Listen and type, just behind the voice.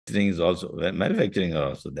manufacturing are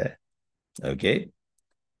also there. Okay.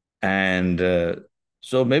 And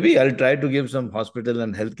so maybe I'll try to give some hospital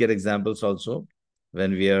and healthcare examples also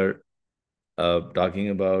when we are talking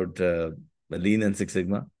about Lean and Six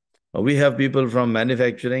Sigma. We have people from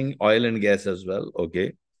manufacturing, oil and gas as well.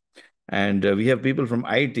 Okay. And we have people from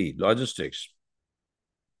IT, logistics.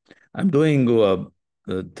 I'm doing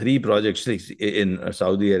 3 projects in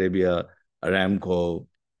Saudi Arabia, Aramco.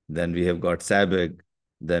 Then we have got SABIC.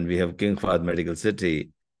 Then we have King Fahd Medical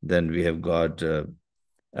City. Then we have got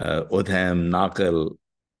Otham, Nakel,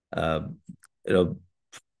 uh, you know,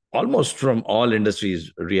 almost from all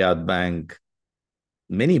industries, Riyadh Bank,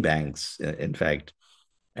 many banks, in fact,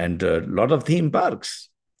 and a lot of theme parks,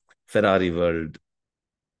 Ferrari World,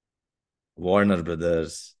 Warner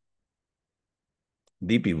Brothers,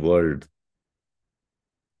 DP World.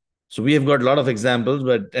 So we have got a lot of examples,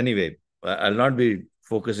 but anyway, I'll not be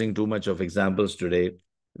focusing too much of examples today.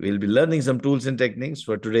 We'll be learning some tools and techniques.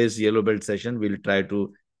 For today's Yellow Belt session, we'll try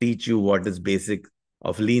to teach you what is basic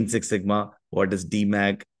of Lean Six Sigma, what is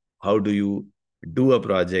DMAC, how do you do a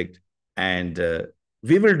project, and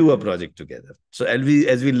we will do a project together. So as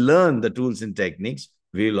we learn the tools and techniques,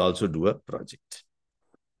 we will also do a project.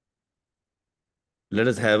 Let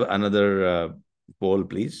us have another poll,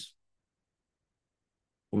 please.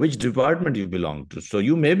 Which department you belong to? So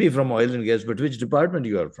you may be from oil and gas, but which department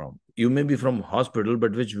you are from? You may be from hospital,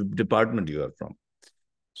 but which department you are from?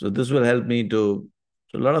 So this will help me to.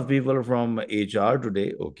 So a lot of people are from HR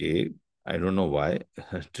today. Okay, I don't know why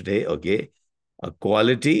today. Okay,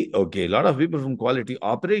 quality. Okay, a lot of people from quality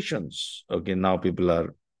operations. Okay, now people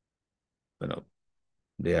are,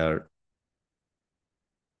 they are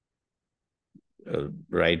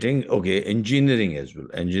writing. Okay, engineering as well.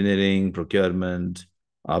 Engineering, procurement,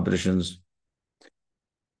 operations.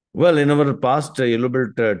 Well, in our past Yellow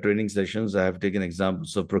Belt training sessions, I have taken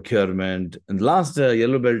examples of procurement. In last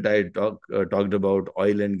Yellow Belt, I talked about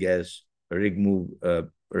oil and gas, rig move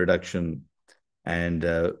reduction, and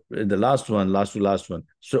in the last to last one.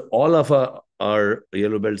 So all of our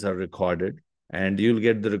Yellow Belts are recorded, and you'll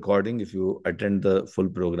get the recording if you attend the full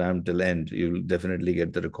program till end. You'll definitely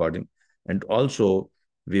get the recording, and also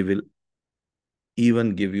we will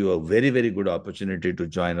even give you a very, very good opportunity to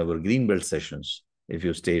join our Green Belt sessions if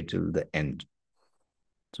you stay till the end.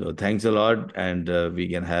 So thanks a lot. And we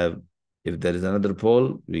can have, if there is another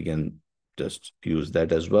poll, we can just use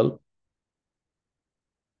that as well.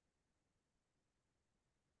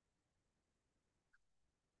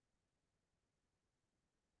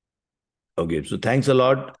 Okay, so thanks a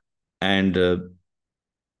lot. And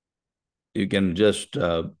you can just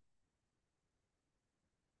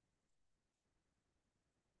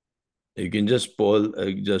poll,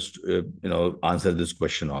 answer this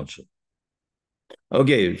question also.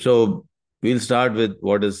 Okay, so we'll start with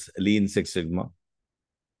what is Lean Six Sigma.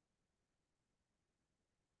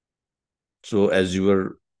 So as you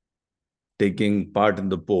were taking part in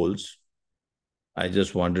the polls, I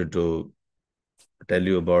just wanted to tell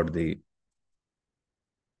you about the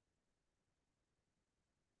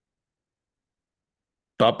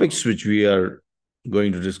topics which we are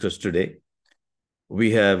going to discuss today.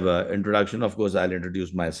 We have introduction. Of course, I'll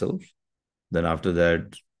introduce myself. Then after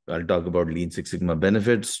that, I'll talk about Lean Six Sigma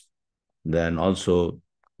benefits. Then also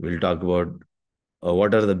we'll talk about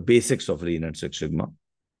what are the basics of Lean and Six Sigma.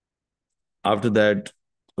 After that,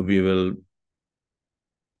 we will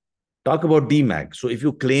talk about DMAC. So if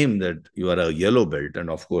you claim that you are a yellow belt, and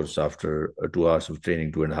of course, after 2 hours of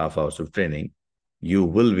training, 2.5 hours of training, you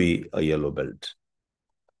will be a yellow belt.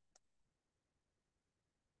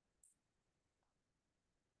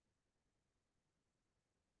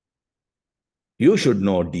 You should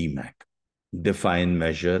know DMAC, define,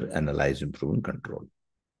 measure, analyze, improve, and control.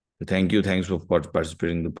 Thank you. Thanks for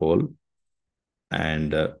participating in the poll.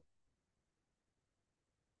 And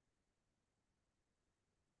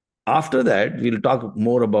after that, we'll talk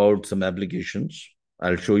more about some applications.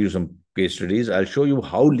 I'll show you some case studies. I'll show you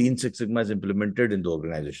how Lean Six Sigma is implemented in the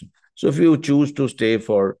organization. So if you choose to stay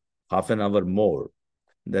for half an hour more,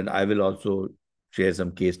 then I will also share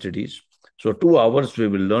some case studies. So 2 hours, we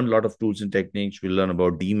will learn a lot of tools and techniques. We'll learn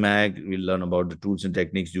about DMAG. We'll learn about the tools and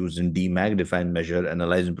techniques used in DMAG, define, measure,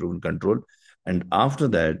 analyze, improve, and control. And after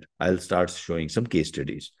that, I'll start showing some case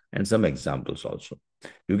studies and some examples also.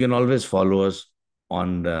 You can always follow us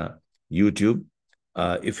on YouTube.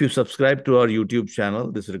 If you subscribe to our YouTube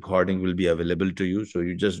channel, this recording will be available to you. So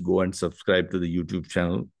you just go and subscribe to the YouTube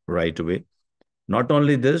channel right away. Not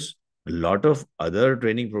only this, a lot of other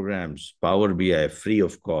training programs, Power BI, free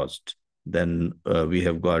of cost. Then we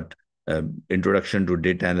have got introduction to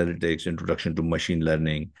data analytics, introduction to machine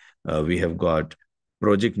learning. We have got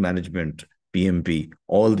project management, PMP,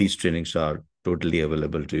 all these trainings are totally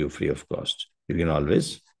available to you free of cost. You can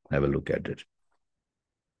always have a look at it.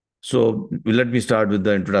 So let me start with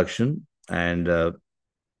the introduction and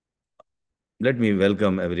let me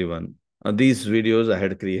welcome everyone. These videos I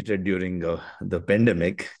had created during the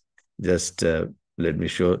pandemic. Just let me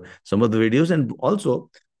show some of the videos and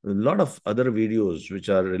also a lot of other videos which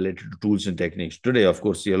are related to tools and techniques. Today, of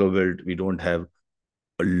course, yellow belt, we don't have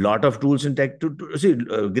a lot of tools and tech to see.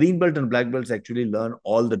 Green belt and black belts actually learn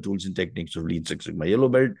all the tools and techniques of Lean Six Sigma. Yellow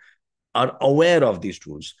belt are aware of these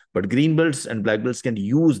tools, but green belts and black belts can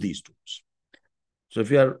use these tools. So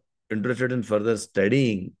if you are interested in further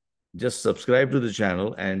studying, just subscribe to the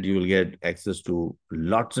channel and you will get access to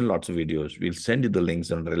lots and lots of videos. We'll send you the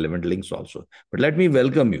links and relevant links also. But let me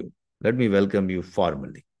welcome you. Let me welcome you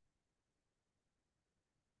formally.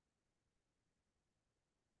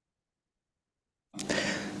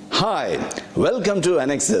 Hi, welcome to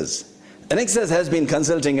Anexas. Anexas has been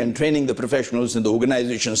consulting and training the professionals in the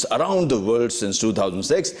organizations around the world since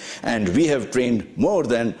 2006, and we have trained more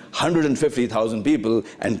than 150,000 people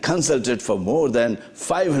and consulted for more than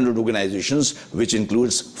 500 organizations, which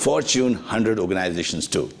includes Fortune 100 organizations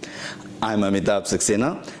too. I'm Amitabh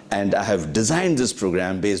Saxena, and I have designed this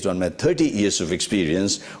program based on my 30 years of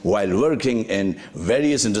experience while working in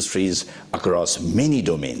various industries across many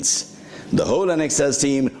domains. The whole Anexas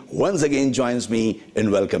team once again joins me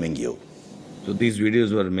in welcoming you. So these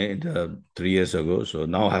videos were made 3 years ago. So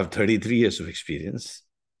now I have 33 years of experience.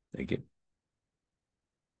 Thank you.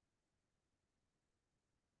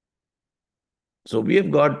 So we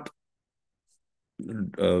have got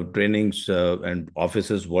trainings and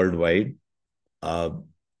offices worldwide. I'm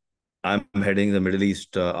heading the Middle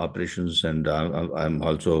East operations, and I'm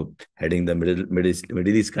also heading the Middle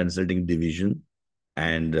East Consulting Division.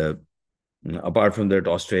 And apart from that,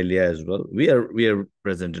 Australia as well. We are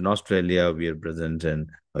present in Australia. We are present in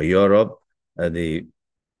Europe. The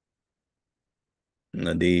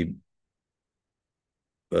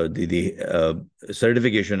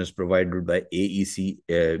certification is provided by AEC,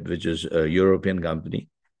 which is a European company,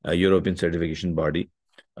 a European certification body.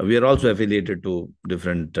 We are also affiliated to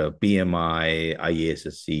different PMI,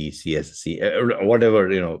 IASSC, CSSC,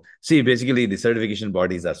 whatever, See, basically, the certification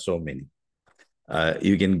bodies are so many.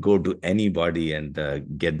 You can go to anybody and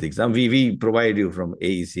get the exam. We provide you from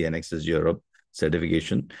AEC Anexas Europe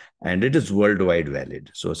certification, and it is worldwide valid.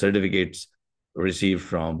 So certificates received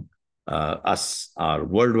from us are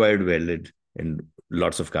worldwide valid in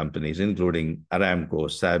lots of companies, including Aramco,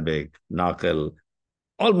 SABIC, NACL,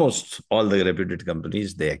 almost all the reputed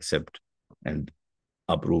companies. They accept and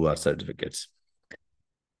approve our certificates.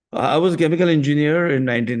 I was a chemical engineer in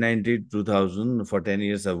 1990, 2000. For 10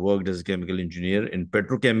 years, I worked as a chemical engineer in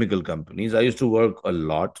petrochemical companies. I used to work a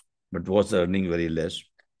lot, but was earning very less.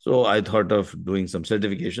 So I thought of doing some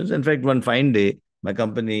certifications. In fact, one fine day, my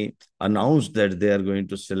company announced that they are going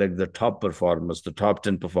to select the top performers, the top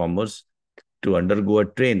 10 performers, to undergo a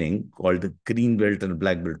training called the Green Belt and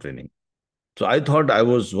Black Belt training. So I thought I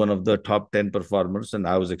was one of the top 10 performers and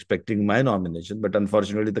I was expecting my nomination, but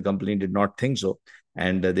unfortunately the company did not think so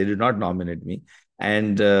and they did not nominate me.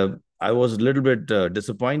 And I was a little bit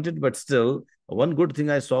disappointed, but still one good thing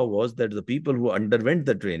I saw was that the people who underwent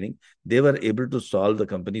the training, they were able to solve the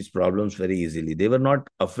company's problems very easily. They were not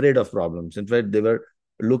afraid of problems. In fact, they were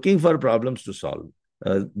looking for problems to solve.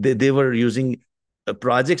 They were using a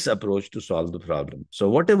project's approach to solve the problem. So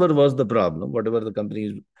whatever was the problem, whatever the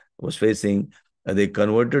company was facing, they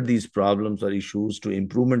converted these problems or issues to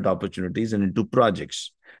improvement opportunities and into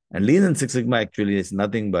projects. And Lean and Six Sigma actually is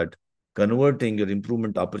nothing but converting your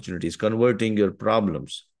improvement opportunities, converting your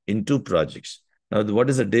problems into projects. Now, what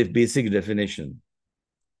is the basic definition?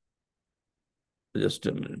 Just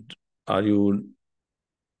a minute. Are you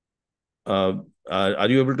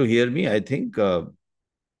able to hear me? I think you're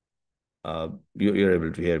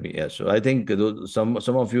able to hear me. Yes. So I think some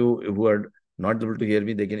of you who are not able to hear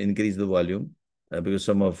me, they can increase the volume because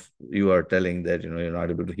some of you are telling that you're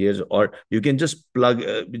not able to hear, or you can just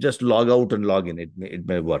just log out and log in. It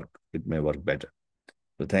may work. It may work better.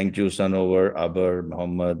 So thank you, Sanover, Aber,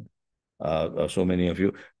 Muhammad, so many of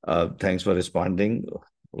you. Thanks for responding.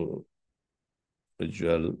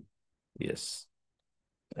 Ujjwal, yes.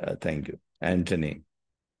 Thank you. Anthony,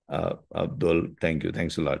 Abdul, thank you.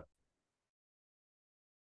 Thanks a lot.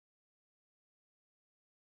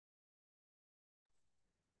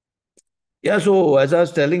 Yeah, so as I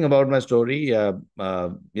was telling about my story, yeah,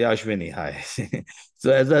 Ashwini, hi.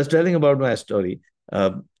 So as I was telling about my story,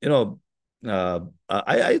 you know,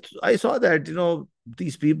 I saw that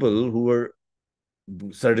these people who were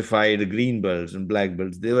certified green belts and black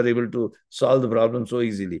belts. They were able to solve the problem so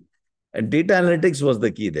easily. And data analytics was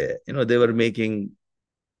the key there. They were making,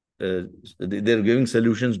 they're giving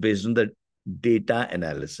solutions based on the data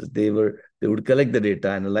analysis. They would collect the data,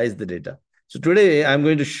 analyze the data. So today I'm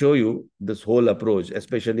going to show you this whole approach,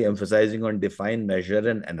 especially emphasizing on define, measure,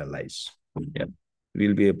 and analyze. Yeah,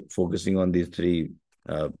 we'll be focusing on these three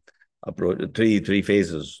three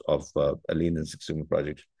phases of a Lean and Six Sigma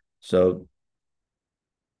project. So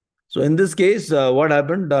in this case, what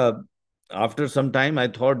happened? After some time, I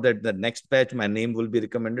thought that the next batch, my name will be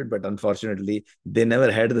recommended, but unfortunately, they never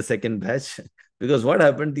had the second batch because what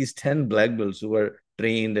happened? These 10 black belts who were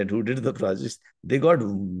trained and who did the projects, they got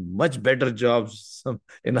much better jobs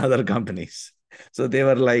in other companies. So they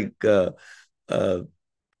were like uh,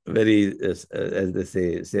 very, as they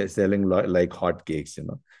say, selling like hotcakes.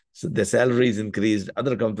 So their salaries increased.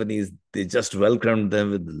 Other companies, they just welcomed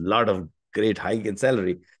them with a lot of great hike in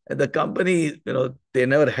salary. And the company, they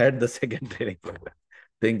never had the second training program,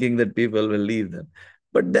 thinking that people will leave them.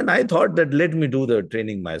 But then I thought that let me do the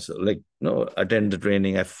training myself, like, attend the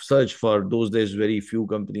training. I searched for those days, very few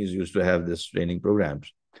companies used to have this training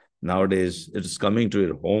programs. Nowadays, it's coming to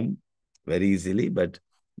your home very easily, but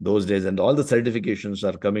those days, and all the certifications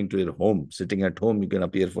are coming to your home. Sitting at home, you can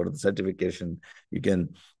appear for the certification. You can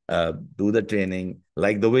do the training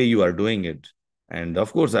like the way you are doing it. And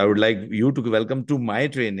of course, I would like you to welcome to my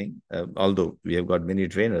training, although we have got many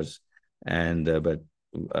trainers. And but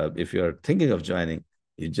if you are thinking of joining,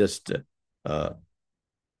 you just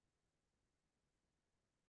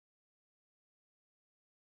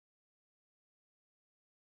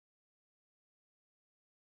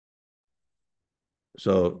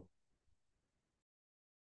so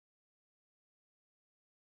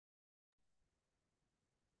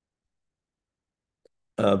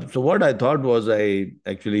so what I thought was I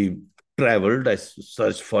actually traveled. I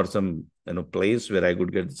searched for some place where I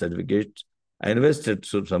could get certificates. I invested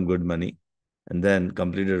some good money and then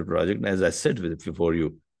completed a project. And as I said before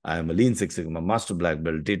you, I am a Lean Six Sigma Master Black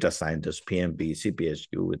Belt, data scientist, PMP,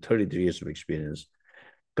 CPHQ with 33 years of experience.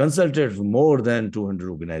 Consulted more than 200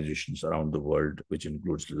 organizations around the world, which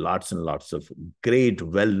includes lots and lots of great,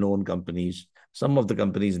 well-known companies. Some of the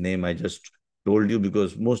companies' name I just told you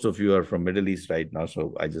because most of you are from Middle East right now,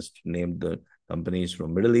 so I just named the companies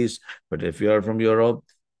from Middle East. But if you are from Europe,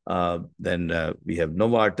 then we have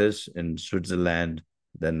Novartis in Switzerland.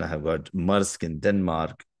 Then I have got Maersk in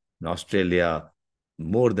Denmark, in Australia,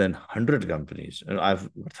 more than 100 companies. And I've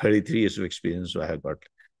 33 years of experience, so I have got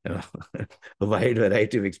you know, a wide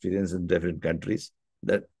variety of experience in different countries.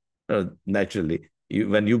 That naturally,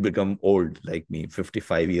 when you become old like me,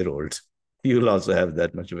 55-year-old, you'll also have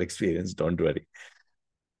that much of experience. Don't worry.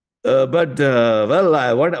 But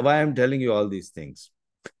why I'm telling you all these things?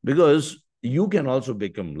 Because you can also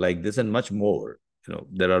become like this and much more.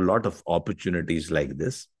 There are a lot of opportunities like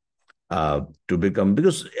this to become,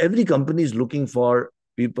 because every company is looking for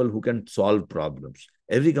people who can solve problems.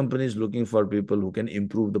 Every company is looking for people who can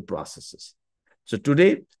improve the processes. So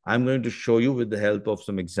today, I'm going to show you with the help of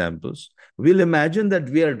some examples. We'll imagine that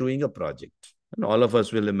we are doing a project. And all of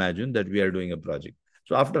us will imagine that we are doing a project.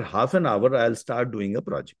 So after half an hour, I'll start doing a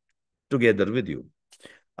project together with you.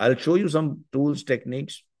 I'll show you some tools,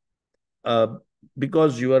 techniques.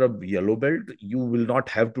 Because you are a yellow belt, you will not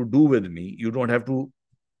have to do with me. You don't have to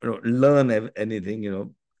learn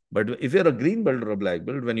anything. But if you're a green belt or a black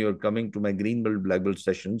belt, when you're coming to my green belt, black belt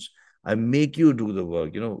sessions, I make you do the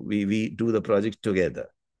work. We do the projects together.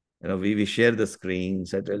 We share the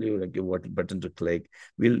screens. I tell you like what button to click.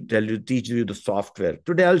 We'll teach you the software.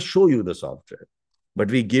 Today, I'll show you the software. But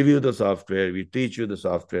we give you the software, we teach you the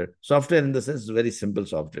software. Software in the sense is very simple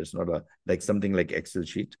software. It's not like something like Excel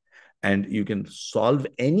sheet. And you can solve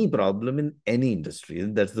any problem in any industry.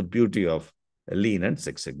 And that's the beauty of Lean and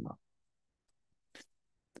Six Sigma.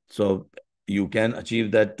 So you can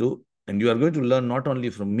achieve that too. And you are going to learn not only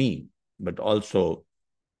from me, but also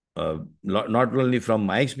not only from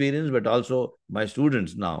my experience, but also my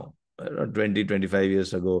students now. 20, 25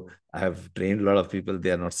 years ago, I have trained a lot of people.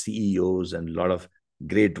 They are not CEOs and a lot of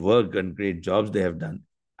great work and great jobs they have done.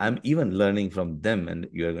 I'm even learning from them, and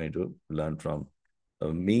you are going to learn from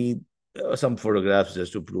me. Some photographs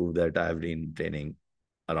just to prove that I have been training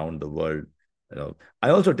around the world. I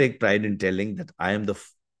also take pride in telling that I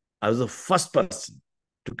was the first person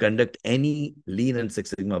to conduct any Lean and Six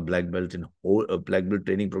Sigma black belt black belt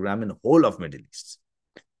training program in whole of Middle East,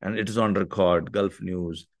 and it is on record. Gulf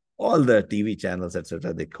News, all the TV channels,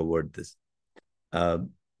 etc. They covered this.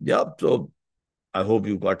 Yeah, so I hope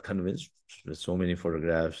you got convinced with so many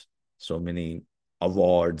photographs, so many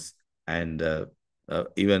awards, and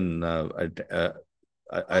even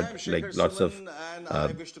like lots of And uh,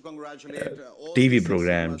 I wish to congratulate all the TV Six Sigma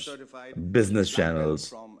programs, certified business examples channels.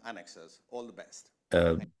 from Anexas. All the best.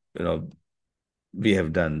 Uh, you know, we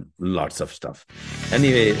have done lots of stuff.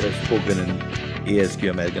 Anyway, spoken in ASQ,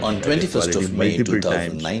 American On Society of 21st Quality, of May multiple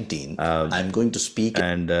times. 2019, I'm going to speak.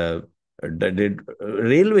 And did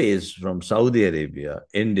railways from Saudi Arabia,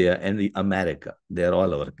 India, and America. They are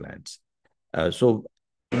all our clients. So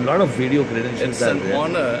a lot of video credentials It's are an there.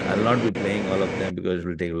 honor. I'll not be playing all of them because it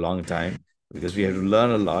will take a long time because we have to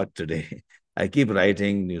learn a lot today. I keep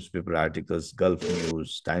writing newspaper articles, Gulf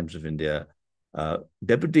News, Times of India.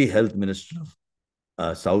 Deputy Health Minister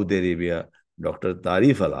of Saudi Arabia, Dr.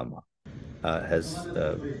 Tarif Alama, has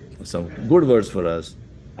some good words for us.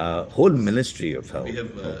 Whole Ministry of Health,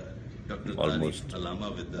 almost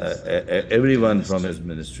everyone from his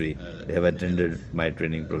ministry, they have attended my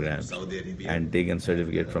training programs and taken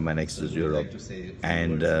certificate from Anexas Europe.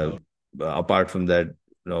 And apart from that,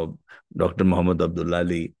 Dr. Muhammad Abdullah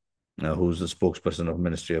Ali, who's the spokesperson of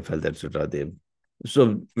Ministry of Health, etc.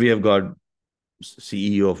 So we have got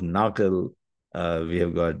CEO of NACL, we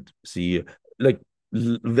have got CEO, like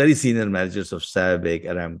very senior managers of Sabic,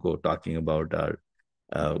 Aramco, talking about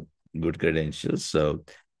our good credentials. So,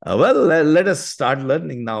 well, let us start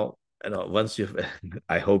learning now. Once you,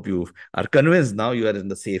 I hope you are convinced now you are in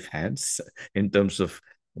the safe hands in terms of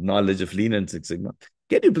knowledge of Lean and Six Sigma.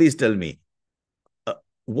 Can you please tell me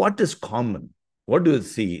what is common? What do you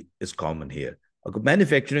see is common here? A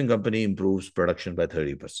manufacturing company improves production by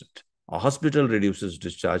 30%. A hospital reduces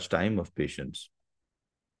discharge time of patients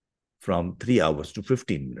from 3 hours to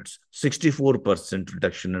 15 minutes. 64%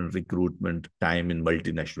 reduction in recruitment time in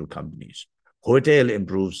multinational companies. Hotel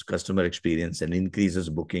improves customer experience and increases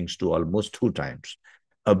bookings to almost 2 times.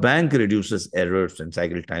 A bank reduces errors and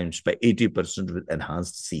cycle times by 80% with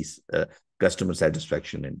enhanced customer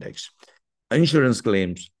satisfaction index. Insurance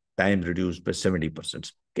claims time reduced by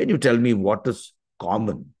 70%. Can you tell me what is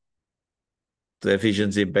common? The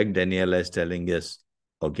efficiency impact, Daniela is telling us,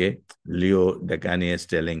 okay. Leo Dakani is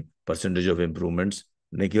telling percentage of improvements.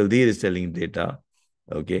 Nikhil Dheer is telling data,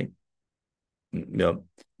 okay. Yeah.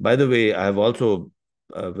 By the way, I have also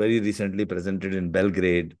very recently presented in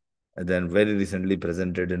Belgrade, and then very recently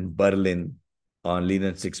presented in Berlin on Lean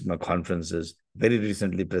and Six Sigma conferences, very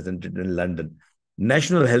recently presented in London.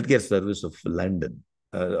 National Healthcare Service of London,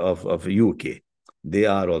 of UK, they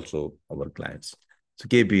are also our clients. So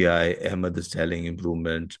KPI, Ahmed is telling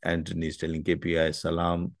improvement, Anthony is telling KPI,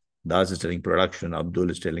 Salam, Das is telling production, Abdul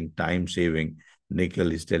is telling time saving,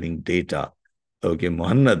 Nikhil is telling data. Okay,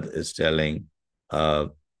 Muhammad is telling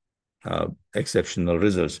exceptional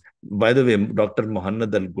results. By the way, Dr.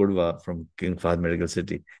 Muhammad Al Gudwa from King Fahd Medical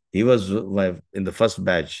City, he was in the first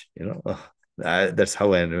batch, that's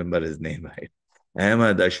how I remember his name, right?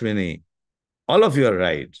 Ahmad, Ashwini, all of you are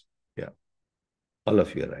right. Yeah, all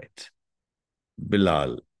of you are right.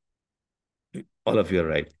 Bilal, all of you are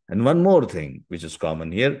right. And one more thing, which is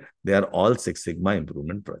common here, they are all Six Sigma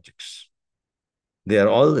improvement projects. They are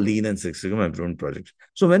all Lean and Six Sigma improvement projects.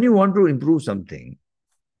 So when you want to improve something,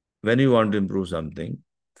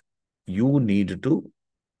 you need to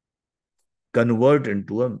convert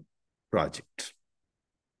into a project.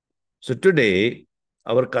 So today,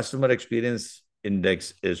 our customer experience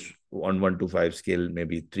index is on 1 to 5 scale,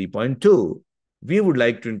 maybe 3.2. We would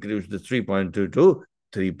like to increase the 3.2 to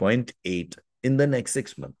 3.8 in the next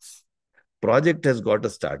 6 months. Project has got a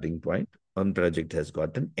starting point. One project has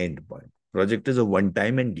got an end point. Project is a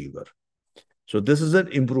one-time endeavor. So this is an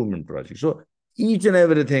improvement project. So each and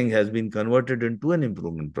everything has been converted into an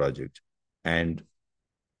improvement project. And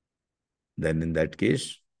then in that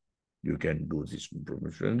case, you can do these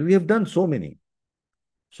improvements. And we have done so many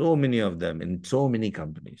of them in so many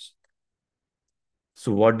companies.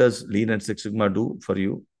 So what does Lean and Six Sigma do for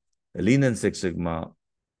you? Lean and Six Sigma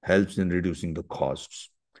helps in reducing the costs.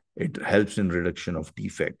 It helps in reduction of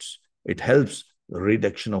defects. It helps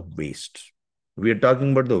reduction of waste. We are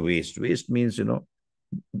talking about the waste. Waste means,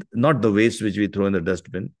 not the waste which we throw in the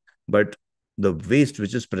dustbin, but the waste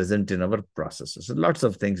which is present in our processes. So lots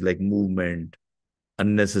of things like movement,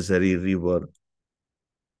 unnecessary rework.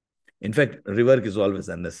 In fact, rework is always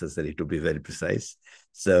unnecessary, to be very precise.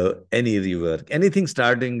 So any rework, anything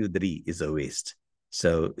starting with re is a waste.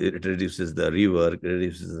 So it reduces the rework,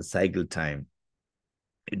 reduces the cycle time.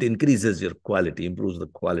 It increases your quality, improves the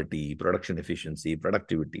quality, production efficiency,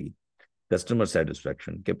 productivity, customer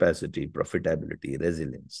satisfaction, capacity, profitability,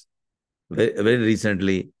 resilience. Very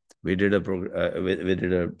recently, we did a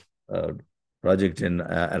project in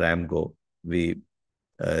Aramco. We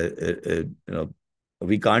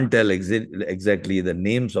can't tell exactly the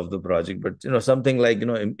names of the project, but something like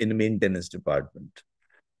in maintenance department.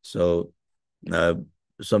 So uh,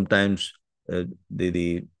 sometimes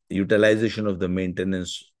the utilization of the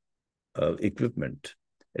maintenance equipment,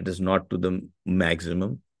 it is not to the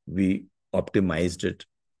maximum. We optimized it.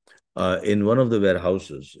 In one of the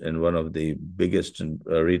warehouses, in one of the biggest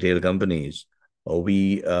retail companies,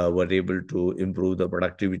 we were able to improve the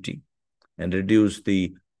productivity and reduce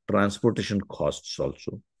the transportation costs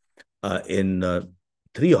also. In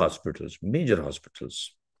three hospitals, major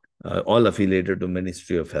hospitals, all affiliated to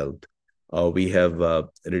Ministry of Health, we have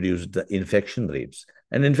reduced the infection rates.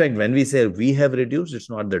 And in fact, when we say we have reduced, it's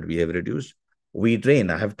not that we have reduced. We train.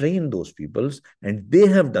 I have trained those peoples, and they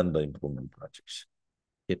have done the improvement projects.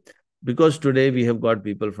 Okay. Because today we have got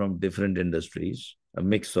people from different industries, a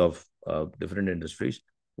mix of different industries.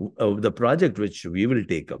 The project which we will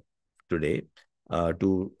take up today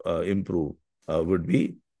to improve would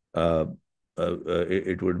be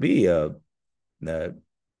it would be uh,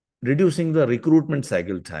 reducing the recruitment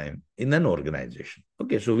cycle time in an organization.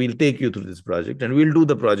 Okay, so we'll take you through this project and we'll do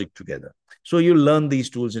the project together. So you learn these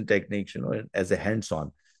tools and techniques, as a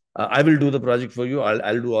hands-on. I will do the project for you.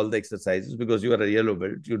 I'll do all the exercises because you are a yellow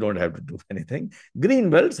belt. You don't have to do anything. Green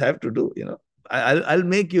belts have to do. I'll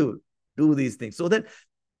make you do these things so that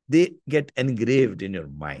they get engraved in your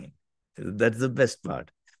mind. That's the best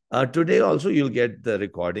part. Today also you'll get the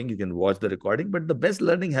recording. You can watch the recording, but the best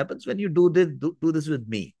learning happens when you do this with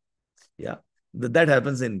me. Yeah, that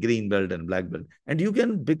happens in green belt and black belt, and you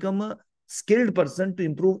can become a skilled person to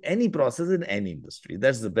improve any process in any industry.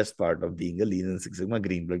 That's the best part of being a Lean and Six Sigma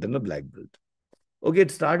green belt and a black belt. Okay,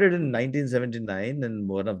 it started in 1979 in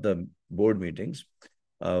one of the board meetings.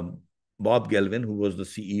 Um, Bob Gelvin, who was the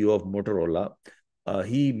CEO of Motorola,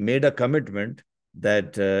 he made a commitment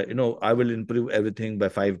that I will improve everything by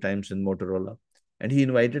 5 times in Motorola, and he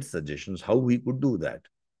invited suggestions how we could do that.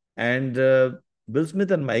 And Bill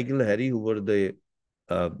Smith and Michael Harry,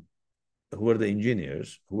 uh, who were the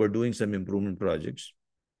engineers who were doing some improvement projects,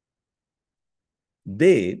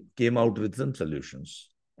 they came out with some solutions,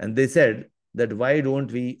 and they said that why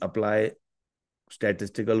don't we apply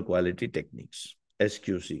statistical quality techniques,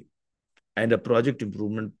 SQC, and a project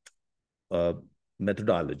improvement uh,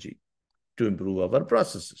 methodology to improve our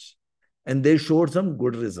processes. And they showed some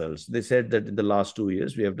good results. They said that in the last 2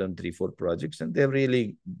 years, we have done 3, 4 projects, and they have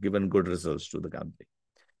really given good results to the company.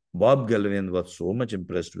 Bob Galvin was so much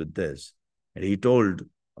impressed with this, and he told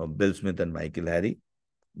Bill Smith and Michael Harry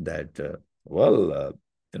that,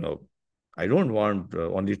 I don't want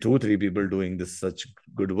only 2, 3 people doing this such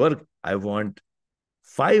good work. I want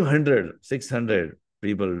 500, 600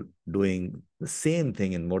 people doing the same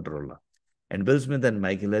thing in Motorola. And Bill Smith and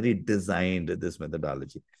Michael Harry designed this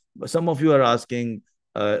methodology. But some of you are asking,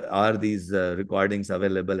 are these recordings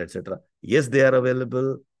available, etc.? Yes, they are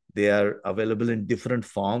available. They are available in different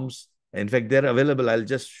forms. In fact, they're available. I'll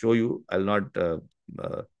just show you. I'll not, the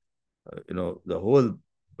whole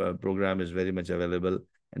program is very much available.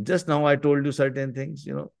 And just now I told you certain things,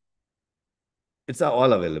 it's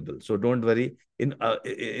all available. So don't worry.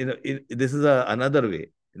 This is another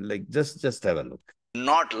way. Like just have a look.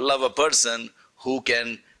 Not love a person who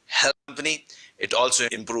can help the company. It also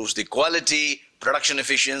improves the quality, production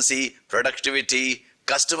efficiency, productivity,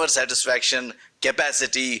 customer satisfaction,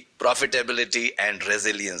 capacity, profitability, and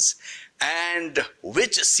resilience. And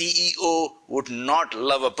which CEO would not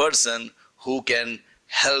love a person who can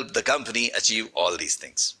help the company achieve all these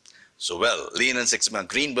things? So, well, Lean and Six Sigma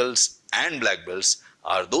green belts and black belts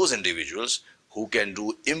are those individuals who can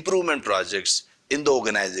do improvement projects in the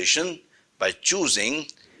organization by choosing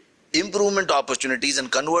improvement opportunities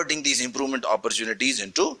and converting these improvement opportunities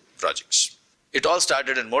into projects. It all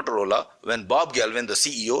started in Motorola when Bob Galvin, the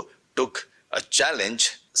CEO, took a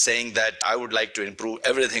challenge saying that I would like to improve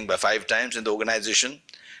everything by 5 times in the organization.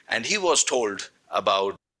 And he was told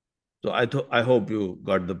about. So I hope you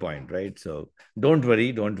got the point, right? So don't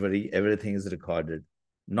worry. Everything is recorded.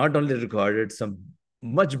 Not only recorded, some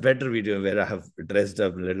much better video where I have dressed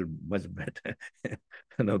up a little much better,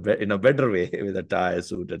 in a better way with a tie,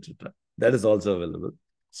 suit, etc. That is also available.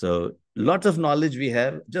 So lots of knowledge we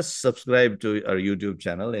have. Just subscribe to our YouTube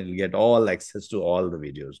channel and you'll get all access to all the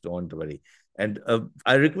videos. Don't worry. And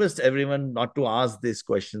I request everyone not to ask these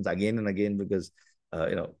questions again and again because,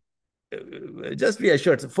 just be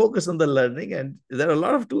assured. So focus on the learning, and there are a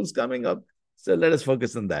lot of tools coming up. So let us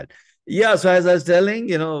focus on that. Yeah. So as I was telling,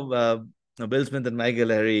 Bill Smith and Michael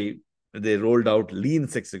Harry, they rolled out Lean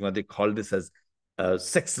Six Sigma. They called this as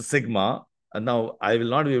Six Sigma. And now I will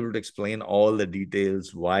not be able to explain all the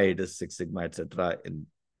details why it is Six Sigma, etc. in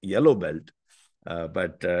yellow belt,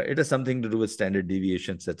 but it has something to do with standard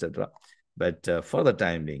deviations, etc. But for the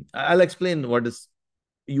time being, I'll explain what is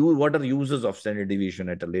what are uses of standard deviation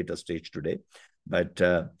at a later stage today. But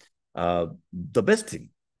the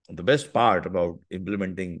best part about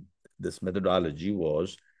implementing this methodology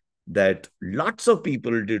was that lots of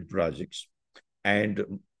people did projects, and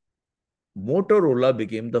Motorola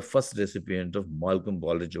became the first recipient of Malcolm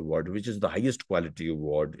Baldrige Award, which is the highest quality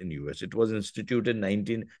award in US. It was instituted in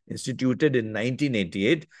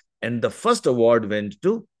 1988, and the first award went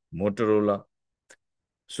to Motorola.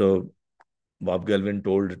 So Bob Galvin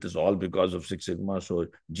told it is all because of Six Sigma. So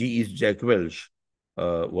GE's Jack Welch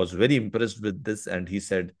was very impressed with this, and he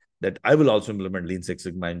said that I will also implement Lean Six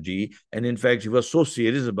Sigma in GE. And in fact, he was so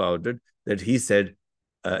serious about it that he said,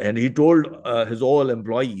 and he told his all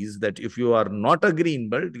employees that if you are not a green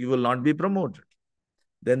belt, you will not be promoted.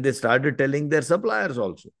 Then they started telling their suppliers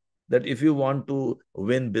also that if you want to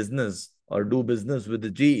win business or do business with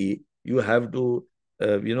the GE, you have to,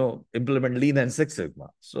 implement Lean and Six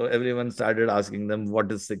Sigma. So everyone started asking them,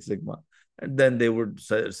 what is Six Sigma? And then they would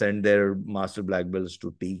send their master black belts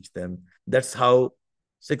to teach them. That's how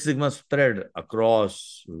Six Sigma spread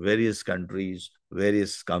across various countries,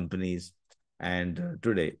 various companies. And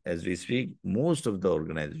today, as we speak, most of the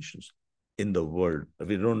organizations in the world,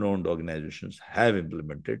 renowned organizations, have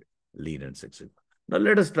implemented Lean and Six Sigma. Now,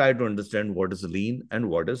 let us try to understand what is Lean and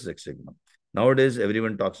what is Six Sigma. Nowadays,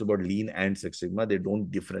 everyone talks about Lean and Six Sigma. They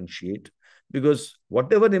don't differentiate, because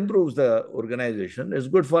whatever improves the organization is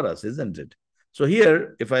good for us, isn't it? So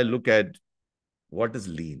here, if I look at what is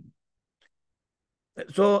Lean,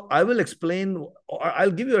 so I will explain,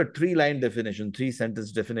 I'll give you a 3-line definition,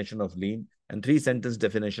 3-sentence definition of Lean and 3-sentence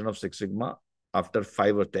definition of Six Sigma after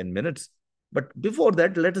 5 or 10 minutes. But before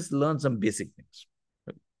that, let us learn some basic things.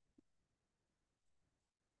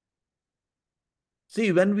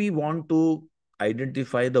 See, when we want to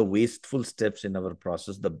identify the wasteful steps in our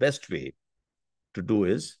process, the best way to do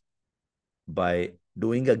is by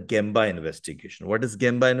doing a Gemba investigation. What is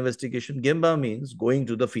Gemba investigation? Gemba means going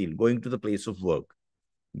to the field, going to the place of work.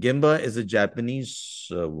 Gemba is a Japanese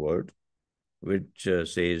word which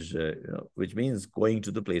says, which means going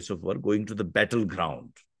to the place of work, going to the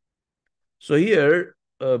battleground. So here,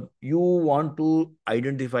 you want to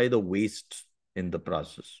identify the waste in the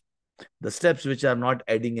process, the steps which are not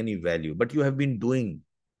adding any value, but you have been doing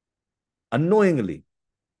unknowingly.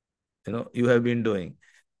 You have been doing.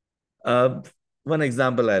 One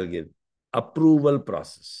example I'll give: approval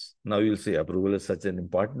process. Now you'll say approval is such an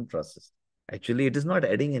important process. Actually, it is not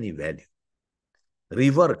adding any value.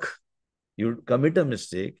 Rework. You commit a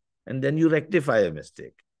mistake and then you rectify a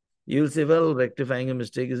mistake. You'll say, well, rectifying a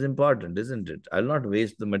mistake is important, isn't it? I'll not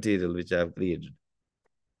waste the material which I have created.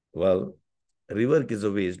 Well, rework is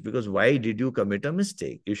a waste, because why did you commit a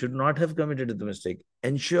mistake? You should not have committed the mistake.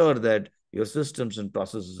 Ensure that your systems and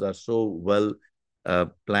processes are so well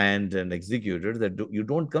planned and executed that you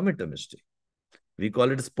don't commit a mistake. We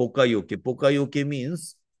call it as pokayoke. Pokayoke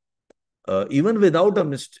means even without a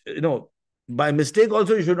mistake, by mistake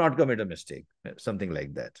also you should not commit a mistake, something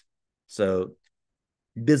like that. So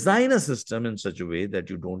design a system in such a way that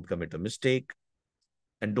you don't commit a mistake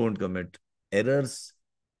and don't commit errors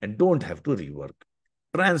and don't have to rework.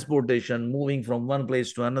 Transportation, moving from one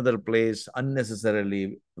place to another place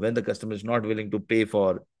unnecessarily when the customer is not willing to pay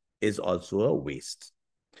for, is also a waste.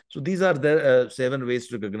 So these are the 7 ways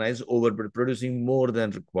to recognize: overproducing more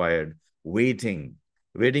than required, waiting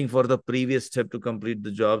for the previous step to complete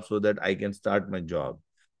the job so that I can start my job;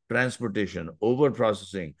 transportation,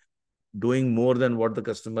 over-processing, doing more than what the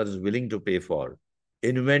customer is willing to pay for;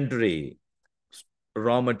 inventory,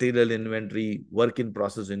 raw material inventory, work in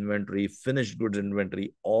process inventory, finished goods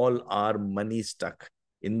inventory, all are money stuck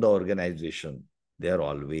in the organization. They are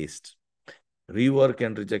all waste. Rework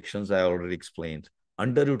and rejections, I already explained.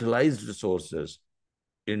 Underutilized resources,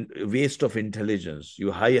 waste of intelligence. You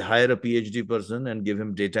hire a PhD person and give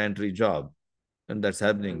him data entry job, and that's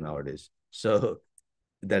happening nowadays. So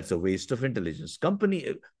that's a waste of intelligence.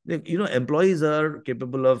 Company, employees are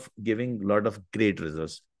capable of giving a lot of great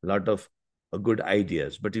results, a lot of good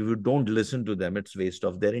ideas, but if you don't listen to them, it's waste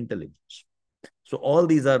of their intelligence. So all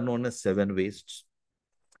these are known as 7 wastes,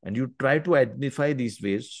 and you try to identify these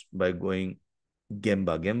wastes by going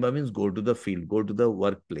Gemba. Gemba means go to the field, go to the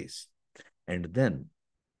workplace, and then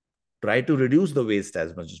try to reduce the waste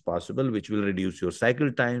as much as possible, which will reduce your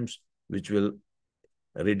cycle times, which will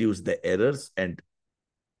reduce the errors and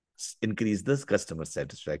increase the customer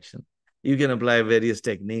satisfaction. You can apply various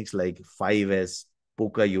techniques like 5S,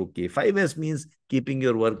 Pokayoke. 5S means keeping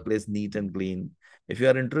your workplace neat and clean. If you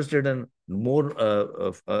are interested in more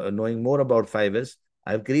knowing more about 5S,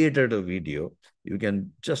 I've created a video. You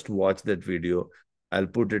can just watch that video. I'll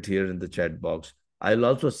put it here in the chat box. I'll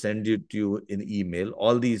also send it to you in email.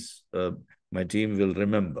 All these, my team will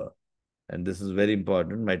remember. And this is very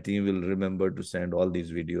important. My team will remember to send all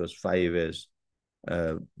these videos, 5S,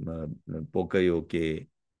 uh, uh, Pokayoke,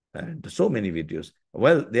 and so many videos.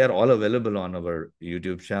 Well, they are all available on our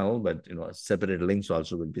YouTube channel, but separate links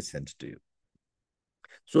also will be sent to you.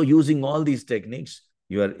 So using all these techniques,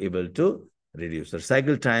 you are able to reduce the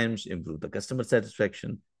cycle times, improve the customer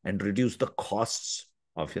satisfaction, and reduce the costs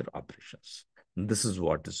of your operations. And this is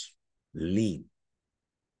what is lean.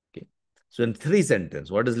 Okay. So in 3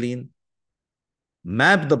 sentences, what is lean?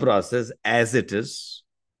 Map the process as it is.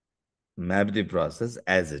 Map the process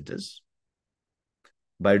as it is.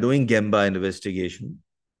 By doing Gemba investigation,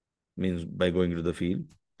 means by going to the field,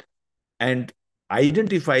 and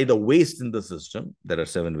identify the waste in the system. There are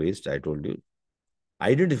 7 wastes, I told you.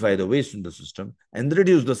 Identify the waste in the system and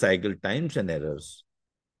reduce the cycle times and errors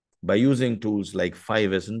by using tools like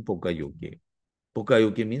 5S and Pokayoke.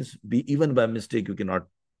 Pokayoke means even by mistake, you cannot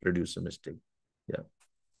produce a mistake. Yeah.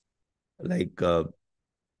 Like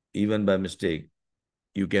even by mistake,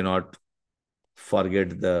 you cannot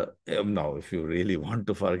forget the, now if you really want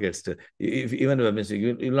to forget, if even by mistake,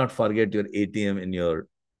 you will not forget your ATM in your,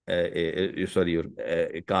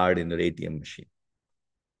 your card in your ATM machine.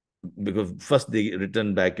 Because first they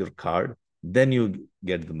return back your card, then you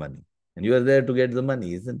get the money. And you are there to get the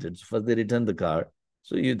money, isn't it? So first they return the card.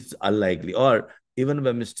 So it's unlikely. Or even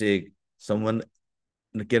by mistake, someone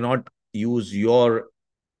cannot use your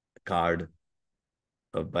card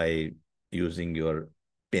by using your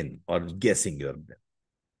PIN or guessing your PIN.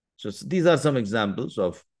 So these are some examples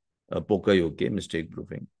of Pokayoke, mistake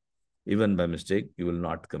proofing. Even by mistake, you will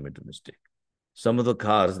not commit a mistake. Some of the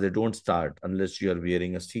cars, they don't start unless you are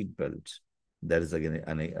wearing a seat belt. That is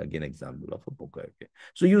again example of a Pokayoke.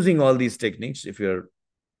 So using all these techniques, if you're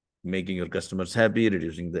making your customers happy,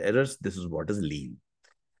 reducing the errors, this is what is lean.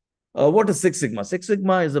 What is Six Sigma? Six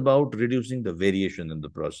Sigma is about reducing the variation in the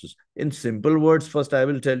process. In simple words, first I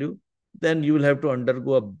will tell you, then you will have to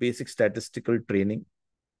undergo a basic statistical training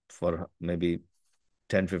for maybe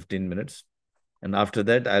 10-15 minutes. And after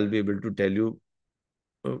that, I'll be able to tell you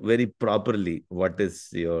very properly what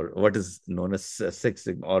is known as Six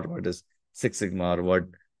Sigma, or what is Six Sigma, or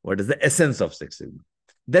what is the essence of Six Sigma.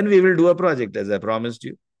 Then we will do a project, as I promised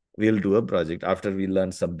you. We'll do a project after we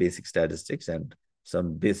learn some basic statistics and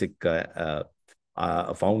some basic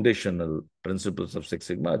foundational principles of Six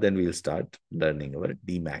Sigma. Then we'll start learning our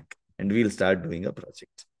DMAC and we'll start doing a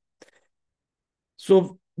project.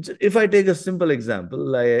 So if I take a simple example,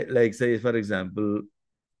 like say, for example,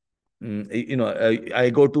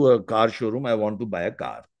 I go to a car showroom, I want to buy a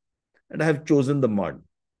car, and I have chosen the model,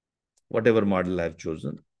 whatever model I have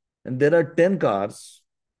chosen. And there are 10 cars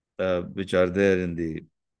which are there in the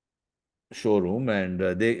showroom, and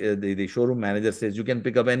the showroom manager says you can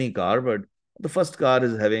pick up any car, but the first car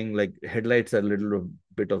is having like headlights are a little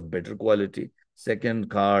bit of better quality. Second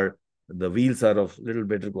car, the wheels are of little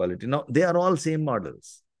better quality. Now, they are all same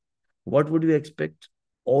models. What would you expect?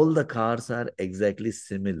 All the cars are exactly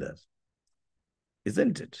similar,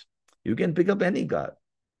 isn't it? You can pick up any car.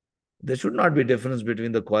 There should not be a difference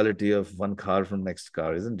between the quality of one car from next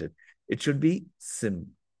car, isn't it? It should be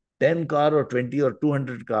 10 car or 20 or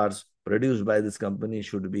 200 cars produced by this company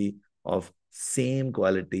should be of same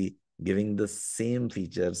quality, giving the same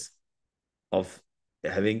features, of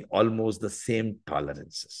having almost the same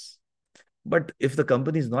tolerances. But if the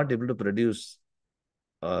company is not able to produce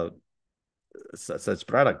such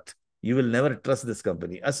product, you will never trust this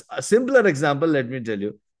company. A simpler example, let me tell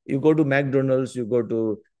you. You go to McDonald's, you go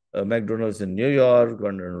to McDonald's in New York, or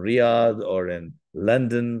in Riyadh, or in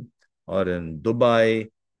London, or in Dubai,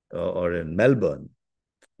 or in Melbourne.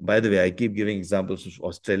 By the way, I keep giving examples of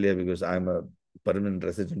Australia because I'm a permanent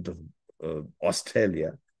resident of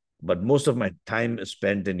Australia. But most of my time is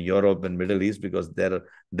spent in Europe and Middle East because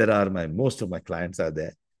most of my clients are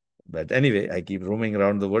there. But anyway, I keep roaming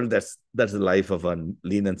around the world. That's the life of a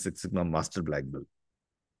Lean and Six Sigma Master Black Belt.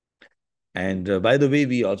 And by the way,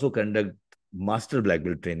 we also conduct Master Black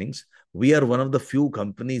Belt trainings. We are one of the few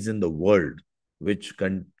companies in the world which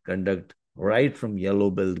conduct right from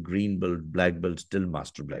yellow belt, green belt, black belt, till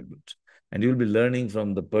Master Black Belt. And you'll be learning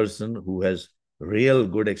from the person who has real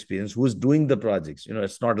good experience, who is doing the projects.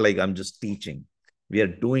 It's not like I'm just teaching. We are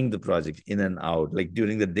doing the project in and out. Like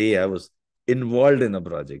during the day, I was involved in a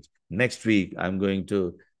project. Next week, I'm going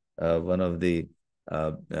to one of the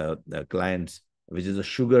clients, which is a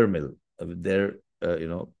sugar mill. There,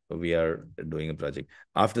 we are doing a project.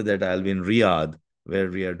 After that, I'll be in Riyadh, where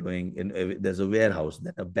we are doing, there's a warehouse,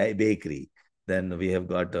 then a bakery. Then we have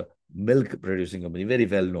got milk producing company, very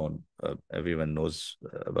well known. Everyone knows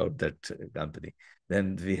about that company.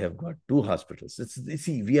 Then we have got two hospitals.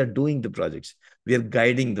 See, we are doing the projects. We are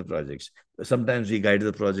guiding the projects. Sometimes we guide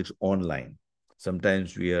the projects online.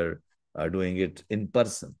 Sometimes we are doing it in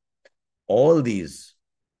person. All these,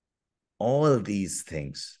 all these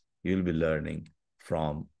things you'll be learning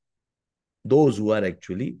from those who are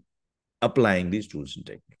actually applying these tools and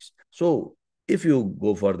techniques. So if you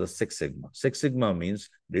go for the Six Sigma means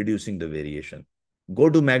reducing the variation. Go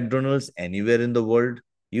to McDonald's anywhere in the world,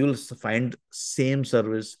 you will find same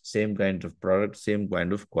service, same kind of product, same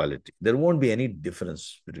kind of quality. There won't be any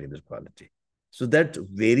difference between the quality. So that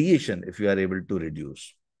variation, if you are able to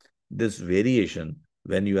reduce, this variation,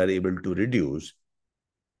 when you are able to reduce,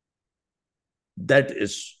 that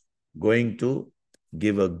is going to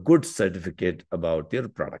give a good certificate about your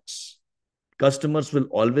products. Customers will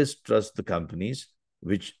always trust the companies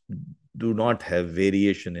which do not have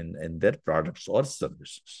variation in their products or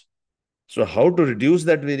services. So how to reduce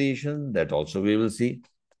that variation, that also we will see.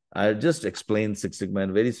 I'll just explain Six Sigma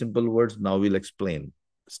in very simple words. Now we'll explain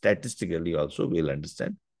statistically also, we'll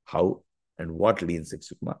understand how and what Lean Six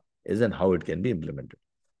Sigma is and how it can be implemented.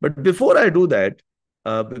 But before I do that,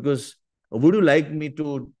 because would you like me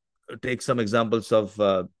to take some examples of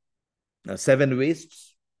 7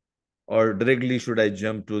 wastes, or directly should I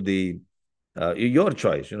jump to the your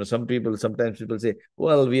choice? Sometimes people say,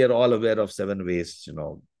 well, we are all aware of 7 wastes,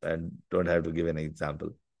 and don't have to give an example.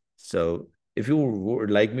 So if you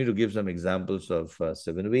would like me to give some examples of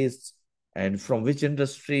 7 wastes, and from which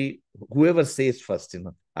industry, whoever says first,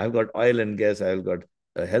 I've got oil and gas, I've got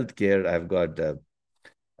healthcare, I've got,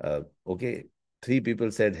 okay, 3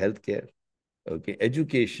 people said healthcare, okay,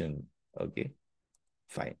 education, okay,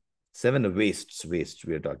 fine. 7 wastes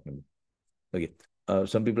we are talking about. Okay.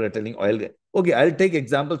 Some people are telling oil. Okay, I'll take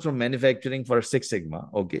examples from manufacturing for Six Sigma.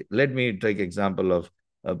 Okay, let me take example of.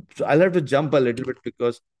 So I'll have to jump a little bit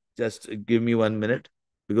because just give me 1 minute,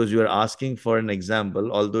 because you are asking for an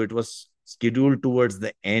example, although it was scheduled towards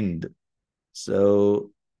the end.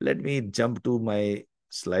 So let me jump to my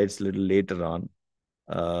slides a little later on.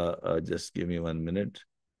 Just give me 1 minute.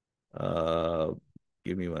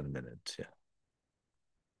 Give me 1 minute. Yeah.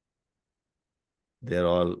 They're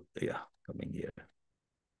all, coming here.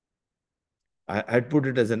 I'd put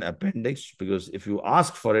it as an appendix, because if you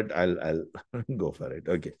ask for it, I'll go for it.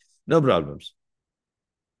 Okay, no problems.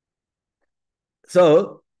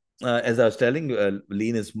 So, as I was telling,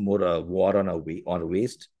 lean is more a war on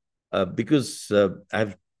waste, because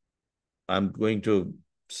I'm going to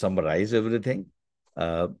summarize everything.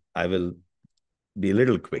 I will be a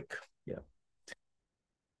little quick. Yeah,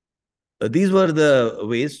 these were the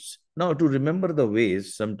wastes. Now, to remember the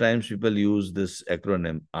waste, sometimes people use this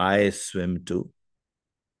acronym, I swim to.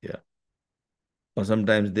 Yeah. Or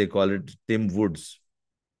sometimes they call it Tim Woods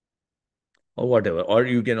or whatever. Or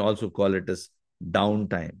you can also call it as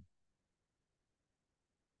downtime.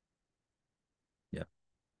 Yeah.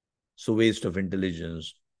 So waste of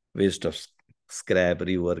intelligence, waste of scrap,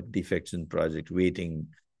 rework, defects in project, waiting,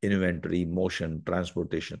 inventory, motion,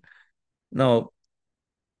 transportation. Now,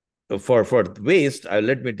 for waste,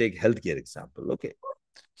 let me take healthcare example. Okay.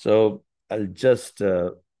 So I'll just,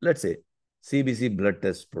 let's say, CBC blood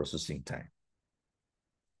test processing time.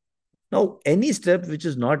 Now, any step which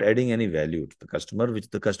is not adding any value to the customer, which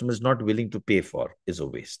the customer is not willing to pay for, is a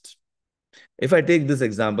waste. If I take this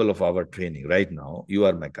example of our training right now, you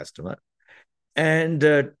are my customer.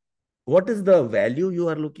 And what is the value you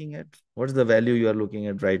are looking at? What is the value you are looking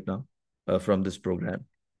at right now from this program?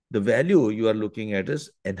 The value you are looking at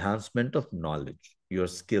is enhancement of knowledge, your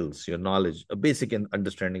skills, your knowledge, a basic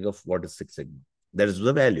understanding of what is Six Sigma. That is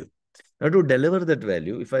the value. Now, to deliver that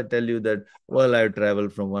value, if I tell you that, well, I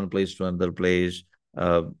traveled from one place to another place,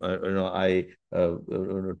 I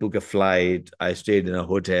took a flight, I stayed in a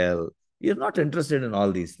hotel, you're not interested in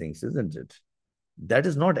all these things, isn't it? That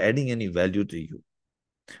is not adding any value to you.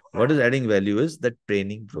 What is adding value is the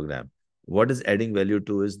training program. What is adding value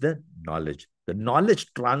to is the knowledge. The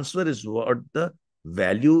knowledge transfer is what is the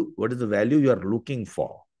value you are looking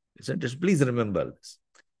for. Isn't it? Please remember this.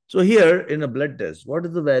 So here in a blood test, what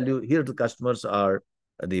is the value? Here the customers are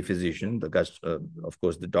the physician, of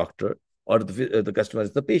course, the doctor, or the customer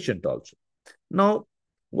is the patient also. Now,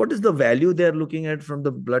 what is the value they are looking at from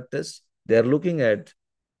the blood test? They are looking at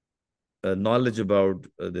knowledge about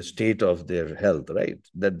the state of their health, right?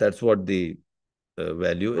 That's what the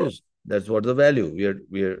value is. That's what the value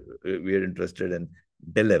we are interested in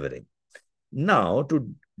delivering. Now, to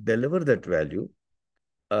deliver that value,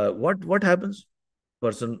 what happens?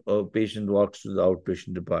 Patient walks to the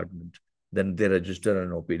outpatient department. then they register an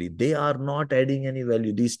OPD. They are not adding any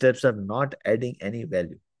value. These steps are not adding any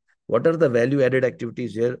value. What are the value added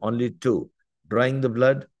activities here? Only two: drawing the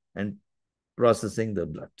blood and processing the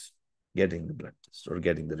blood, getting the blood test or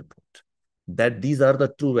getting the report. That these are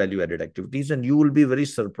the two value added activities, and you will be very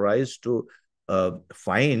surprised to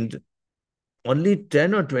find only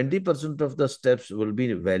 10 or 20% of the steps will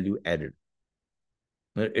be value added.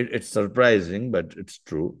 It's surprising, but it's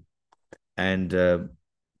true. And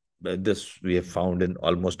this we have found in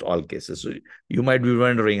almost all cases. So you might be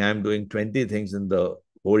wondering, I'm doing 20 things in the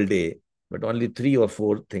whole day, but only 3 or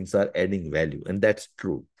 4 things are adding value. And that's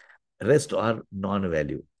true. Rest are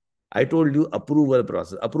non-value. I told you approval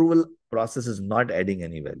process. Approval process is not adding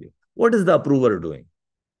any value. What is the approver doing?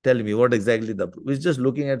 Tell me what exactly he's just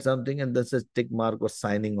looking at something and then says tick mark or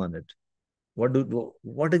signing on it.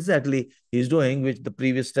 What exactly he's doing, which the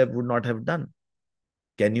previous step would not have done?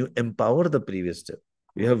 Can you empower the previous step?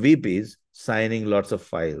 You have VPs signing lots of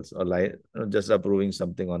files or just approving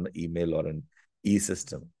something on the email or an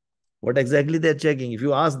e-system. What exactly they're checking? If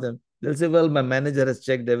you ask them, they'll say, well, my manager has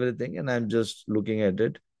checked everything and I'm just looking at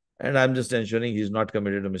it and I'm just ensuring he's not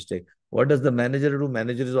committed a mistake. What does the manager do?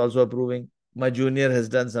 Manager is also approving. My junior has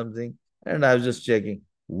done something and I was just checking.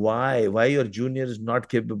 Why? Why your junior is not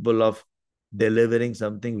capable of delivering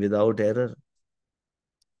something without error?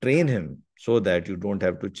 Train him so that you don't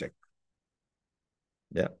have to check.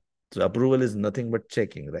 Yeah. So approval is nothing but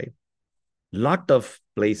checking, right? Lot of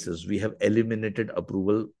places we have eliminated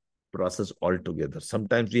approval process altogether.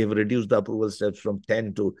 Sometimes we have reduced the approval steps from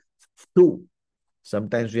 10 to 2.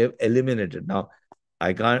 Sometimes we have eliminated. Now,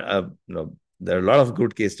 I can't, there are a lot of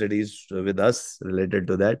good case studies with us related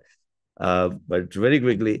to that. But very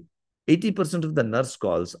quickly, 80% of the nurse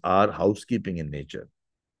calls are housekeeping in nature.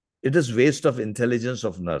 It is waste of intelligence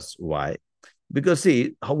of nurse. Why? Because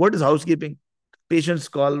see, what is housekeeping? Patients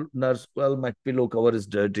call nurse, well, my pillow cover is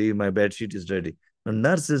dirty, my bed sheet is dirty. The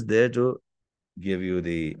nurse is there to give you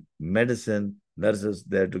the medicine. Nurse is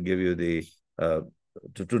there to give you the,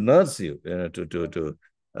 to nurse you, to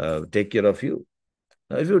take care of you.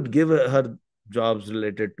 Now, if you would give her jobs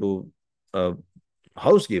related to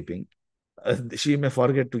housekeeping, she may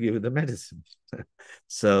forget to give you the medicine.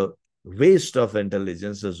 So waste of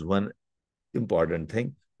intelligence is one important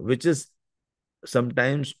thing, which is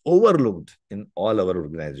sometimes overlooked in all our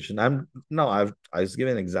organization. I was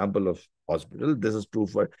giving an example of hospital. This is true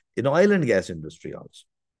for in oil and gas industry also.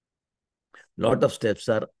 Lot of steps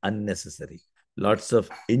are unnecessary. Lots of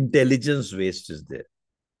intelligence waste is there.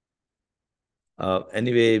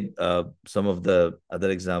 Anyway, some of the other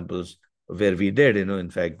examples where we did, in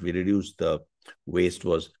fact, we reduced the waste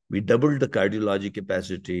was we doubled the cardiology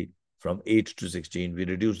capacity from 8 to 16. We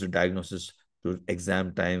reduced the diagnosis to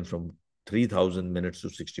exam time from 3,000 minutes to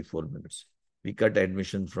 64 minutes. We cut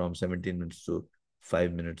admission from 17 minutes to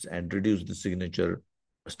 5 minutes and reduced the signature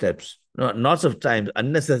steps. Lots of times,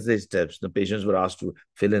 unnecessary steps. The patients were asked to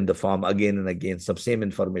fill in the form again and again. Some same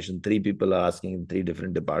information. 3 people are asking in 3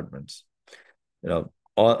 different departments.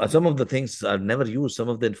 Some of the things are never used. Some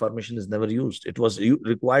of the information is never used. It was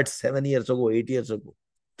required 7 years ago, 8 years ago.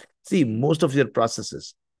 See, most of your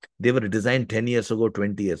processes, they were designed 10 years ago,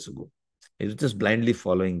 20 years ago. It's just blindly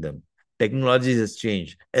following them. Technology has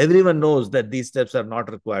changed. Everyone knows that these steps are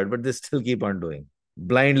not required, but they still keep on doing.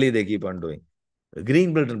 Blindly, they keep on doing.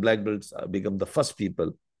 Green belt and black belts become the first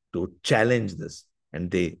people to challenge this,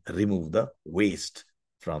 and they remove the waste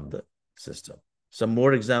from the system. Some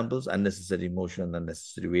more examples: unnecessary motion,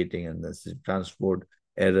 unnecessary waiting, unnecessary transport,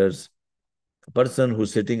 errors. A person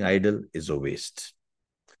who's sitting idle is a waste.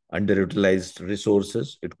 Underutilized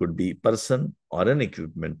resources, it could be person or an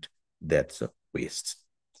equipment, that's a waste.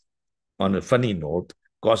 On a funny note,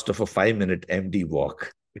 cost of a 5-minute MD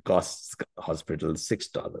walk, it costs hospital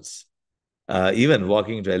 $6. Even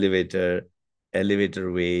walking to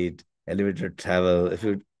elevator wait, elevator travel, if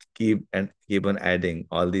you keep on adding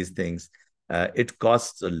all these things, it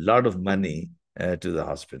costs a lot of money to the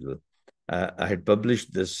hospital. I had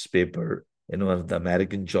published this paper in one of the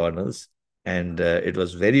American journals, and it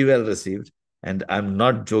was very well received. And I'm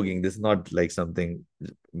not joking. This is not like something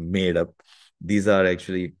made up. These are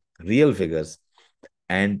actually real figures.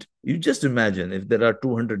 And you just imagine if there are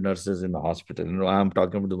 200 nurses in the hospital, I'm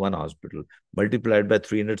talking about the one hospital, multiplied by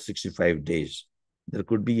 365 days, there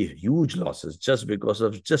could be huge losses just because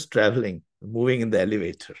of just traveling, moving in the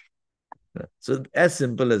elevator. So as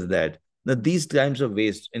simple as that. Now, these types of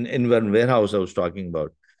waste, in one warehouse I was talking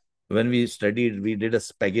about, when we studied, we did a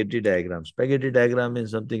spaghetti diagram. Spaghetti diagram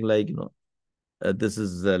is something like, this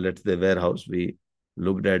is, let's say, warehouse. We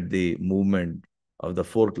looked at the movement of the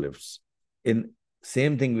forklifts. In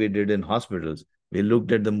same thing we did in hospitals. We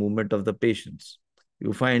looked at the movement of the patients.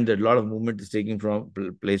 You find that a lot of movement is taking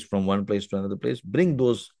place from one place to another place. Bring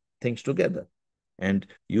those things together, and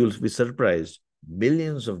you'll be surprised.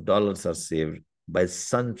 Millions of dollars are saved by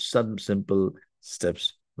some simple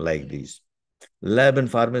steps like these. Lab and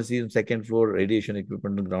pharmacy on second floor, radiation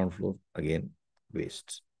equipment on ground floor, again,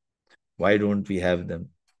 wastes. Why don't we have them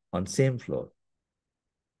on same floor?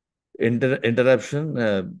 Interruption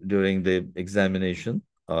during the examination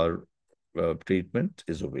or treatment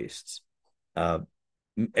is a waste. Uh,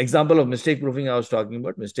 Example of mistake proofing I was talking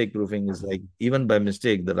about. Mistake proofing is like, even by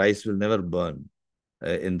mistake, the rice will never burn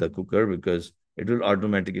in the cooker because it will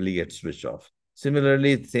automatically get switched off.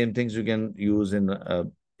 Similarly, same things you can use in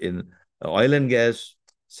oil and gas,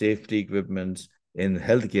 safety equipments, in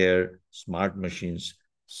healthcare, smart machines.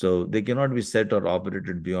 So they cannot be set or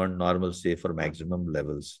operated beyond normal, safe, or maximum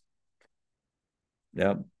levels.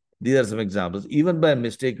 Yeah, these are some examples. Even by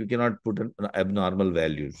mistake, you cannot put an abnormal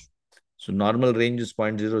values. So normal range is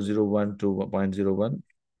 0.001 to 0.01.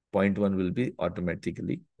 0.1 will be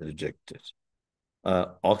automatically rejected.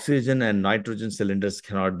 Oxygen and nitrogen cylinders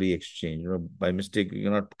cannot be exchanged. By mistake, you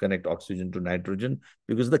cannot connect oxygen to nitrogen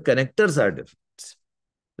because the connectors are different.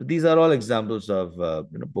 So these are all examples of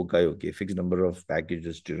Pokayoke, fixed number of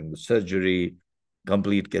packages during the surgery,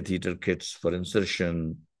 complete catheter kits for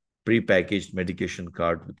insertion, pre-packaged medication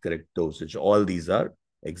cart with correct dosage. All these are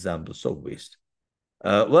examples of waste.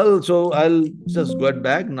 So I'll just go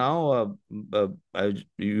back now.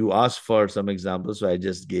 You asked for some examples, so I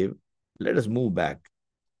just gave. Let us move back.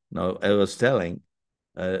 Now, I was telling,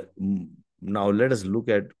 now let us look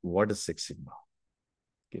at what is Six Sigma.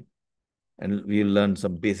 Okay. And we'll learn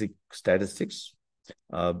some basic statistics.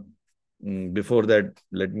 Before that,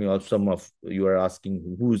 let me also, some of you are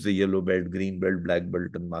asking who's the yellow belt, green belt, black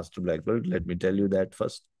belt, and master black belt. Let me tell you that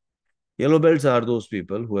first. Yellow belts are those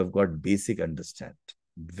people who have got basic understanding,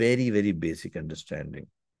 very, very basic understanding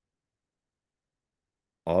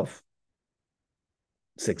of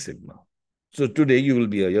Six Sigma. So today you will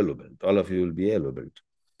be a yellow belt. All of you will be a yellow belt.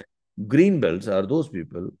 Green belts are those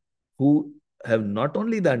people who have not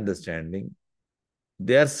only the understanding,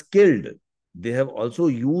 they are skilled. They have also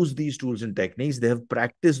used these tools and techniques. They have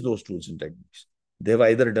practiced those tools and techniques. They have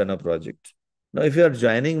either done a project. Now, if you are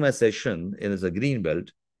joining my session as a green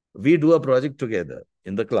belt, we do a project together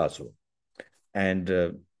in the classroom. And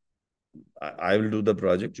I will do the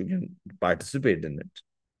project. You can participate in it.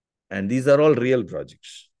 And these are all real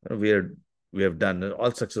projects. We have done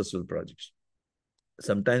all successful projects.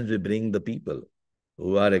 Sometimes we bring the people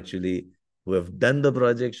who have done the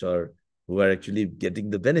projects or who are actually getting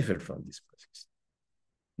the benefit from these projects.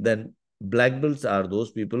 Then black belts are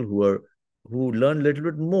those people who learn a little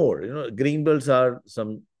bit more. Green belts are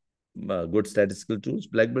some good statistical tools.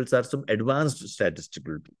 Black belts are some advanced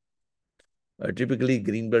statistical tools. Typically,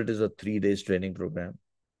 green belt is a 3 days training program,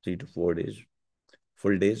 3 to 4 days,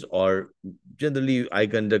 full days, or generally I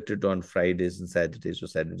conduct it on Fridays and Saturdays or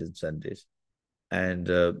Saturdays and Sundays. And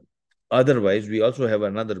otherwise, we also have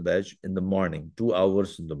another batch in the morning, 2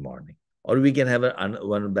 hours in the morning. Or we can have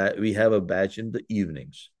we have a batch in the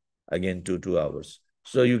evenings, again, 2 hours.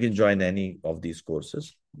 So you can join any of these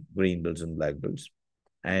courses, green belts and black belts,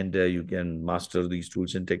 and you can master these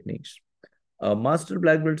tools and techniques. Master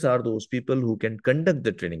black belts are those people who can conduct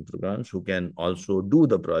the training programs, who can also do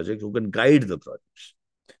the projects, who can guide the projects.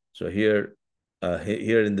 So here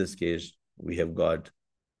in this case, we have got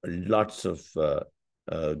lots of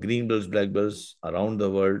green belts, black belts around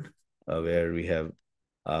the world where we have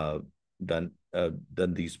done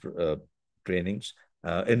these trainings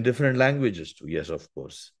in different languages too. Yes, of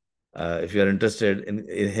course. If you are interested in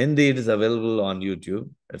Hindi, it is available on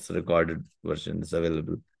YouTube. It's a recorded version. It's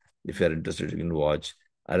available. If you are interested, you can watch.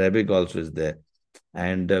 Arabic also is there.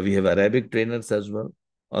 And we have Arabic trainers as well.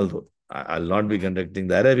 Although I'll not be conducting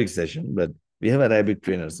the Arabic session, but we have Arabic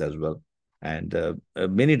trainers as well. And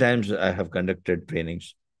many times I have conducted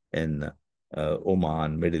trainings in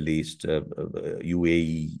Oman, Middle East,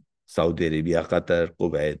 UAE, Saudi Arabia, Qatar,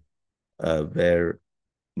 Kuwait, where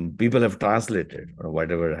people have translated, or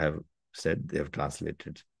whatever I have said, they have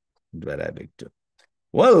translated into Arabic too.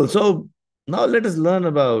 Well, so now let us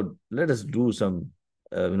do some,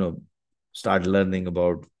 start learning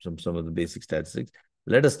about some of the basic statistics.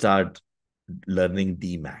 Let us start learning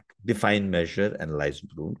DMAC, define, measure, analyze,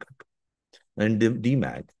 improve, control. And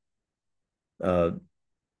DMAC, we'll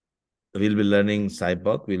be learning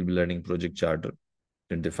SIPOC, we'll be learning project charter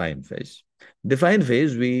in define phase. Define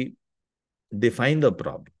phase, we define the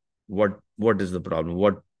problem. What is the problem?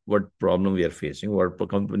 What problem we are facing? What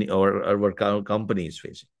company or what company is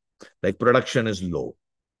facing? Like production is low,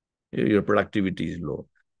 your productivity is low.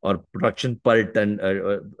 or production per ton,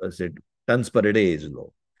 say, tons per day is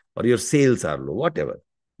low, or your sales are low, whatever.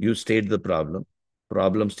 You state the problem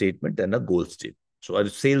statement, and a goal statement. So our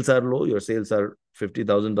sales are low, your sales are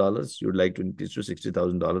 $50,000, you'd like to increase to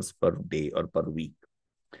 $60,000 per day or per week.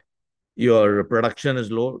 Your production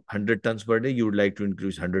is low, 100 tons per day, you would like to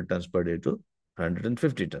increase 100 tons per day to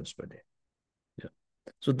 150 tons per day. Yeah.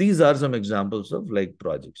 So these are some examples of like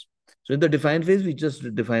projects. So in the define phase, we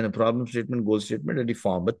just define a problem statement, goal statement, and we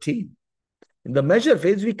form a team. In the measure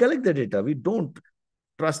phase, we collect the data. We don't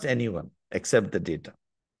trust anyone except the data.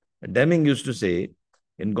 Deming used to say,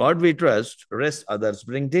 in God we trust, rest others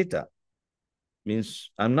bring data.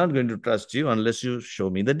 Means I'm not going to trust you unless you show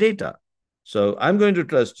me the data. So I'm going to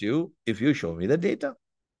trust you if you show me the data.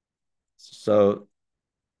 So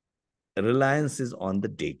reliance is on the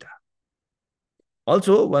data.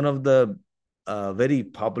 Also, one of the very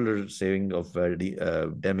popular saying of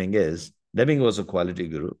Deming is, Deming was a quality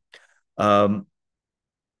guru.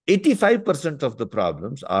 85% of the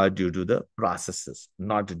problems are due to the processes,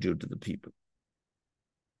 not due to the people.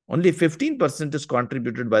 Only 15% is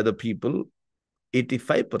contributed by the people.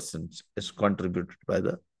 85% is contributed by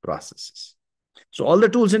the processes. So all the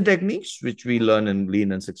tools and techniques which we learn in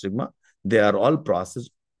Lean and Six Sigma, they are all process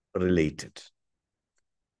related.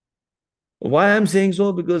 Why I'm saying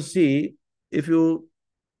so? Because see, if you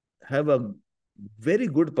have a very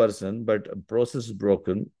good person, but a process is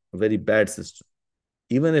broken, a very bad system,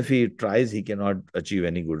 even if he tries, he cannot achieve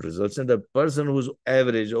any good results. And the person who's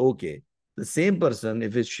average, okay, the same person,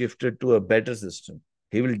 if it's shifted to a better system,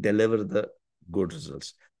 he will deliver the good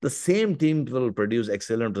results. The same team will produce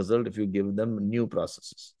excellent result if you give them new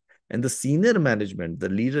processes. And the senior management, the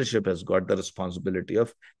leadership has got the responsibility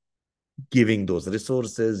of giving those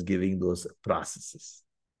resources, giving those processes.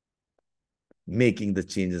 Making the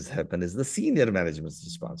changes happen is the senior management's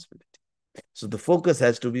responsibility. So the focus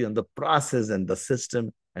has to be on the process and the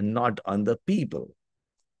system and not on the people.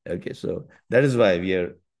 Okay, so that is why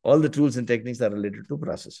all the tools and techniques are related to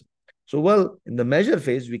processing. So, well, in the measure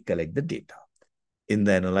phase, we collect the data. In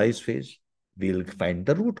the analyze phase, we'll find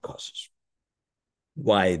the root causes.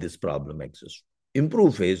 Why this problem exists.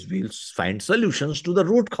 Improve phase, we'll find solutions to the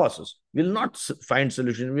root causes. We'll not find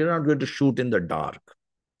solutions. We're not going to shoot in the dark.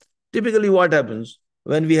 Typically, what happens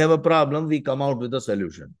when we have a problem, we come out with a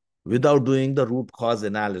solution without doing the root cause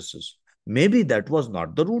analysis. Maybe that was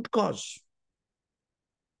not the root cause.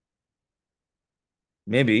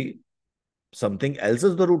 Maybe something else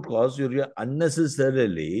is the root cause. You're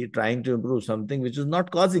unnecessarily trying to improve something which is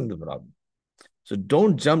not causing the problem. So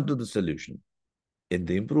don't jump to the solution. In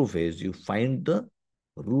the improve phase, you find the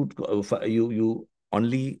root, you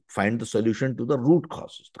only find the solution to the root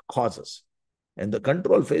causes, the causes. And the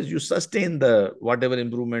control phase, you sustain the whatever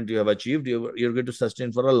improvement you have achieved, you're going to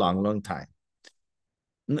sustain for a long, long time.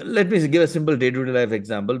 Let me give a simple day-to-day life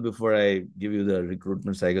example before I give you the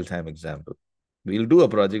recruitment cycle time example. We'll do a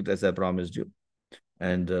project as I promised you.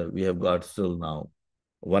 And we have got still now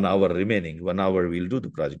 1 hour remaining. 1 hour we'll do the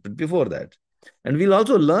project. But before that, and we'll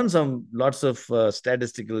also learn lots of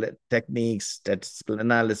statistical techniques, statistical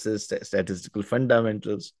analysis, statistical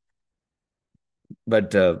fundamentals.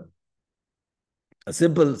 But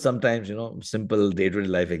sometimes, simple day-to-day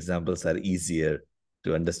life examples are easier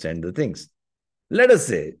to understand the things. Let us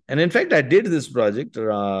say, and in fact, I did this project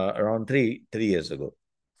around three years ago.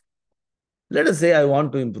 Let us say I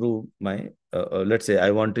want to improve let's say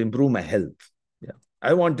I want to improve my health. Yeah,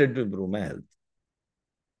 I wanted to improve my health.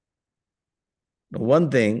 Now,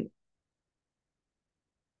 one thing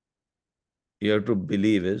you have to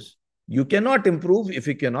believe is you cannot improve if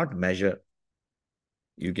you cannot measure.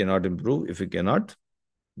 You cannot improve if you cannot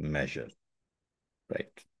measure,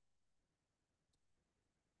 right?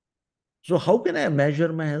 So how can I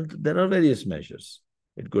measure my health? There are various measures.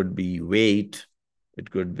 It could be weight.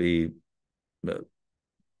 It could be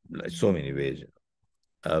so many ways.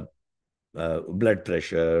 Blood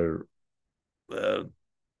pressure. A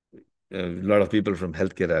lot of people from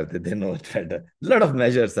healthcare are there. They know it better. A lot of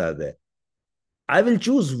measures are there. I will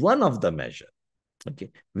choose one of the measure.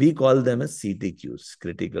 Okay, we call them as CTQs,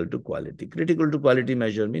 critical to quality. Critical to quality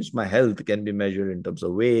measure means my health can be measured in terms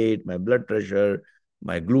of weight, my blood pressure,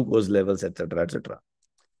 my glucose levels, etc., etc.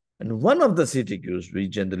 And one of the CTQs we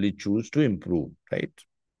generally choose to improve, right?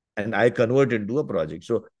 And I convert into a project.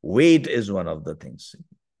 So weight is one of the things.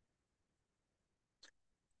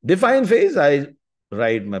 Define phase, I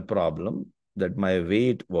write my problem that my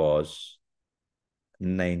weight was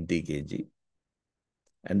 90 kg.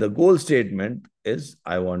 And the goal statement is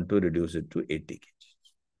I want to reduce it to 80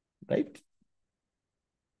 kg, right?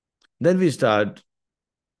 Then we start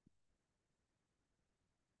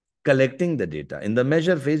collecting the data. In the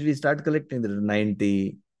measure phase, we start collecting the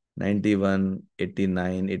 90, 91,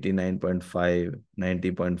 89, 89.5,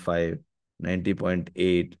 90.5,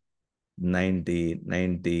 90.8, 90,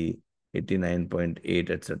 90, 89.8,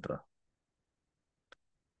 etc.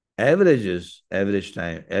 Average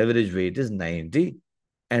time, average weight is 90.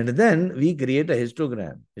 And then we create a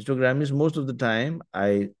histogram. Histogram is most of the time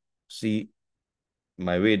I see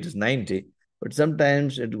my weight is 90, but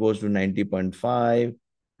sometimes it goes to 90.5,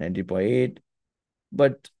 90.8,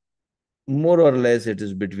 but more or less it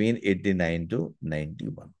is between 89 to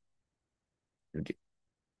 91. Okay.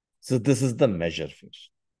 So this is the measure phase.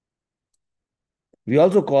 We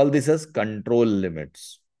also call this as control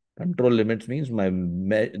limits. Control limits means my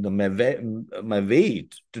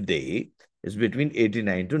weight today is between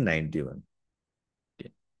 89 to 91.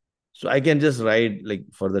 Okay. So I can just write, like,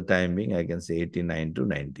 for the time being, I can say 89 to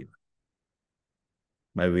 91.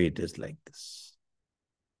 My weight is like this.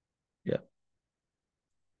 Yeah.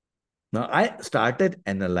 Now I started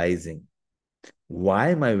analyzing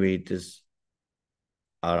why my weight is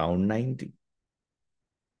around 90.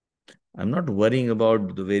 I'm not worrying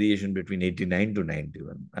about the variation between 89 to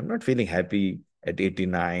 91. I'm not feeling happy at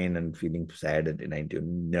 89 and feeling sad at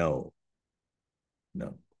 91. No.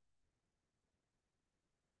 No.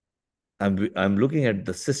 I'm looking at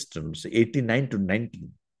the systems. 89 to 90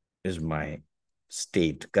 is my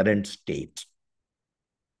state, current state.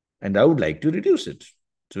 And I would like to reduce it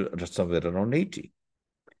to somewhere around 80.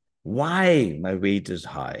 Why my weight is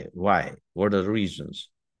high? Why? What are the reasons?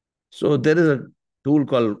 So there is a tool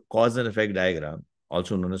called cause and effect diagram,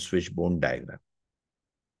 also known as fishbone diagram.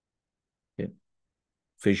 Okay?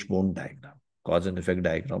 Fishbone diagram, cause and effect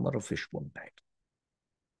diagram, or a fishbone diagram.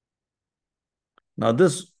 Now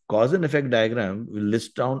this cause and effect diagram will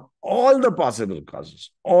list down all the possible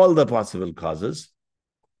causes,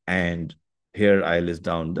 and here I list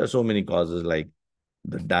down, there are so many causes, like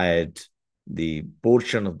the diet, the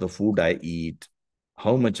portion of the food I eat,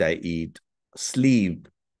 how much I eat, sleep,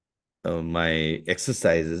 my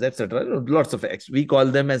exercises, etc. Lots of X. We call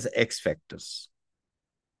them as X factors.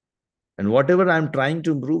 And whatever I'm trying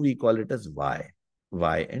to improve, we call it as Y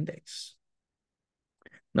and X.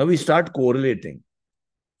 Now we start correlating.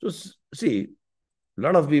 So see, a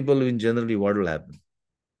lot of people in generally, what will happen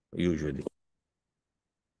usually?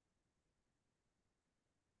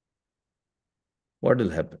 What will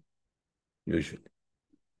happen usually?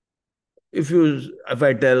 If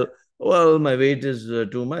I tell, well, my weight is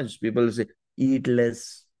too much, people will say, eat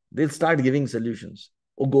less. They'll start giving solutions.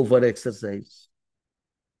 Or go for exercise.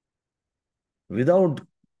 Without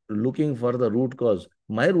looking for the root cause.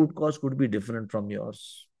 My root cause could be different from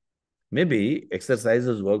yours. Maybe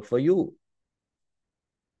exercises work for you.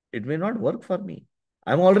 It may not work for me.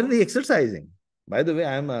 I'm already exercising. By the way,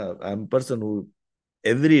 I'm a person who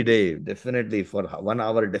every day, definitely for 1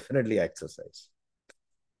 hour, definitely exercise.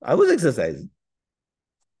 I was exercising.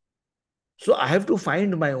 So I have to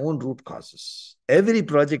find my own root causes. Every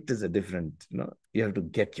project is a different, you have to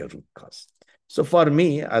get your root cause. So for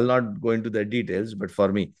me, I'll not go into the details, but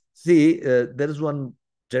for me, see, there is one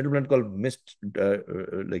gentleman called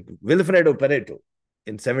like Wilfredo Pareto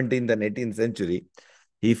in 17th and 18th century.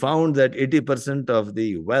 He found that 80% of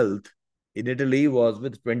the wealth in Italy was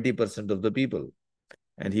with 20% of the people.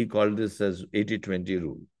 And he called this as 80-20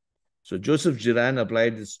 rule. So Joseph Girard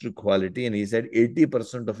applied this to quality, and he said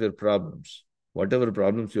 80% of your problems, whatever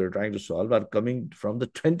problems you're trying to solve, are coming from the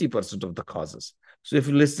 20% of the causes. So if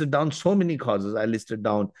you listed down so many causes, I listed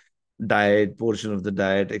down diet, portion of the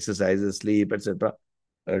diet, exercises, sleep, etc.,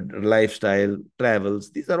 lifestyle,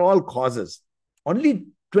 travels. These are all causes. Only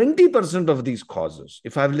 20% of these causes,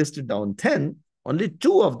 if I've listed down 10, only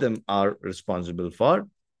 2 of them are responsible for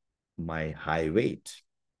my high weight.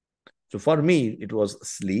 So for me, it was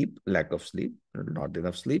sleep, lack of sleep, not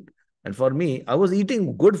enough sleep. And for me, I was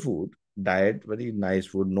eating good food, diet, very nice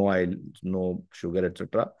food, no oil, no sugar,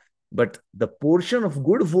 etc. But the portion of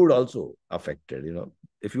good food also affected.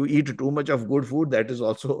 If you eat too much of good food, that is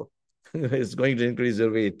also is going to increase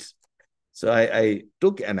your weight. So I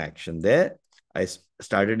took an action there. I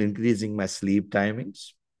started increasing my sleep timings.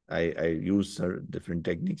 I used different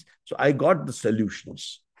techniques. So I got the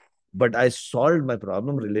solutions. But I solved my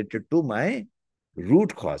problem related to my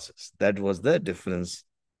root causes. That was the difference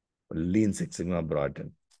Lean Six Sigma brought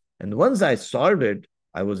in. And once I solved it,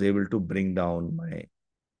 I was able to bring down my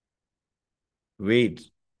weight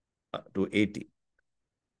to 80,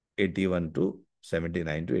 81 to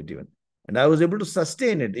 79 to 81. And I was able to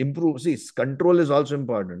sustain it, improve. See, control is also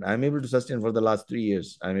important. I'm able to sustain for the last 3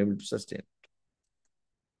 years. I'm able to sustain.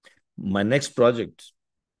 My next project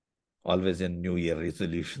always in New Year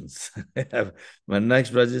resolutions. My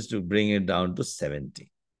next project is to bring it down to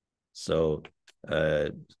 70. So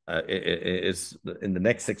it's in the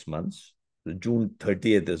next 6 months. June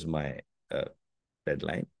 30th is my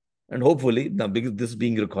deadline. And hopefully, now because this is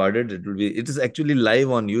being recorded, it is actually live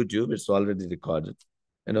on YouTube. It's already recorded.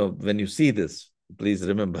 When you see this, please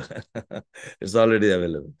remember, it's already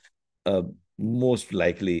available. Most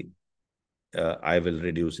likely, I will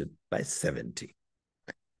reduce it by 70.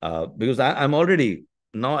 Because I'm already,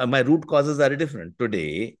 now my root causes are different.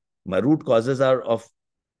 Today, my root causes are of,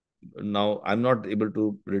 now I'm not able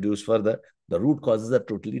to reduce further. The root causes are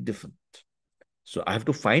totally different. So I have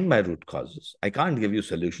to find my root causes. I can't give you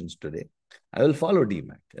solutions today. I will follow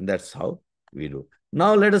DMAC, and that's how we do.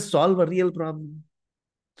 Now let us solve a real problem.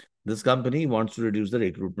 This company wants to reduce the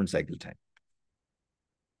recruitment cycle time.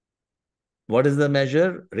 What is the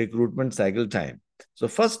measure? Recruitment cycle time. So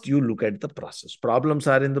first you look at the process. Problems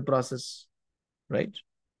are in the process, right?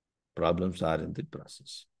 Problems are in the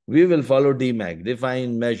process. We will follow DMAC,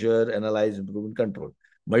 define, measure, analyze, improve, and control.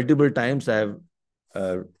 Multiple times I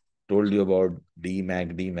have told you about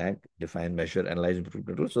DMAC, define, measure, analyze, improve,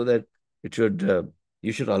 control, so that it should,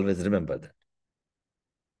 you should always remember that.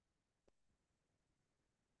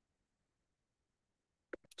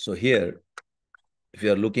 So here, if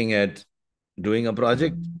you are looking at doing a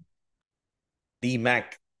project, DMAC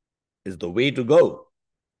is the way to go.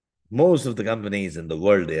 Most of the companies in the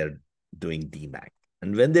world, they are doing DMAC.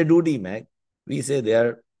 And when they do DMAC, we say they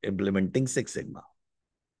are implementing Six Sigma.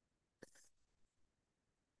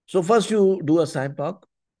 So first you do a SIPOC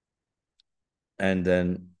and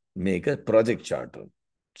then make a project charter.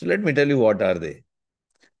 So let me tell you what are they.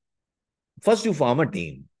 First you form a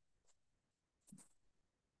team.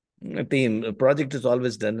 A project is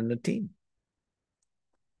always done in a team.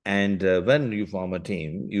 And when you form a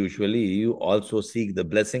team, usually you also seek the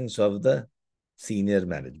blessings of the senior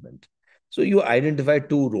management. So you identify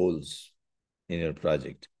two roles in your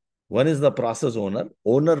project. One is the process owner.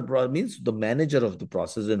 Owner means the manager of the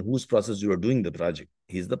process and whose process you are doing the project.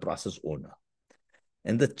 He's the process owner.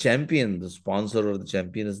 And the champion, the sponsor or the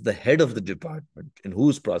champion, is the head of the department in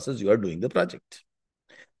whose process you are doing the project.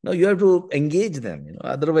 Now you have to engage them.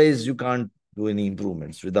 Otherwise you can't do any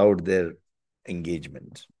improvements without their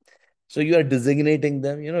engagement. So you are designating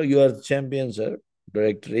them. You are the champion, sir.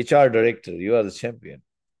 Director, HR director, you are the champion.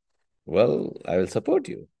 Well, I will support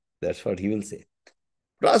you. That's what he will say.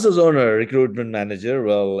 Process owner, recruitment manager.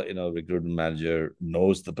 Well, recruitment manager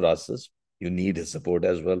knows the process. You need his support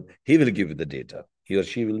as well. He will give you the data. He or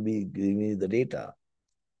she will be giving you the data.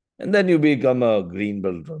 And then you become a green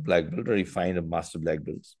belt or black belt, or you find a master black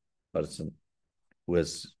belt person who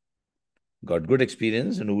has got good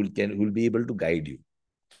experience and who will be able to guide you.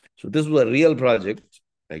 So this was a real project,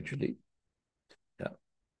 actually. Yeah.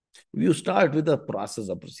 You start with the process.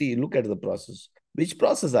 See, look at the process. Which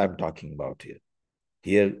process I'm talking about here?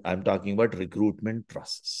 Here, I'm talking about recruitment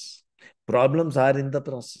process. Problems are in the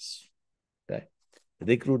process. Right?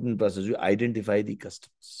 Recruitment process, you identify the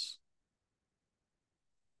customers.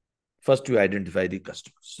 First, you identify the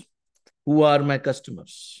customers. Who are my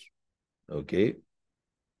customers? Okay.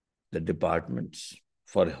 The departments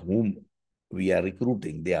for whom we are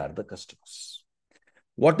recruiting, they are the customers.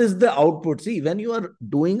 What is the output? See, when you are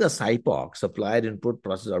doing a SIPOC, supplier input,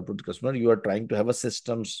 process output, customer, you are trying to have a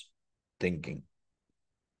systems thinking.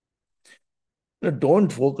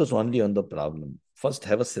 Don't focus only on the problem. First,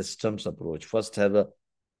 have a systems approach. First, have a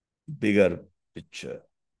bigger picture.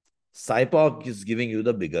 SIPOC is giving you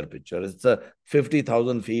the bigger picture. It's a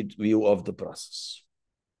 50,000 feet view of the process.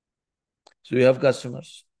 So you have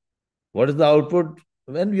customers. What is the output?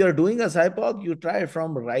 When you are doing a SIPOC, you try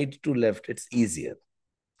from right to left. It's easier.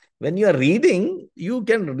 When you are reading, you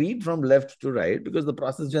can read from left to right because the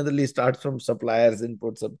process generally starts from suppliers,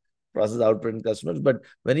 inputs, process output, and customers. But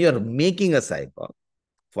when you are making a SIPOC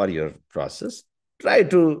for your process, try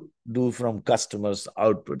to do from customers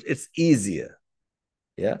output. It's easier.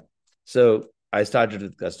 Yeah. So I started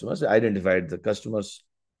with customers. I identified the customers.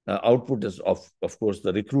 Output is, of course,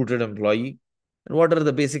 the recruited employee. And what are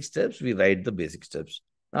the basic steps? We write the basic steps.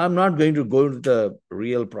 Now, I'm not going to go into the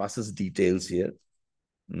real process details here.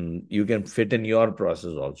 You can fit in your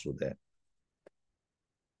process also there.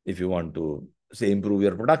 If you want to, say, improve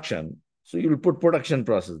your production, so you'll put production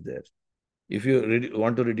process there. If you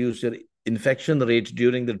want to reduce your infection rate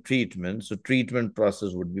during the treatment, so treatment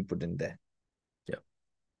process would be put in there. Yeah.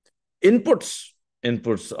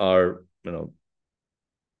 Inputs are,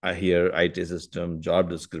 I hear IT system, job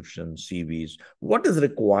description, CVs. What is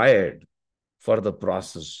required for the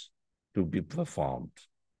process to be performed?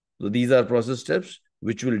 So these are process steps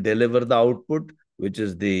which will deliver the output, which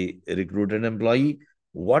is the recruited employee.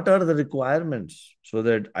 What are the requirements so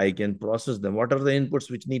that I can process them? What are the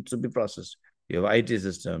inputs which need to be processed? Your IT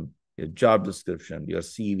system, your job description, your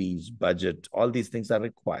CVs, budget, all these things are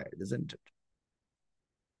required, isn't it?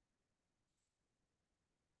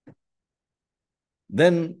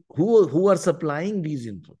 Then who are supplying these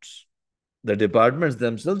inputs? The departments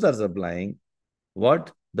themselves are supplying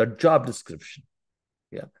what? The job description.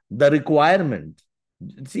 Yeah. The requirement.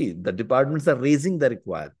 See, the departments are raising the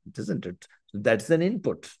requirement, isn't it? So that's an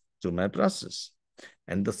input to my process.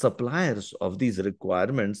 And the suppliers of these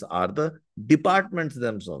requirements are the departments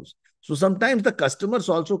themselves. So sometimes the customers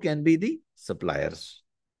also can be the suppliers.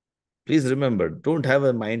 Please remember, don't have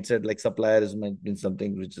a mindset like suppliers might mean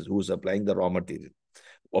something which is who's supplying the raw material.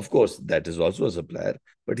 Of course, that is also a supplier.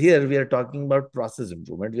 But here we are talking about process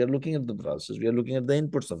improvement. We are looking at the process. We are looking at the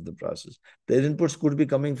inputs of the process. The inputs could be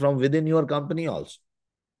coming from within your company also.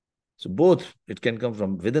 So both, it can come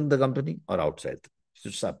from within the company or outside.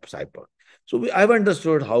 It's SIPOC. So I've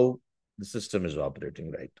understood how the system is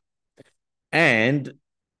operating, right? And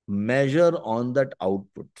measure on that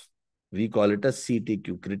output. We call it a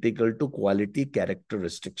CTQ, critical to quality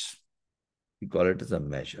characteristics. We call it as a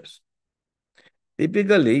measures.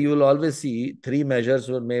 Typically, you will always see three measures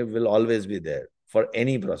will always be there for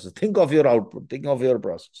any process. Think of your output. Think of your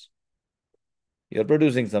process. You're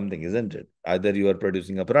producing something, isn't it? Either you are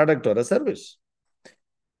producing a product or a service.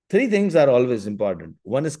 Three things are always important.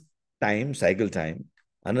 One is time, cycle time.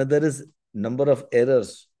 Another is number of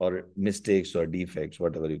errors or mistakes or defects,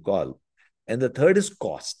 whatever you call. And the third is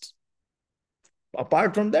cost.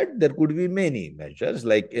 Apart from that, there could be many measures,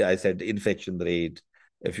 like I said, infection rate.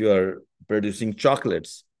 If you are producing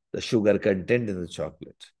chocolates, the sugar content in the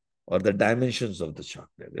chocolate, or the dimensions of the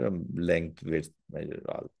chocolate, length, width, measure,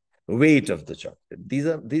 all weight of the chocolate.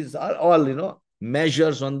 These are all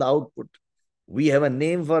measures on the output. We have a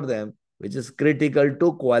name for them, which is critical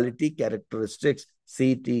to quality characteristics,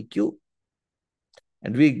 CTQ.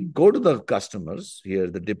 And we go to the customers here,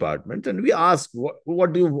 the department, and we ask,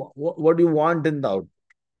 what do you want in the output?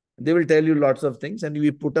 They will tell you lots of things, and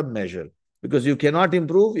we put a measure, because you cannot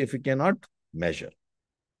improve if you cannot measure.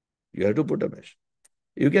 You have to put a measure.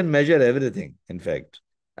 You can measure everything. In fact,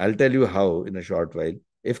 I'll tell you how in a short while.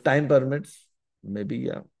 If time permits, maybe,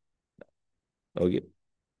 yeah. Okay.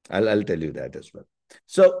 I'll tell you that as well.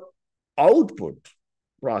 So output,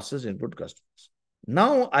 process, input, customers.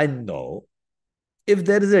 Now I know if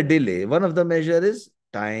there is a delay, one of the measure is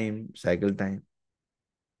time, cycle time.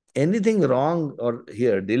 Anything wrong or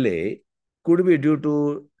here delay could be due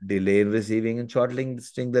to delay in receiving and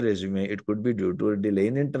shortlisting the resume. It could be due to a delay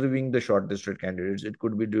in interviewing the shortlisted candidates. It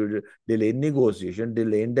could be due to delay in negotiation,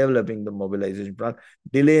 delay in developing the mobilization plan,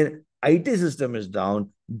 delay in IT system is down,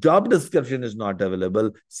 job description is not available,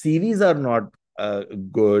 CVs are not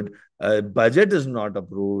good, budget is not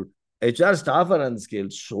approved, HR staff are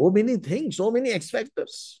unskilled. So many things, so many X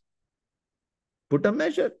factors. Put a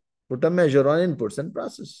measure on inputs and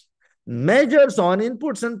process. Measures on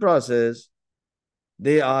inputs and process,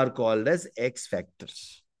 they are called as X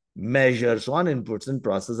factors. Measures on inputs and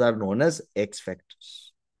process are known as X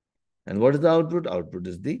factors. And what is the output? Output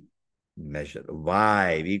is the measure.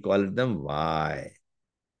 Y, we call it them Y.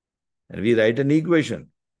 And we write an equation.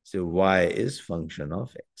 So Y is function of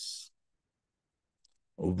X.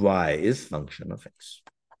 Y is function of X.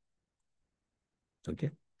 Okay.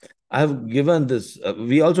 I have given this.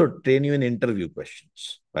 We also train you in interview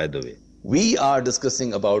questions, by the way. We are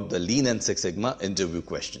discussing about the Lean and Six Sigma interview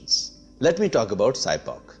questions. Let me talk about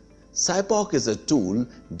SIPOC. SIPOC is a tool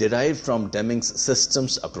derived from Deming's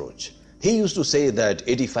systems approach. He used to say that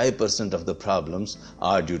 85% of the problems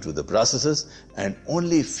are due to the processes and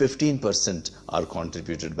only 15% are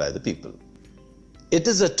contributed by the people. It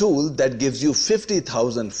is a tool that gives you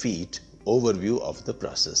 50,000 feet overview of the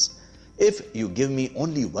process. If you give me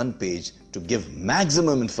only one page to give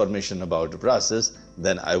maximum information about a process,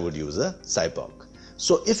 then I would use a SIPOC.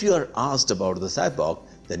 So if you are asked about the SIPOC,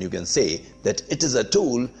 then you can say that it is a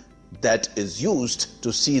tool that is used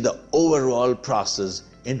to see the overall process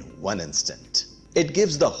in one instant. It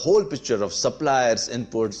gives the whole picture of suppliers,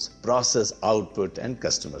 inputs, process, output, and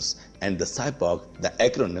customers. And the SIPOC, the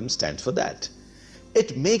acronym, stands for that.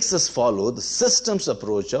 It makes us follow the systems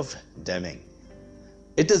approach of Deming.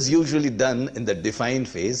 It is usually done in the define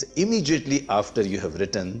phase immediately after you have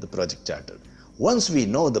written the project charter. Once we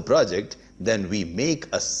know the project, then we make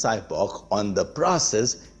a SIPOC on the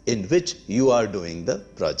process in which you are doing the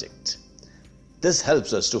project. This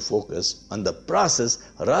helps us to focus on the process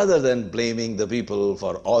rather than blaming the people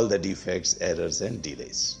for all the defects, errors, and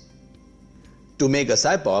delays. To make a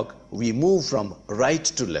SIPOC, we move from right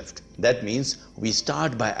to left. That means we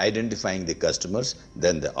start by identifying the customers,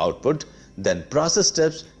 then the output, then process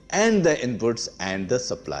steps, and the inputs and the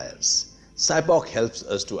suppliers. CPHQ helps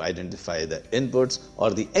us to identify the inputs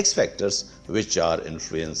or the X factors which are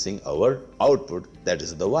influencing our output, that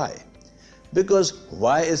is the Y. Because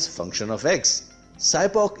Y is function of X,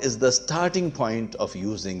 CPHQ is the starting point of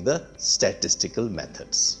using the statistical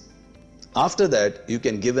methods. After that, you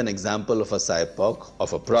can give an example of a CPHQ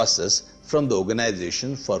of a process from the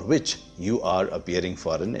organization for which you are appearing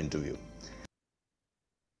for an interview.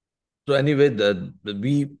 So anyway,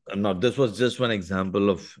 this was just one example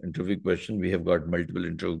of interview question. We have got multiple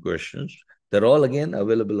interview questions. They're all again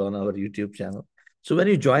available on our YouTube channel. So when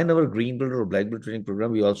you join our green belt or black belt training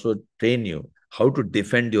program, we also train you how to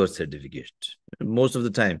defend your certificate. Most of the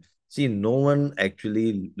time, see, no one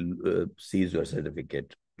actually sees your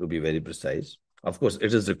certificate, to be very precise. Of course,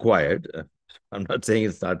 it is required. I'm not saying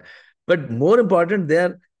it's not, but more important,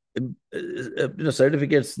 there are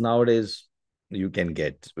certificates nowadays you can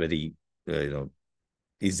get very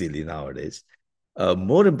easily nowadays.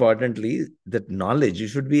 More importantly, that knowledge, you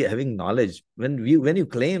should be having knowledge. When you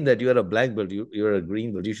claim that you are a black belt, you're a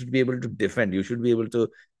green belt, you should be able to defend, you should be able to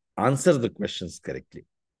answer the questions correctly.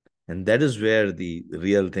 And that is where the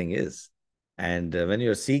real thing is. And when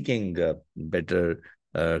you're seeking better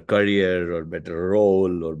career or better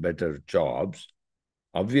role or better jobs,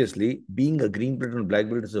 obviously being a green belt and black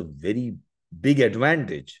belt is a very big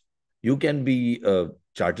advantage. You can be a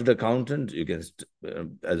chartered accountant. You can,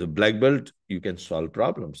 as a black belt, you can solve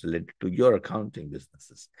problems related to your accounting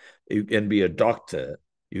businesses. You can be a doctor.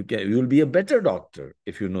 You will be a better doctor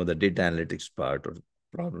if you know the data analytics part or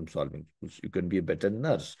problem solving. You can be a better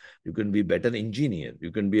nurse. You can be a better engineer.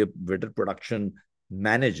 You can be a better production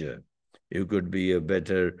manager. You could be a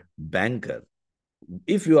better banker.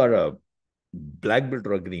 If you are a black belt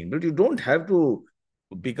or a green belt, you don't have to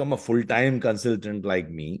become a full-time consultant like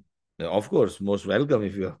me. Of course, most welcome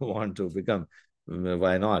if you want to become.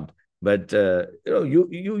 Why not? But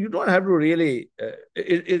you don't have to really.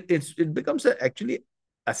 It becomes actually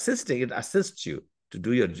assisting. It assists you to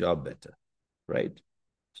do your job better, right?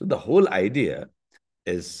 So the whole idea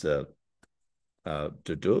is to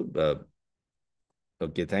do.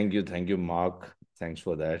 Okay, thank you, Mark. Thanks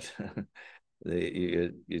for that.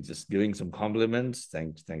 You're just giving some compliments.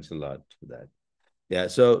 Thanks a lot for that. Yeah.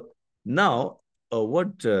 So now,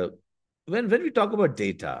 when we talk about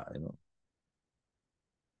data,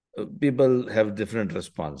 people have different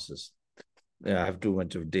responses. I have too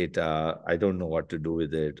much of data. I don't know what to do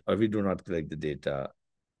with it, or we do not collect the data.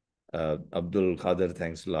 Abdul Khader,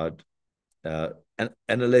 thanks a lot. And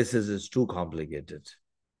analysis is too complicated.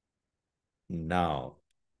 Now,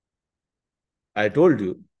 I told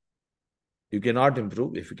you, you cannot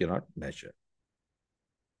improve if you cannot measure.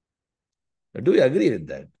 Do you agree with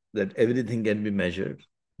that? That everything can be measured?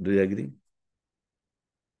 Do you agree?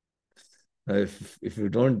 If you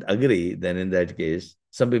don't agree, then in that case,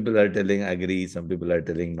 some people are telling agree, some people are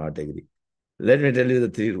telling not agree. Let me tell you the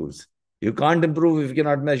 3 rules. You can't improve if you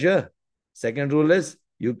cannot measure. Second rule is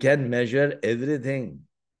you can measure everything.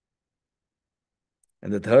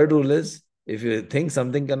 And the third rule is if you think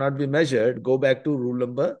something cannot be measured, go back to rule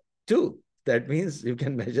number 2. That means you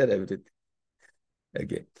can measure everything.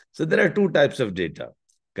 Okay. So there are 2 types of data,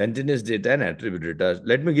 continuous data and attribute data.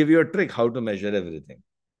 Let me give you a trick how to measure everything.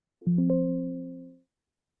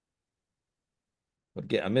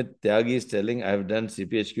 Okay, Amit Tyagi is telling, I have done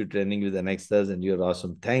CPHQ training with Anexas and you're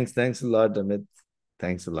awesome. Thanks a lot, Amit.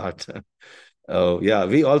 Thanks a lot. Oh, yeah,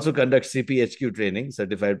 we also conduct CPHQ training,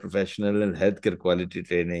 Certified Professional and Healthcare Quality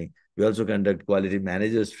Training. We also conduct quality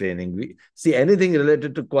managers training. We see anything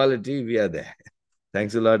related to quality, we are there.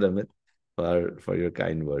 Thanks a lot, Amit, for your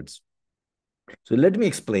kind words. So let me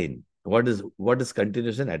explain what is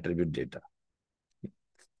continuous and attribute data.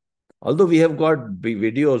 Although we have got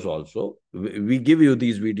videos also, we give you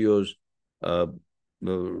these videos,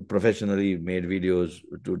 professionally made videos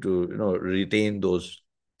to retain those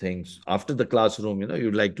things. After the classroom,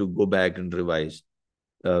 you'd like to go back and revise.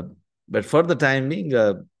 But for the time being,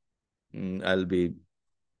 I'll be...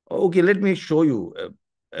 Okay, let me show you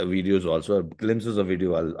videos also, glimpses of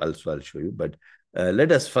video I'll show you. But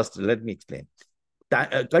let me explain.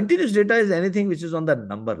 Continuous data is anything which is on the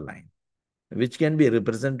number line, which can be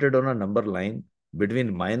represented on a number line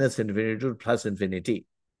between minus infinity to plus infinity.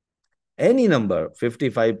 Any number,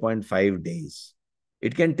 55.5 days.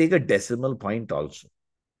 It can take a decimal point also.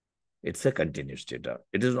 It's a continuous data.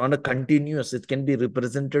 It is on a continuous, it can be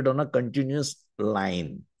represented on a continuous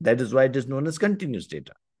line. That is why it is known as continuous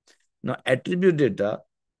data. Now, attribute data,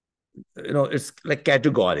 it's like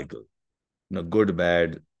categorical. Good,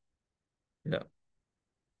 bad, Yeah.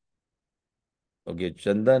 Okay,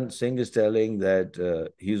 Chandan Singh is telling that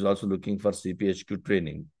he's also looking for CPHQ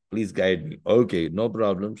training. Please guide me. Okay, no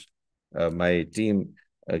problems. My team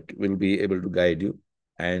will be able to guide you.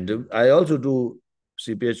 And I also do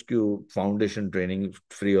CPHQ foundation training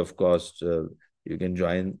free of cost. You can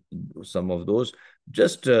join some of those.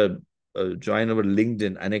 Just join our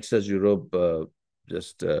LinkedIn, Anexas Europe.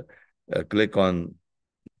 Just click on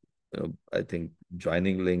I think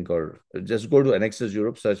joining link, or just go to Anexas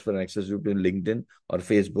Europe, search for Anexas Europe in LinkedIn or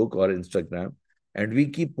Facebook or Instagram. And we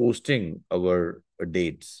keep posting our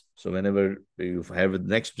dates. So whenever you have the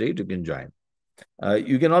next date, you can join.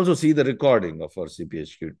 You can also see the recording of our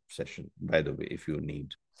CPHQ session, by the way, if you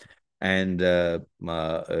need. And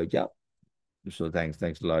yeah, so thanks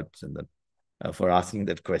a lot, Chandan, for asking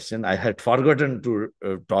that question. I had forgotten to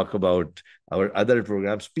talk about our other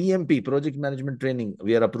programs. PMP, Project Management Training.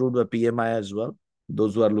 We are approved by PMI as well.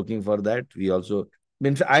 Those who are looking for that, we also,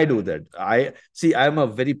 means I do that. I see, I'm a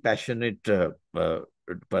very passionate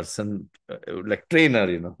person, like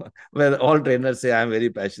trainer, Well, all trainers say I'm very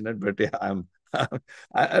passionate, but yeah,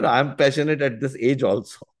 I'm passionate at this age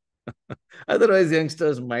also. Otherwise,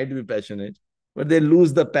 youngsters might be passionate, but they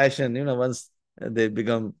lose the passion, once they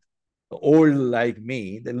become old like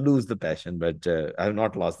me, they lose the passion. But I have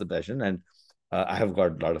not lost the passion, and I have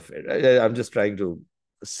got a lot of it. I'm just trying to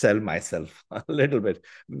sell myself a little bit.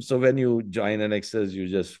 So when you join Annexes, you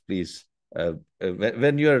just please,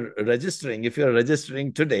 when you're registering, if you're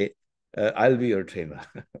registering today, I'll be your trainer.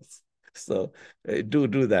 So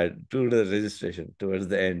do that, do the registration towards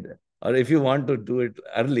the end. Or if you want to do it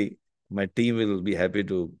early, my team will be happy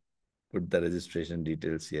to put the registration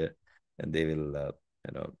details here, and they will,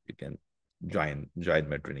 you can join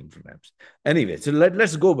my training programs. Anyway, so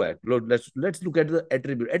let's go back. Let's look at the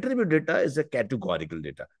attribute. Attribute data is a categorical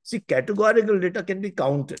data. See, categorical data can be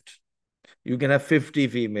counted. You can have 50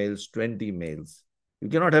 females, 20 males. You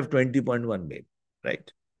cannot have 20.1 male,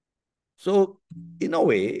 right? So, in a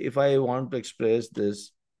way, if I want to express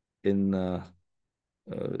this in,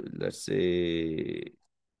 let's say,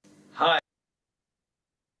 hi.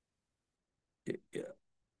 Yeah.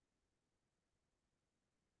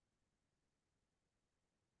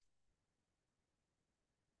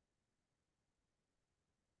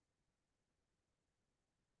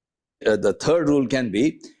 The third rule can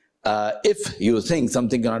be if you think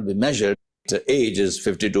something cannot be measured, age is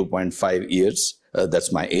 52.5 years,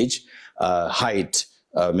 that's my age, height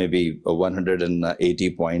maybe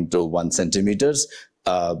 180.1 centimeters,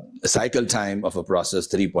 cycle time of a process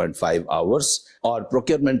 3.5 hours, or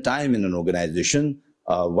procurement time in an organization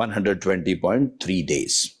 120.3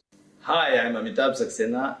 days. Hi, I'm Amitabh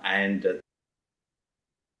Saxena, and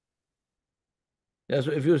yeah, so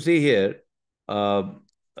if you see here,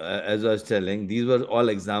 as I was telling, these were all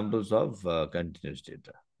examples of continuous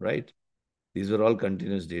data, right? These were all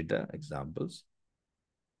continuous data examples.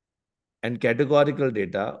 And categorical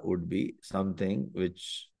data would be something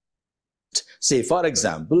which, say, for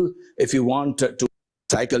example, if you want to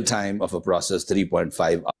cycle time of a process 3.5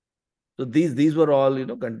 hours. So these were all,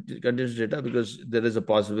 continuous data, because there is a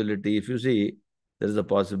possibility, if you see, there is a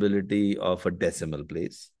possibility of a decimal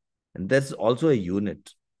place. And that's also a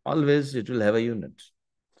unit. Always it will have a unit.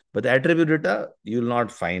 But the attribute data, you will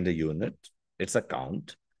not find a unit. It's a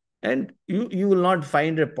count. And you will not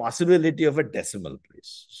find a possibility of a decimal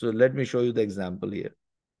place. So let me show you the example here.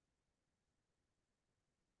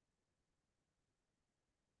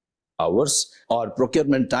 Hours, or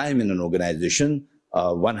procurement time in an organization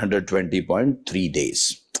 120.3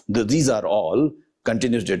 days. These are all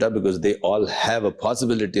continuous data because they all have a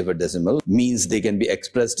possibility of a decimal, means they can be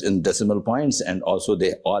expressed in decimal points, and also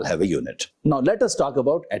they all have a unit. Now let us talk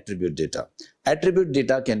about attribute data. Attribute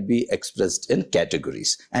data can be expressed in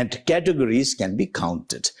categories, and categories can be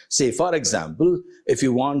counted. Say, for example, if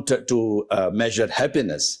you want to measure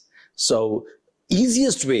happiness, so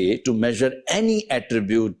easiest way to measure any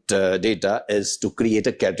attribute data is to create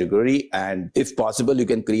a category, and if possible you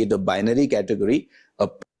can create a binary category.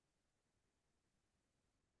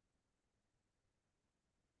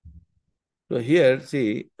 So here,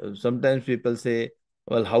 see, sometimes people say,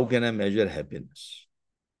 well, how can I measure happiness?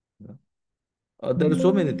 There are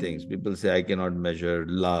so many things. People say, I cannot measure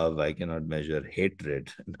love, I cannot measure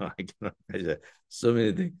hatred. No, I cannot measure so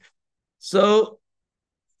many things. So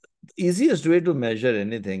the easiest way to measure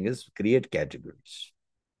anything is create categories.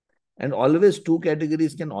 And always two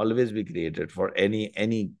categories can always be created for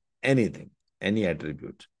anything, any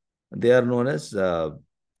attribute. They are known as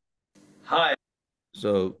hi.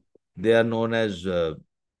 So they are known as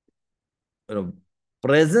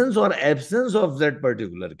presence or absence of that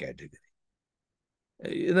particular category.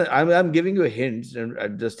 I'm giving you hints and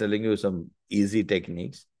I'm just telling you some easy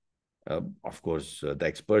techniques. Of course, the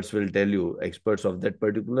experts will tell you, experts of that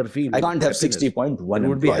particular field, I can't have happiness. 60.1 There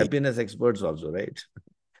would be employees. happiness experts also, right?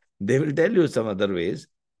 They will tell you some other ways.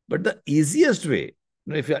 But the easiest way,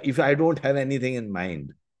 if I don't have anything in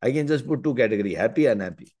mind, I can just put two categories, happy,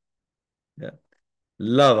 unhappy. Yeah.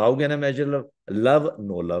 Love, how can I measure love? Love,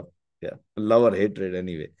 no love. Yeah. Love or hatred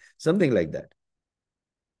anyway. Something like that.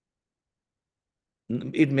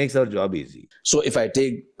 It makes our job easy. So if I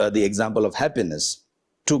take the example of happiness,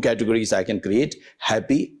 two categories I can create: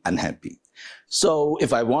 happy, unhappy. So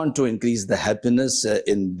if I want to increase the happiness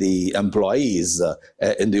in the employees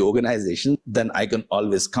in the organization, then I can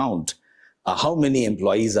always count how many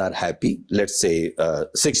employees are happy. Let's say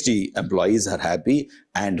 60 employees are happy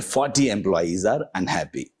and 40 employees are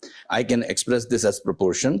unhappy. I can express this as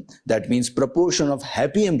proportion. That means proportion of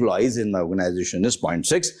happy employees in my organization is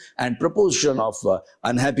 0.6 and proportion of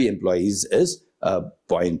unhappy employees is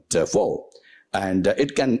 0.4. And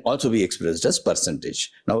it can also be expressed as percentage.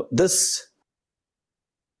 Now this.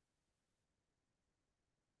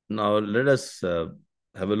 Now let us have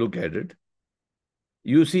a look at it.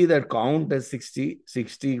 You see that count as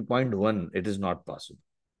 60.1, it is not possible.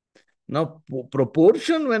 Now,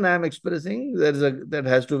 proportion, when I am expressing, that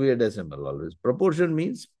has to be a decimal always. Proportion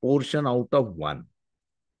means portion out of 1.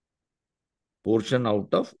 Portion out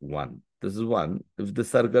of 1. This is 1. If the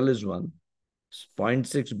circle is 1,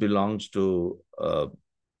 0.6 belongs to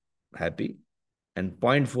happy and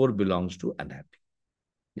 0.4 belongs to unhappy.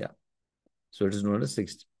 Yeah. So it is known as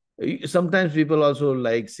 60. Sometimes people also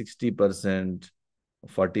like 60%,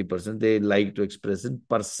 40%. They like to express in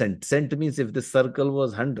percent. Cent means if the circle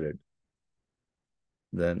was 100,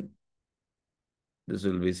 then this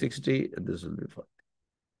will be 60 and this will be 40.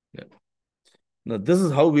 Yeah. Now, this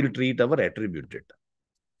is how we'll treat our attribute data.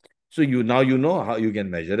 So now you know how you can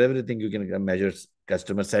measure everything. You can measure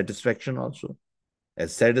customer satisfaction also.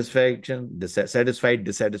 As satisfaction, satisfied,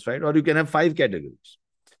 dissatisfied, or you can have 5 categories.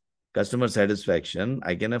 Customer satisfaction,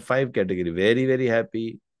 I can have 5 categories. Very, very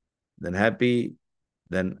happy, then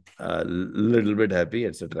a little bit happy,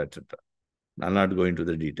 etc., etc. I'll not go into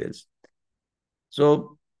the details.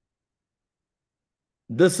 So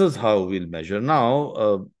this is how we'll measure.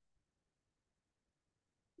 Now,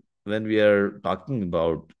 when we are talking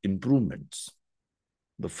about improvements,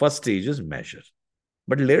 the first stage is measure.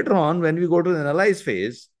 But later on, when we go to the analyze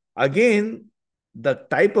phase, again, the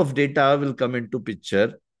type of data will come into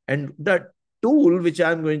picture and the tool which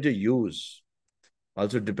I'm going to use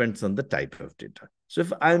also depends on the type of data. So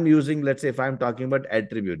if I'm using, let's say, if I'm talking about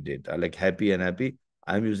attribute data, like happy, unhappy,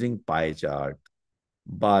 I'm using pie chart,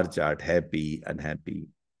 bar chart, happy, unhappy.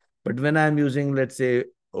 But when I'm using, let's say,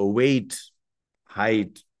 weight,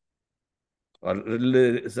 height, or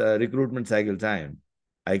recruitment cycle time,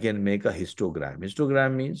 I can make a histogram.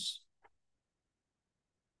 Histogram means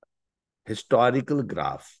historical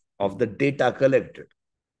graph of the data collected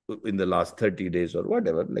in the last 30 days or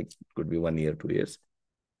whatever, like it could be 1 year, 2 years.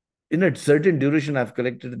 In a certain duration, I've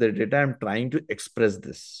collected the data. I'm trying to express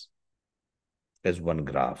this as one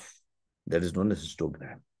graph. That is known as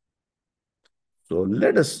histogram. So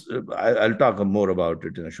let us, I'll talk more about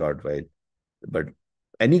it in a short while. But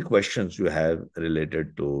any questions you have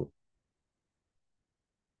related to,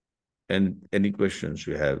 and any questions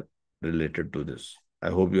you have related to this? I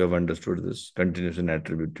hope you have understood this continuous and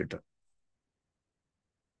attribute data.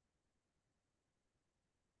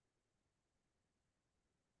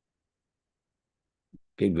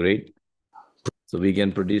 Okay, great. So we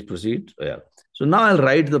can proceed. Yeah. So now I'll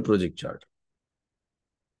write the project chart.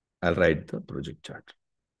 I'll write the project chart.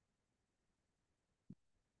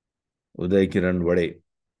 Uday Kiran Vade.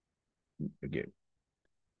 Okay.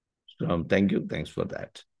 So thank you. Thanks for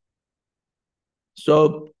that.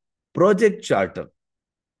 So project charter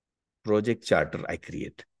I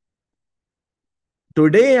create.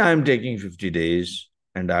 Today I'm taking 50 days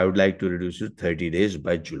and I would like to reduce it 30 days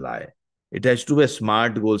by July. It has to be a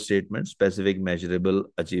smart goal statement, specific, measurable,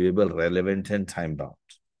 achievable, relevant, and time bound.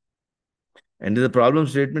 And in the problem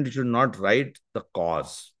statement, you should not write the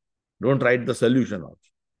cause. Don't write the solution also.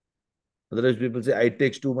 Otherwise, people say, it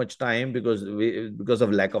takes too much time because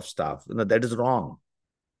of lack of staff. No, that is wrong.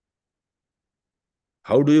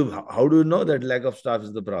 How do you know that lack of staff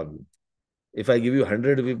is the problem? If I give you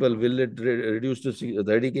 100 people, will it reduce to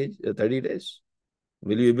 30 days?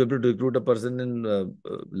 Will you be able to recruit a person in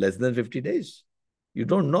less than 50 days? You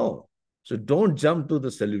don't know. So don't jump to the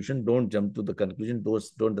solution. Don't jump to the conclusion.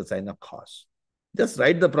 Don't assign a cause. Just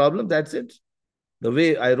write the problem. That's it. The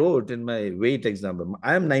way I wrote in my weight example,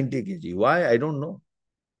 I am 90 kg. Why? I don't know.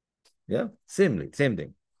 Yeah, same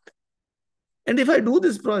thing. And if I do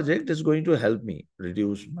this project, it's going to help me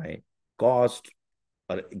reduce my cost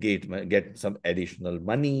or get some additional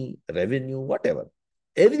money, revenue, whatever.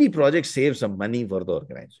 Every project saves some money for the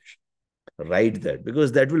organization. Write that,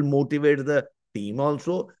 because that will motivate the team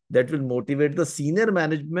also. That will motivate the senior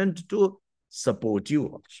management to support you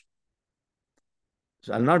also.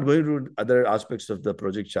 So I'm not going to other aspects of the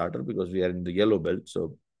project charter because we are in the yellow belt.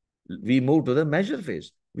 So we move to the measure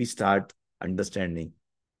phase. We start understanding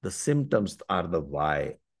the symptoms are the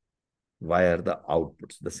why. Why are the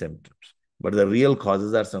outputs, the symptoms? But the real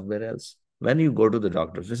causes are somewhere else. When you go to the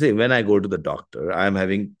doctor, so say when I go to the doctor, I'm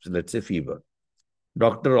having, let's say, fever.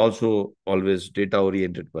 Doctor also always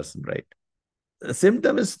data-oriented person, right? The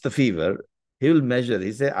symptom is the fever. He will measure.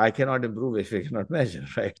 He say, I cannot improve if I cannot measure,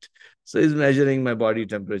 right? So he's measuring my body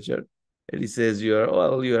temperature. And he says, you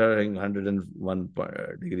are having 101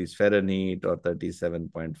 degrees Fahrenheit or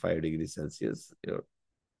 37.5 degrees Celsius.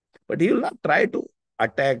 But he will not try to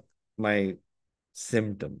attack my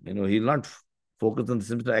symptom. He'll not focus on the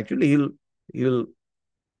symptom. Actually, he'll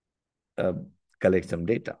uh, collect some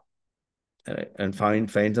data and find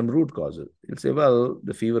some root causes. He'll say, well,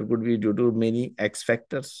 the fever could be due to many X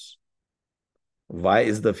factors. Why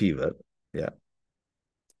is the fever? Yeah.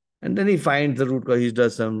 And then he finds the root cause. He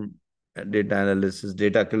does some data analysis,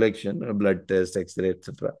 data collection, a blood test, X-ray,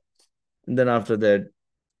 etc. And then after that,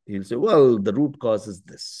 he'll say, well, the root cause is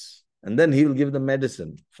this. And then he will give the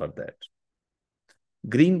medicine for that.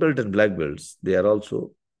 Green belt and black belts, they are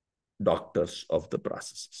also doctors of the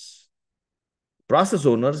processes. Process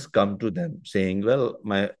owners come to them saying, well,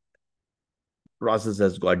 my process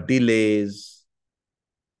has got delays,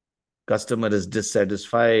 customer is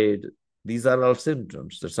dissatisfied. These are all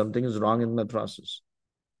symptoms that something is wrong in my process.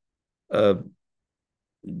 There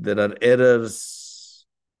are errors.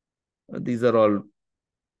 These are all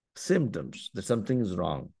symptoms that something is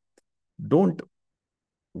wrong. Don't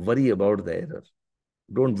worry about the error.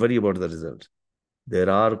 Don't worry about the result. There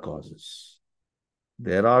are causes.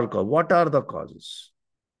 What are the causes?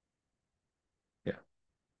 Yeah.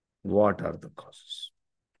 What are the causes?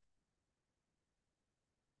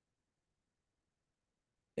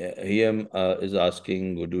 Here is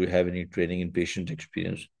asking, do you have any training in patient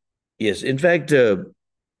experience? Yes. In fact, Lean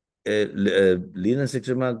and Six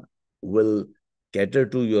Sigma will cater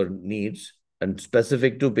to your needs and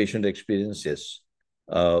specific to patient experience. Yes.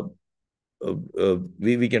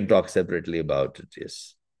 We can talk separately about it.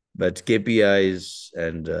 Yes. But KPIs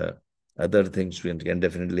and other things can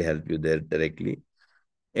definitely help you there directly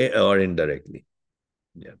or indirectly.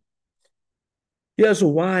 Yeah. Yeah. So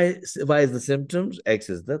why is the symptoms? X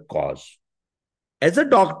is the cause. As a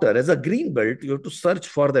doctor, as a green belt, you have to search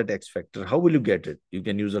for that X factor. How will you get it? You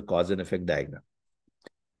can use a cause and effect diagram.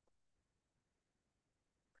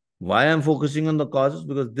 Why I'm focusing on the causes?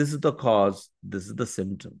 Because this is the cause, this is the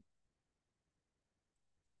symptom.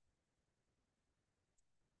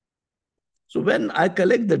 So when I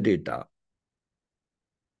collect the data,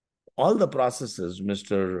 all the processes,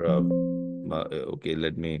 okay,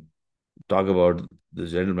 let me talk about the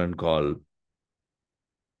gentleman called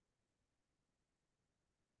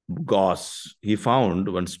Gauss. He found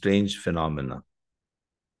one strange phenomena.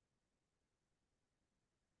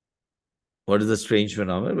 What is the strange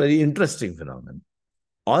phenomenon? Very interesting phenomenon.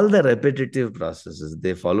 All the repetitive processes,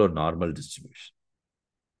 they follow normal distribution.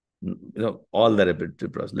 All the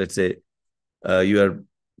repetitive process. Let's say you are,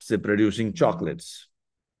 say, producing chocolates.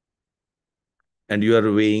 And you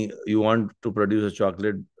want to produce a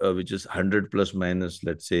chocolate which is 100 plus minus,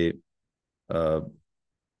 let's say, 5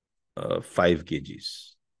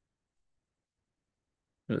 kgs.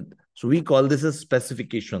 So we call this a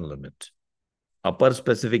specification limit. Upper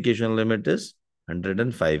specification limit is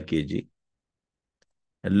 105 kg.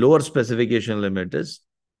 And lower specification limit is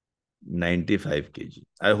 95 kg.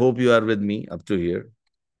 I hope you are with me up to here.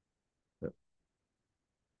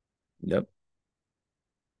 Yep.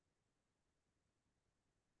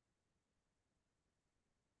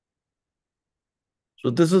 So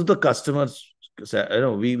this is the customer's,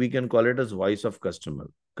 we can call it as voice of customer.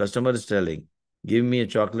 Customer is telling, give me a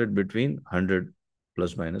chocolate between 100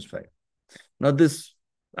 plus minus 5. Now this,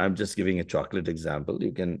 I'm just giving a chocolate example.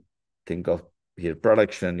 You can think of here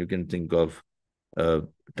production. You can think of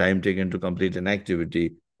time taken to complete an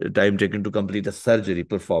activity, time taken to complete a surgery,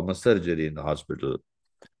 perform a surgery in the hospital,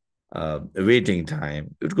 waiting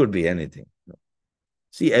time. It could be anything.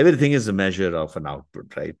 See, everything is a measure of an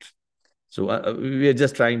output, right? So we are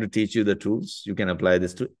just trying to teach you the tools. You can apply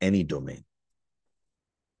this to any domain.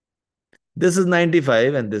 This is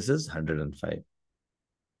 95 and this is 105.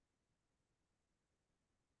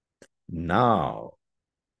 Now,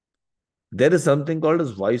 There is something called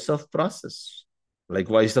as voice of process, like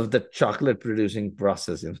voice of the chocolate producing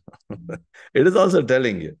process. It is also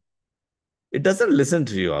telling you. It doesn't listen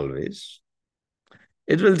to you always.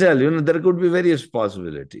 It will tell you, there could be various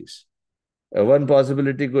possibilities. One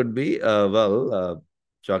possibility could be,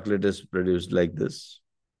 chocolate is produced like this.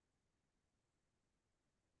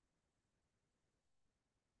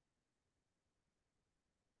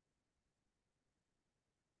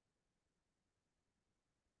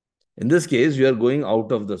 In this case, you are going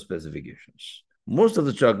out of the specifications. Most of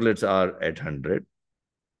the chocolates are at 100,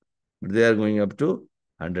 but they are going up to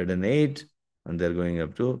 108, and they're going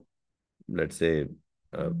up to, let's say,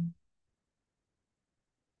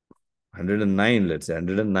 109, let's say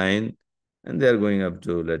 109, and they are going up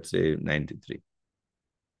to, let's say, 93.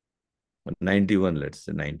 91, let's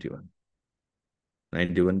say 91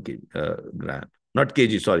 gram. Not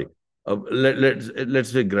kg, sorry.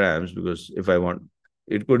 Let's say grams, because if I want,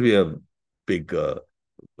 it could be a big uh,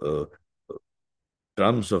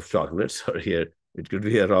 drums of chocolates, or here it could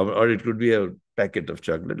be a raw, or it could be a packet of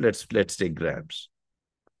chocolate. Let's take grams.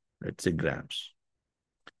 Let's say grams.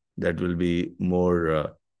 That will be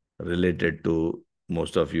more related to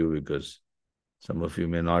most of you, because some of you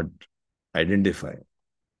may not identify.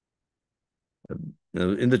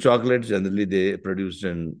 In the chocolates, generally they produced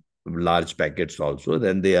in large packets also.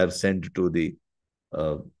 Then they are sent to the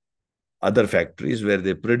uh, other factories where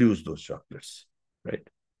they produce those chocolates, right?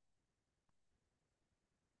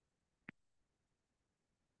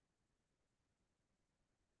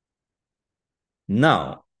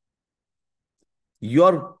 Now,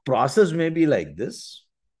 your process may be like this,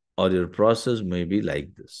 or your process may be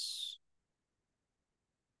like this.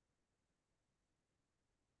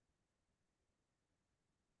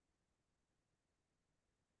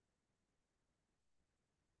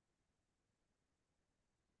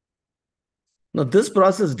 Now, this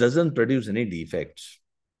process doesn't produce any defects.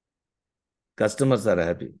 Customers are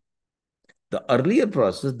happy. The earlier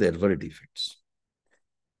process, there were defects.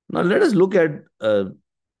 Now, let us look at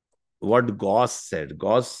what Gauss said.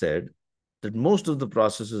 Gauss said that most of the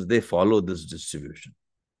processes, they follow this distribution.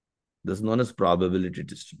 This is known as probability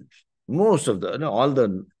distribution. Most of the, all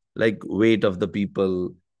the, like, weight of the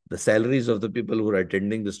people, the salaries of the people who are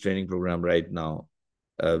attending this training program right now,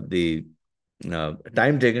 the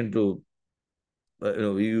time taken to,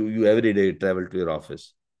 you every day travel to your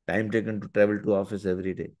office, time taken to travel to office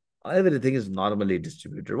every day. Everything is normally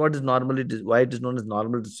distributed. What is normally, why it is known as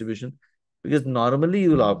normal distribution? Because normally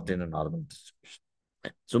you will obtain a normal distribution.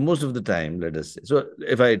 So most of the time, let us say, so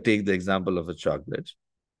if I take the example of a chocolate,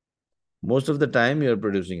 most of the time you are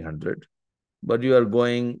producing 100, but you are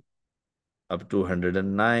going up to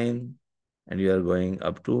 109, and you are going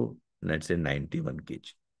up to, let's say, 91 kg.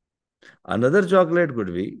 Another chocolate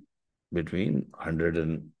could be between 100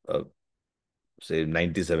 and, say,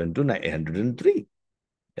 97 to 103.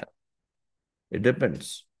 Yeah, it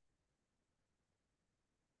depends.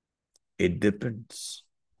 It depends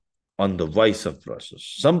on the voice of process.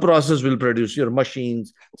 Some process will produce your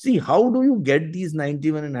machines. See, how do you get these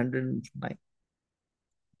 91 and 109?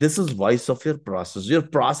 This is voice of your process. Your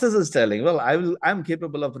process is telling, well, I'm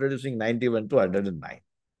capable of producing 91 to 109.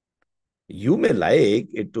 You may like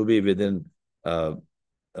it to be within uh,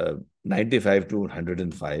 95 to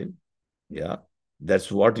 105. Yeah,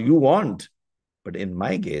 that's what you want. But in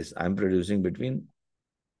my case, I'm producing between,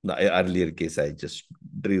 the earlier case, I just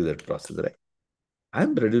drew that process, right?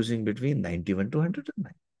 I'm producing between 91 to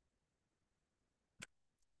 109.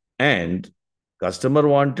 And customer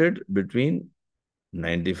wanted between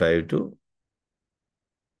 95 to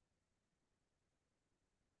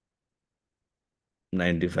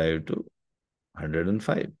 95 to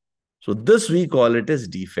 105. So this we call it as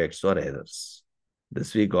defects or errors.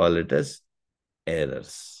 This we call it as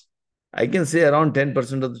errors. I can say around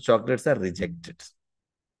 10% of the chocolates are rejected.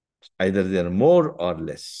 Either they are more or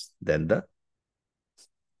less than the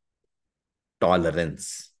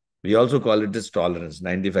tolerance. We also call it as tolerance.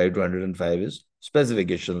 95 to 105 is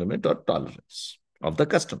specification limit or tolerance of the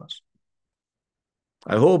customers.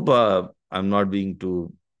 I hope I'm not being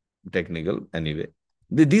too technical anyway.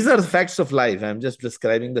 These are the facts of life. I'm just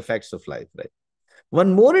describing the facts of life, right?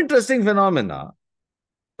 One more interesting phenomena,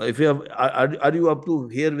 if you have, are you up to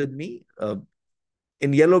here with me?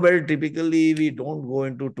 In yellow belt, typically we don't go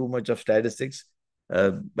into too much of statistics,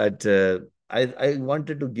 but I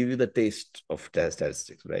wanted to give you the taste of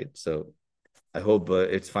statistics, right? So I hope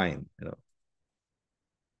it's fine.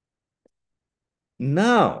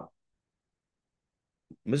 Now,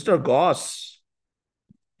 Mr. Gauss,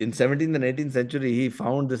 in 17th and 18th century, he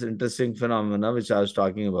found this interesting phenomena, which I was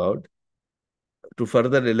talking about. To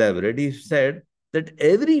further elaborate, he said that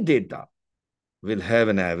every data will have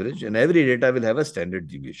an average and every data will have a standard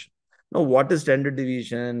deviation. Now, what is standard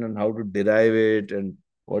deviation and how to derive it and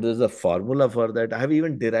what is the formula for that? I have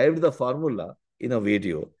even derived the formula in a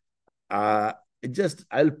video. I'll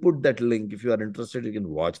put that link. If you are interested, you can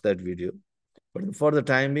watch that video. But for the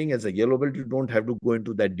time being, as a yellow belt, you don't have to go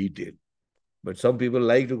into that detail. But some people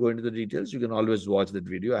like to go into the details. You can always watch that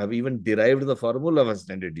video. I have even derived the formula of a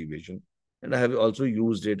standard deviation, and I have also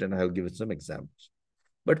used it, and I have given some examples.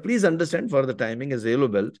 But please understand, for the timing as yellow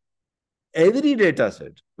belt, every data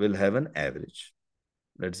set will have an average.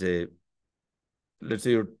 Let's say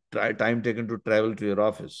your time taken to travel to your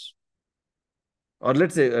office. Or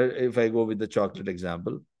let's say, if I go with the chocolate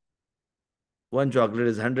example, one chocolate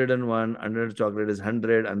is 101, another chocolate is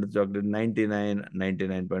 100, another chocolate 99,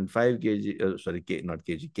 99.5 kg, sorry, not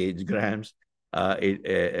kg, grams,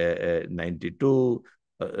 92,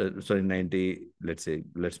 sorry, 90,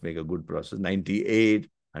 let's make a good process, 98,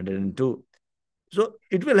 102. So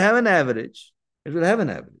it will have an average. It will have an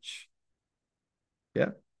average.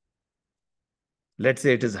 Yeah. Let's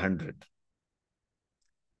say it is 100.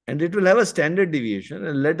 And it will have a standard deviation.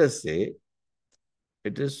 And let us say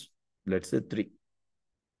it is, let's say 3.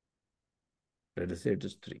 Let us say it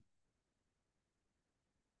is 3.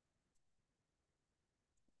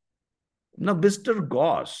 Now, Mr.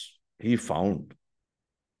 Gauss, he found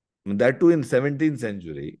that too in 17th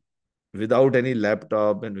century, without any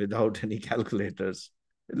laptop and without any calculators.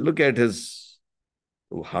 Look at his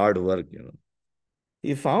hard work,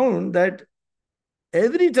 He found that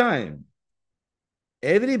every time,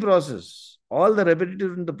 every process, all the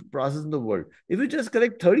repetitive in the process in the world, if you just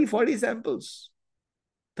collect 30, 40 samples,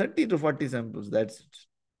 30 to 40 samples, that's it.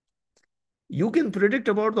 You can predict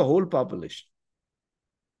about the whole population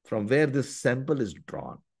from where this sample is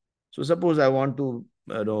drawn. So suppose I want to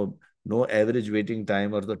know average waiting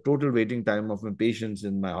time or the total waiting time of my patients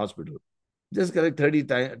in my hospital. Just collect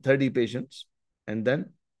 30 patients and then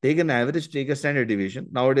take an average, take a standard deviation.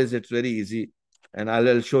 Nowadays, it's very easy and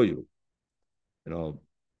I'll show you.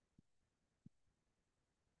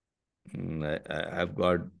 I've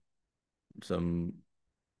got some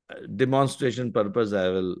demonstration purpose. I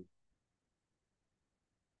will,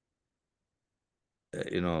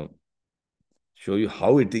 show you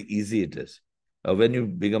how easy it is. When you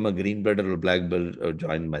become a green belt or a black belt or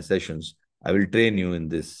join my sessions, I will train you in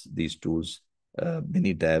these tools.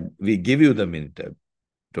 Minitab. We give you the Minitab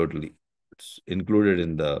totally. It's included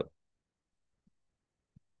in the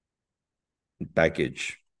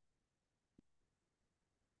package.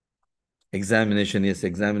 Examination, yes,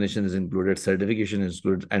 examination is included, certification is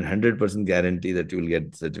included, and 100% guarantee that you will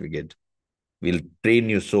get certificate. We'll train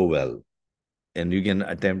you so well, and you can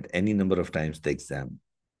attempt any number of times the exam.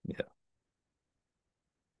 Yeah.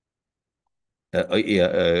 The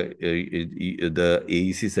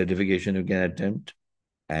AEC certification you can attempt,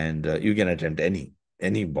 and you can attempt any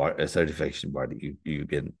certification body you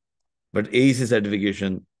can. But AEC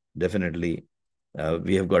certification, definitely,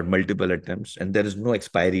 we have got multiple attempts, and there is no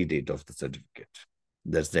expiry date of the certificate.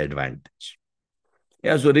 That's the advantage.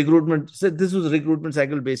 Yeah, so recruitment, so this was recruitment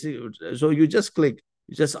cycle basic. So you just click,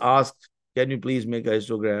 you just ask, can you please make a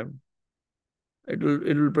histogram? It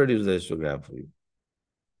will produce the histogram for you.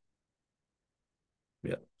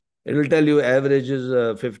 Yeah. It will tell you average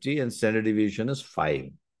is 50 and standard deviation is 5.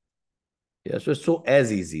 Yeah, so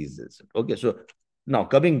as easy as this. Okay, so now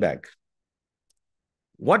coming back,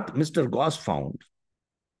 what Mr. Gauss found,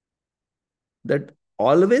 that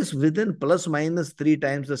always within plus minus 3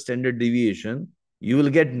 times the standard deviation, you will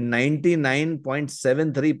get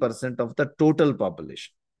 99.73% of the total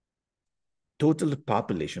population. Total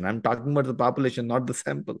population. I'm talking about the population, not the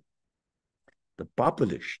sample. The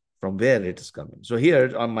population, from where it is coming. So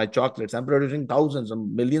here on my chocolates, I'm producing thousands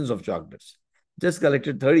and millions of chocolates. Just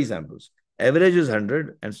collected 30 samples. Average is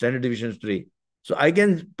 100 and standard deviation is 3. So I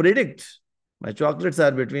can predict my chocolates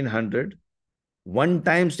are between 100. 1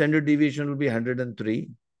 time standard deviation will be 103.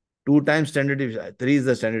 2 times standard deviation, 3 is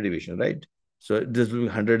the standard deviation, right? So this will be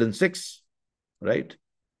 106, right?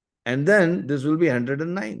 And then this will be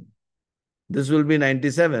 109. This will be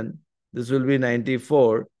 97. This will be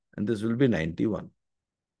 94. And this will be 91.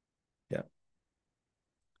 Yeah.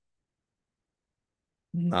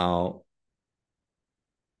 Now,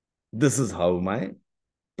 this is how my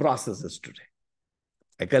process is today.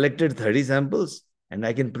 I collected 30 samples and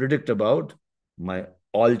I can predict about my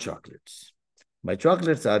all chocolates. My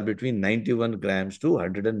chocolates are between 91 grams to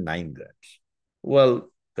 109 grams.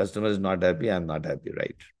 Well, customer is not happy, I'm not happy,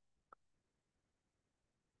 right?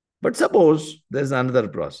 But suppose there's another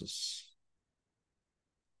process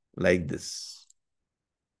like this.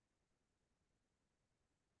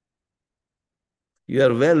 You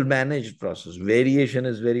are well managed process. Variation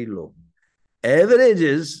is very low. Average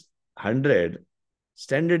is 100.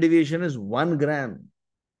 Standard deviation is 1 gram.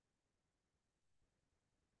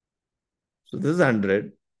 So this is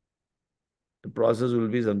 100. The process will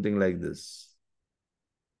be something like this.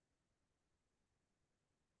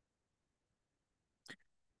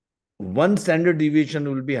 One standard deviation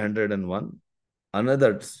will be 101.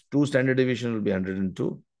 Another two standard deviation will be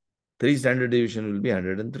 102. Three standard deviation will be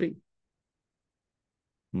 103.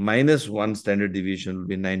 Minus one standard deviation will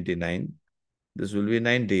be 99. This will be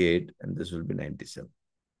 98 and this will be 97.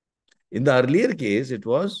 In the earlier case, it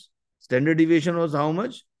was standard deviation was how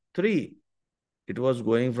much? 3. It was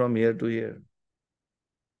going from here to here.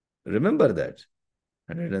 Remember that.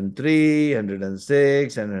 103,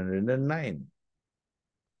 106, and 109.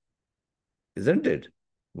 Isn't it?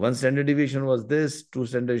 One standard deviation was this, two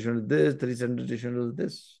standard deviation was this, three standard deviation was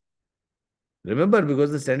this. Remember,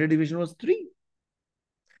 because the standard deviation was 3.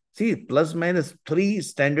 See, plus minus 3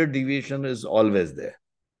 standard deviation is always there.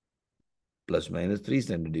 Plus minus 3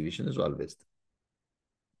 standard deviation is always there.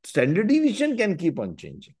 Standard deviation can keep on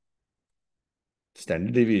changing.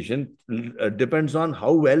 Standard deviation depends on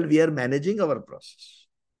how well we are managing our process.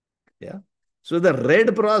 Yeah. So the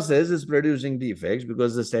red process is producing defects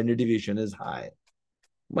because the standard deviation is high.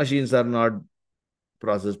 Machines are not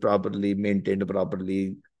processed properly, maintained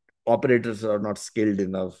properly. Operators are not skilled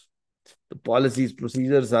enough. The policies,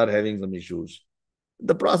 procedures are having some issues.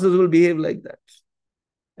 The process will behave like that.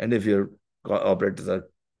 And if your operators are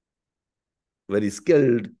very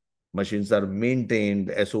skilled, machines are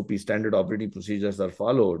maintained, SOP, standard operating procedures are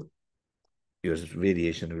followed, your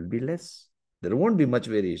variation will be less. There won't be much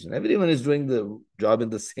variation. Everyone is doing the job in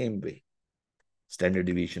the same way. Standard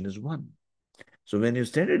deviation is 1. So when your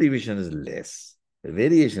standard deviation is less, the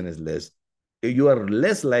variation is less, you are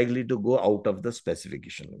less likely to go out of the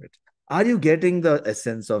specification limit. Are you getting the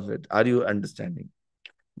essence of it? Are you understanding?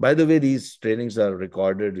 By the way, these trainings are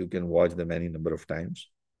recorded. You can watch them any number of times.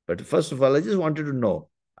 But first of all, I just wanted to know,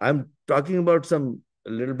 I'm talking about some a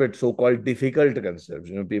little bit so-called difficult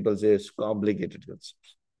concepts. People say it's complicated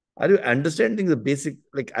concepts. Are you understanding the basic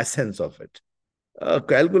essence of it?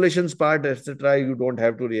 Calculations part, etc., you don't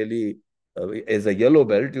have to really, as a yellow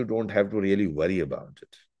belt, you don't have to really worry about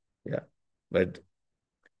it. Yeah. But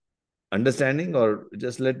understanding, or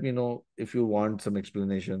just let me know if you want some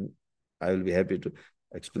explanation. I will be happy to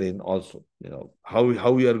explain also, how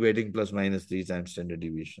you are getting plus minus 3 times standard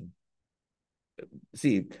deviation.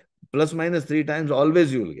 See, plus minus 3 times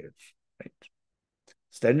always you will get, right?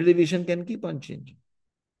 Standard deviation can keep on changing.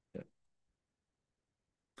 Yeah.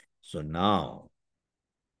 So now,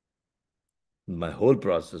 my whole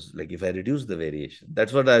process, if I reduce the variation,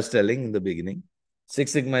 that's what I was telling in the beginning.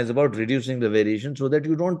 Six Sigma is about reducing the variation so that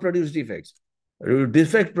you don't produce defects.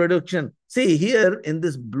 Defect production. See, here in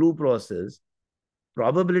this blue process,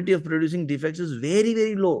 probability of producing defects is very,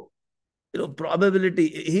 very low. Probability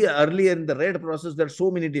here earlier in the red process, there are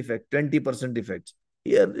so many defects, 20% defects.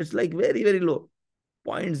 Here it's very, very low.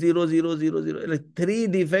 0.0000, 3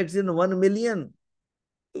 defects in 1 million.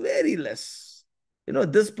 Very less.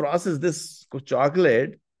 This process, this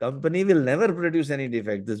chocolate company will never produce any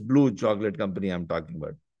defect. This blue chocolate company I'm talking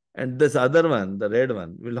about. And this other one, the red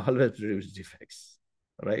one, will always produce defects.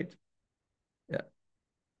 Right? Yeah.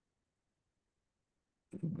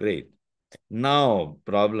 Great. Now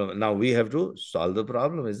we have to solve the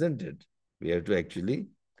problem, isn't it? We have to actually,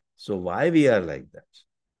 so why we are like that?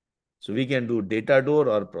 So we can do data door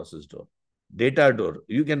or process door. Data door,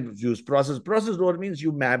 you can use process. Process door means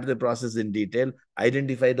you map the process in detail,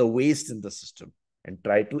 identify the waste in the system, and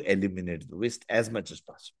try to eliminate the waste as much as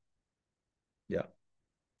possible. Yeah.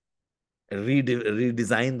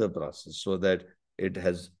 Redesign the process so that it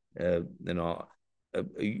has,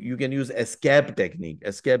 you can use escape technique.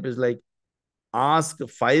 Escape is ask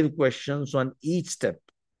 5 questions on each step.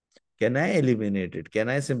 Can I eliminate it? Can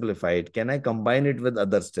I simplify it? Can I combine it with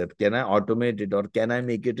other steps? Can I automate it, or can I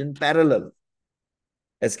make it in parallel?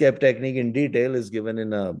 Escape technique in detail is given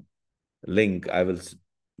in a link. I will,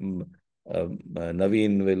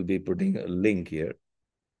 Naveen will be putting a link here,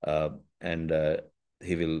 and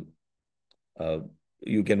he will,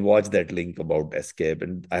 you can watch that link about escape.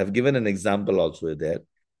 And I have given an example also there.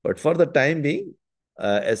 But for the time being,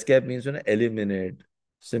 escape means eliminate,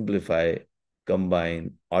 simplify,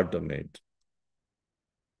 combine, automate,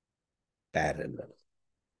 parallel.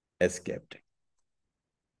 Escape technique.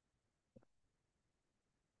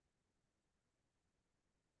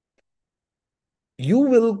 You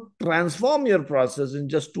will transform your process in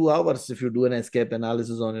just 2 hours if you do an escape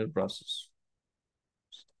analysis on your process.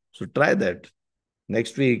 So try that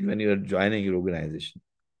next week when you are joining your organization.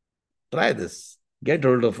 Try this. Get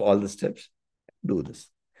hold of all the steps, do this.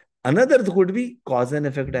 Another could be cause and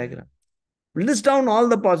effect diagram. List down all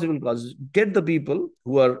the possible causes. Get the people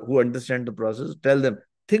who understand the process. Tell them,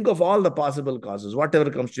 think of all the possible causes,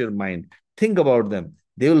 whatever comes to your mind. Think about them.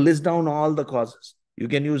 They will list down all the causes. You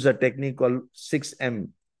can use a technique called 6M: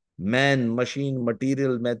 man, machine,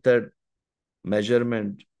 material, method,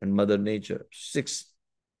 measurement, and mother nature. Six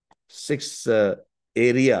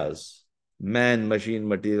areas: man, machine,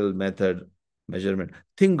 material, method, measurement.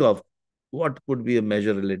 Think of what could be a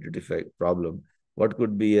measure related effect problem, what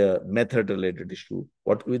could be a method related issue,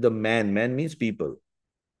 what could be the man. Man means people.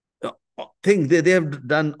 Think they have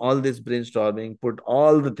done all this brainstorming, put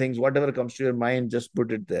all the things, whatever comes to your mind, just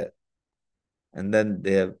put it there. And then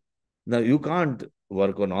they have, now you can't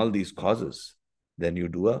work on all these causes. Then you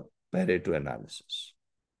do a Pareto analysis.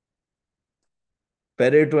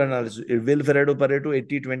 Pareto analysis, Will Pareto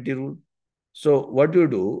 80-20 rule. So what you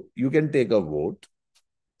do, you can take a vote,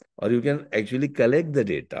 or you can actually collect the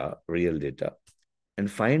data, real data,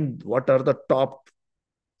 and find what are the top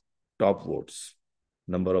votes,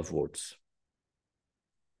 number of votes.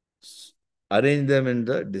 Arrange them in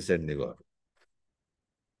the descending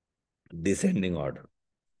order.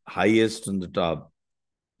 Highest on the top.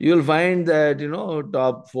 You will find that,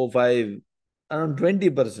 top 4, 5, around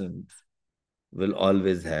 20% will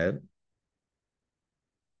always have.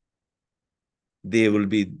 They will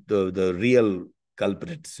be the real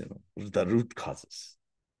culprits, the root causes.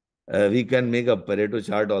 We can make a Pareto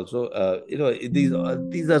chart also.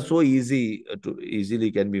 These are so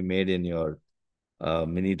easily can be made in your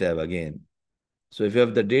mini tab again. So if you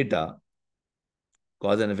have the data,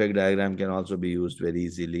 cause and effect diagram can also be used very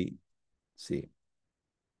easily. See,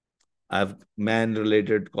 I have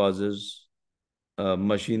man-related causes,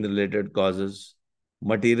 machine-related causes,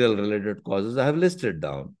 material-related causes. I have listed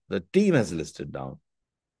down. The team has listed down.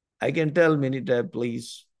 I can tell Minitab,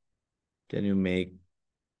 please, can you make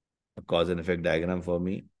a cause and effect diagram for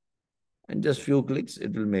me? And just few clicks,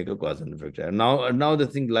 it will make a cause and effect diagram. Now the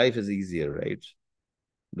thing, life is easier, right?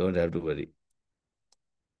 Don't have to worry.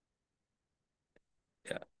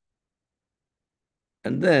 Yeah.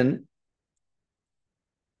 And then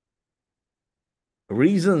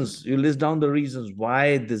reasons, you list down the reasons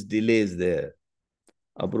why this delay is there.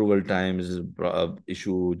 Approval times is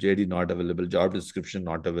issue, JD not available, job description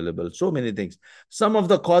not available, so many things. Some of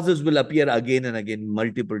the causes will appear again and again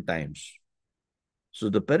multiple times. So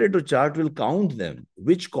the Pareto chart will count them,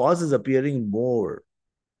 which cause is appearing more.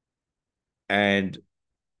 And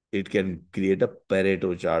it can create a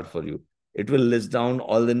Pareto chart for you. It will list down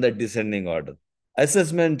all in the descending order.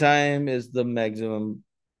 Assessment time is the maximum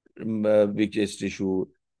biggest issue.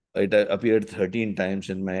 It appeared 13 times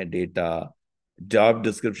in my data. Job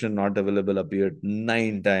description not available appeared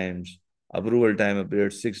 9 times. Approval time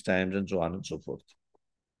appeared 6 times, and so on and so forth.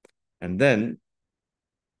 And then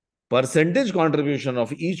percentage contribution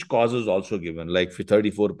of each cause is also given, like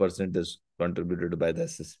 34% is contributed by the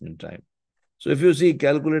assessment time. So if you see,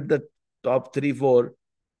 calculate the top 3, 4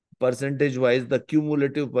 percentage-wise, the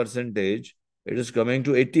cumulative percentage, it is coming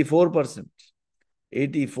to 84%.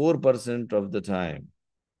 84% of the time,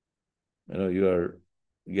 you are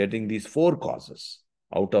getting these 4 causes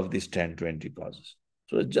out of these 10, 20 causes.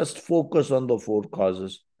 So just focus on the 4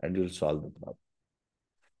 causes and you'll solve the problem.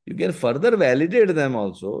 You can further validate them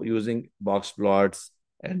also using box plots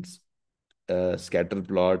and scatter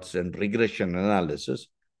plots and regression analysis,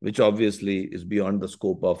 which obviously is beyond the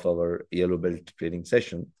scope of our yellow belt training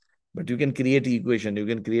session. But you can create equation, you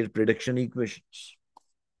can create prediction equations.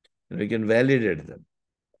 You can validate them.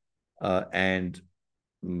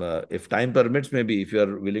 If time permits, maybe if you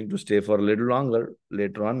are willing to stay for a little longer,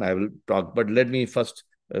 later on, I will talk. But let me first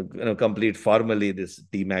complete formally this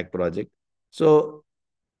DMAC project. So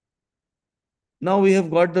now we have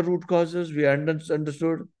got the root causes, we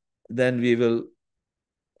understood. Then we will,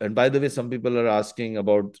 and by the way, some people are asking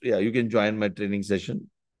about, you can join my training session.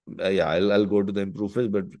 I'll go to the improve phase,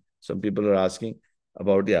 but some people are asking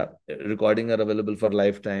about, recording are available for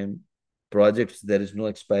lifetime. Projects, there is no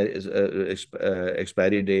expiry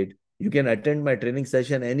date. You can attend my training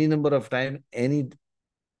session any number of times, in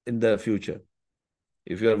the future.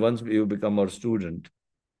 If once you become our student,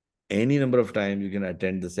 any number of times you can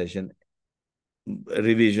attend the session.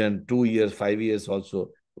 Revision, 2 years, 5 years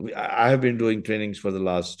also. I have been doing trainings for the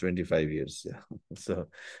last 25 years. Yeah. So,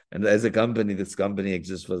 and as a company, this company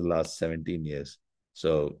exists for the last 17 years.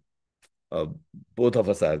 So both of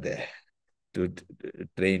us are there to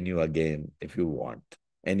train you again if you want,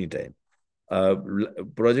 anytime.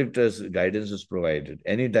 Project guidance is provided.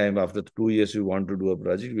 Anytime after 2 years you want to do a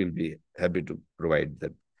project, we'll be happy to provide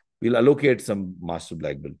that. We'll allocate some master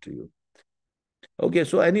black belt to you. Okay,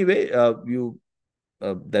 so anyway, you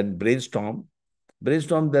then brainstorm.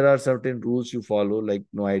 Brainstorm, there are certain rules you follow, like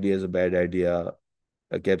no idea is a bad idea,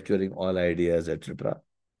 capturing all ideas, etc.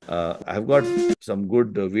 I've got some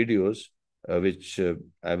good videos which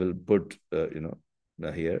I will put,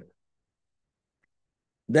 here.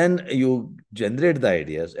 Then you generate the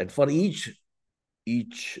ideas, and for each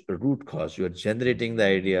root cause, you are generating the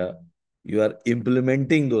idea, you are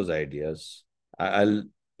implementing those ideas. I'll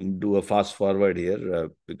do a fast forward here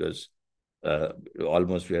because uh,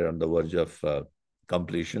 almost we are on the verge of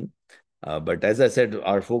completion. But as I said,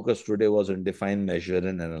 our focus today was on define, measure,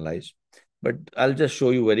 and analyze. But I'll just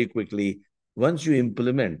show you very quickly. Once you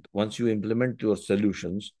implement your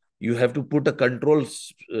solutions, you have to put a control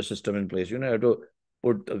system in place. You have to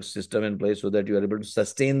put a system in place so that you are able to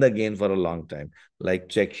sustain the gain for a long time, like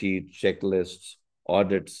check sheets, checklists,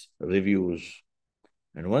 audits, reviews.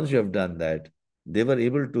 And once you have done that, they were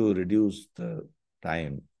able to reduce the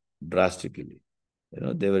time drastically.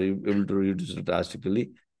 They were able to reduce it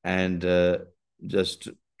drastically. And just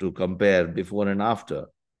to compare before and after,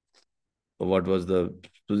 what was the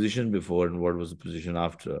position before and what was the position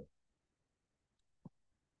after,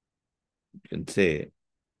 you can say.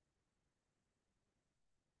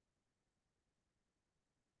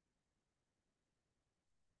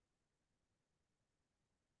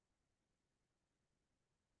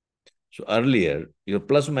 So earlier, your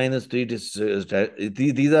plus minus three is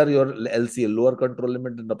these are your LCL, lower control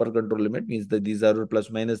limit and upper control limit, means that these are your plus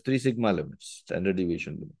minus three sigma limits, standard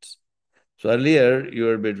deviation limits. So earlier you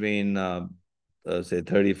were between say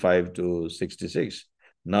 35 to 66.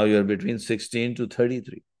 Now you're between 16 to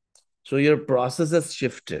 33. So your process has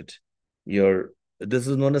shifted. This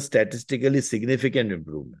is known as statistically significant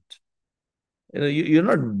improvement. You're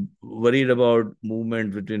not worried about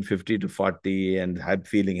movement between 50 to 40 and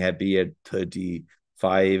feeling happy at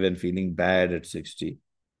 35 and feeling bad at 60.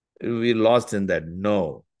 We're lost in that.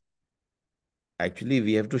 No. Actually,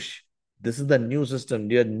 we have to. This is the new system,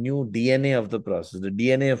 your new DNA of the process. The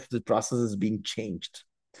DNA of the process is being changed.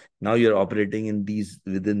 Now you're operating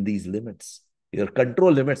within these limits. Your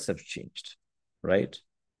control limits have changed, right?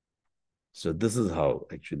 So this is how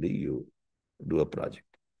actually you do a project.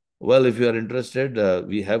 Well, if you are interested,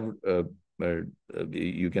 we have,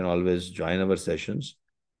 you can always join our sessions.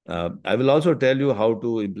 I will also tell you how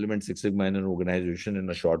to implement Six Sigma in an organization in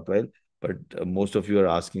a short while, but most of you are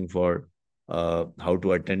asking for how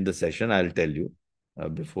to attend the session. I'll tell you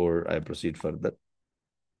before I proceed further.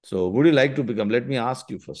 So would you like to become, let me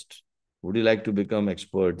ask you first, would you like to become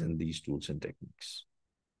expert in these tools and techniques?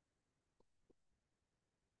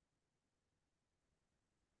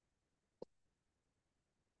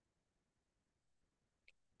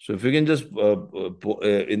 So if you can just,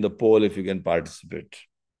 in the poll, if you can participate.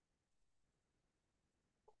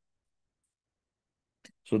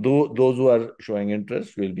 So those who are showing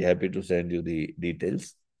interest, we'll be happy to send you the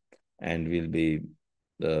details, and we'll be,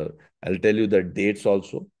 I'll tell you the dates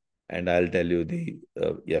also, and I'll tell you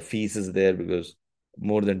the, fees is there because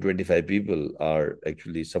more than 25 people are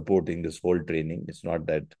actually supporting this whole training. It's not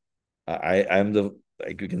that I'm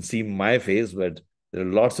like you can see my face, but there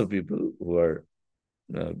are lots of people who are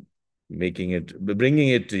uh, bringing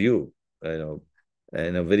it to you, in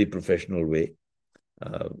a very professional way.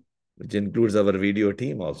 Uh, which includes our video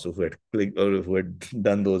team also, who had clicked or who had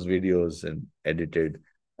done those videos and edited,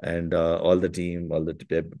 and all the team, all the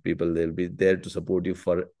people, they'll be there to support you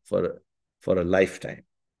for a lifetime.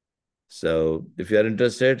 So if you are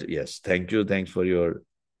interested, yes, thank you, thanks for your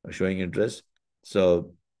showing interest.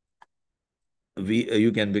 So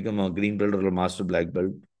you can become a green belt or a master black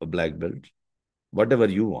belt, a black belt, whatever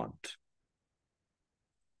you want.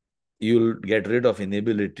 You'll get rid of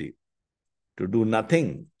inability to do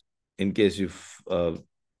nothing in case you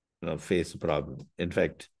face a problem. In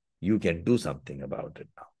fact, you can do something about it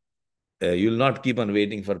now. You'll not keep on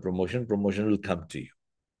waiting for promotion. Promotion will come to you.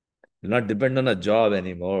 You'll not depend on a job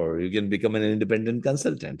anymore. You can become an independent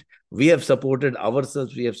consultant. We have supported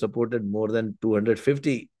ourselves. We have supported more than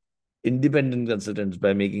 250 independent consultants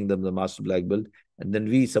by making them the master black belt. And then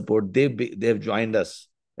we support, they have joined us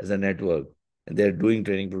as a network, and they're doing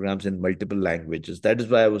training programs in multiple languages. That is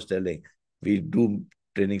why I was telling, we do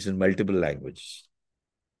trainings in multiple languages.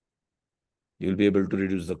 You'll be able to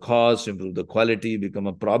reduce the cost, improve the quality, become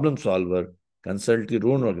a problem solver, consult your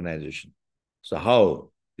own organization. So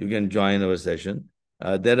how you can join our session?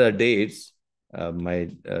 There are dates. My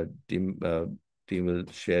team will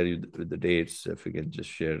share you with the dates. If you can just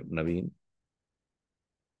share, Naveen.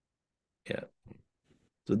 Yeah.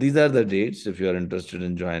 So these are the dates if you are interested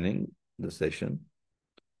in joining the session.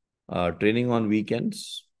 Training on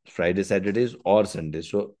weekends, Friday, Saturdays, or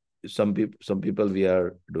Sundays. So some people we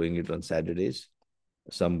are doing it on Saturdays.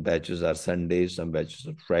 Some batches are Sundays, some batches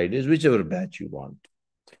are Fridays, whichever batch you want.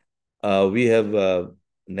 We have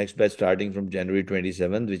next batch starting from January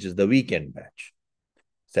 27th, which is the weekend batch.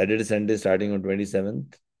 Saturday, Sunday starting on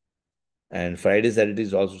 27th, and Friday, Saturday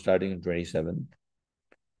is also starting on 27th.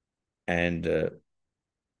 And the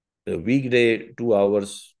weekday, 2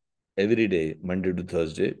 hours every day, Monday to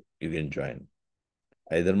Thursday, you can join.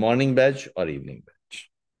 Either morning batch or evening batch.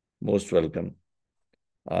 Most welcome.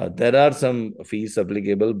 There are some fees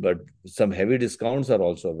applicable, but some heavy discounts are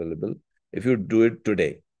also available if you do it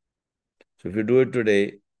today. So if you do it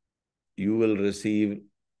today, you will receive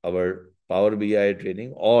our Power BI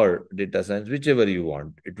training or data science, whichever you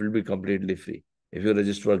want. It will be completely free. If you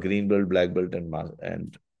register for green belt, black belt,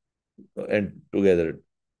 and together.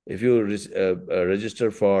 If you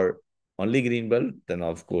register for only green belt, then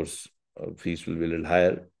of course fees will be a little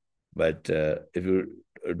higher. But if you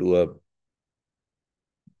do a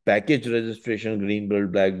package registration, green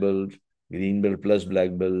belt, black belt, green belt plus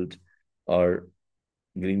black belt, or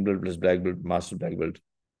green belt plus black belt, master black belt,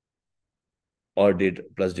 or data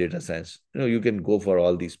plus data science, you can go for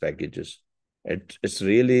all these packages. It's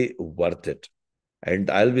really worth it.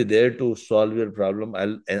 And I'll be there to solve your problem.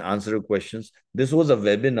 I'll answer your questions. This was a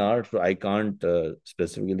webinar, so I can't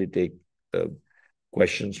specifically take uh,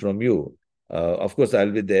 questions from you. Of course,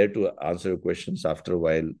 I'll be there to answer your questions. After a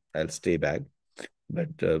while, I'll stay back.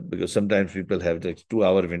 But because sometimes people have the 2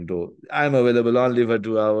 hour window, I'm available only for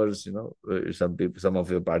 2 hours. Some people, some of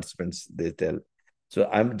your participants, they tell. So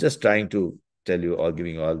I'm just trying to tell you all,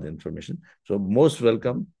 giving all the information. So most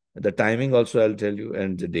welcome. The timing also I'll tell you,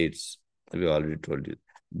 and the dates we already told you.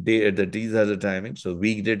 These are the timings. So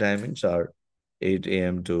weekday timings are 8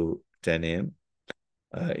 a.m. to 10 a.m.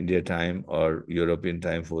 India time, or European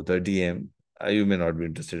time 4:30 a.m. You may not be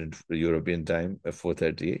interested in European time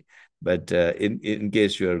 4:30, but in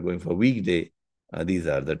case you are going for weekday, these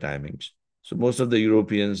are the timings. So most of the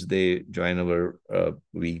Europeans, they join our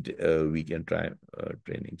weekend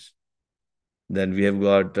trainings. Then we have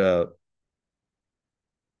got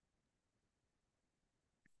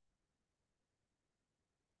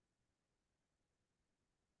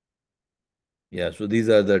yeah. So these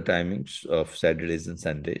are the timings of Saturdays and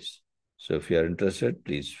Sundays. So if you are interested,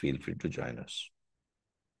 please feel free to join us.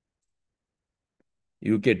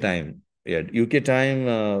 UK time. Yeah, UK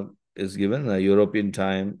time is given. European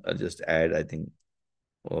time, I'll just add, I think,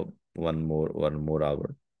 one more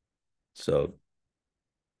hour. So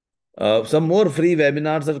some more free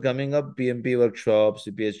webinars are coming up. PMP workshop,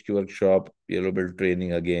 CPHQ workshop, yellow belt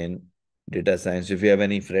training again, data science. If you have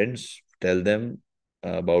any friends, tell them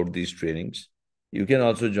about these trainings. You can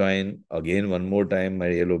also join again one more time my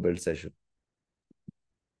yellow belt session.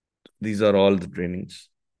 These are all the trainings.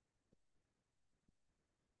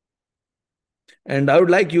 And I would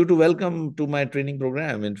like you to welcome to my training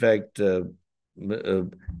program. In fact, I'm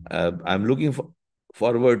looking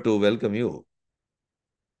forward to welcome you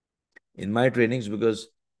in my trainings because,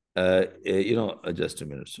 just a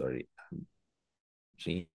minute, sorry.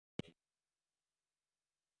 See.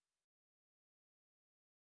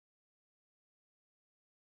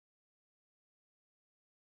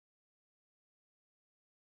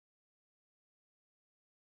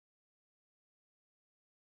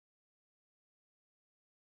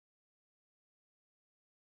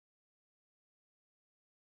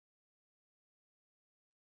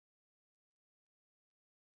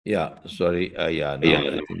 Yeah, sorry. Yeah, now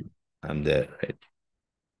I think I'm there, right?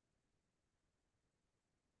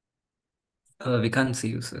 We can't see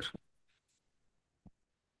you, sir.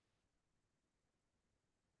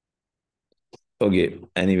 Okay.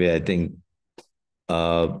 Anyway, I think,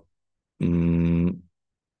 uh, mm,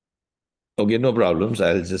 okay, no problems.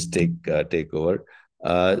 I'll just take over.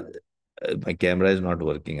 My camera is not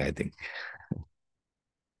working, I think.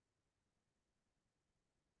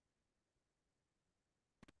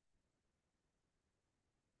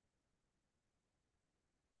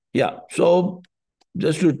 Yeah. So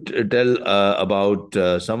just to tell about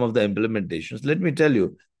some of the implementations, let me tell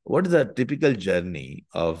you what is a typical journey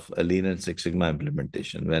of a Lean and Six Sigma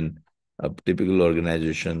implementation when a typical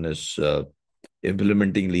organization is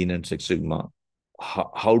implementing Lean and Six Sigma.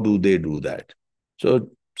 How do they do that? So,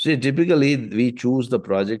 see, typically we choose the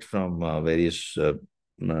project from various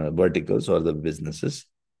verticals or the businesses.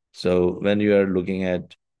 So, when you are looking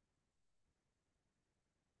at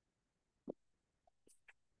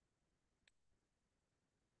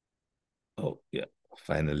oh, yeah.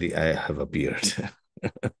 Finally, I have appeared.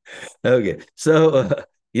 Okay. So,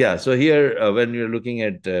 yeah. So here, when you're looking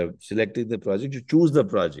at selecting the project, you choose the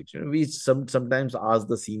project. We sometimes ask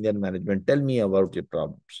the senior management, tell me about your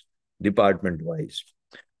problems. department-wise.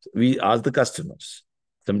 We ask the customers.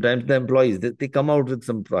 Sometimes the employees, they come out with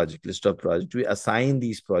some list of projects. We assign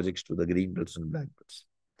these projects to the green belts and black belts.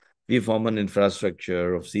 We form an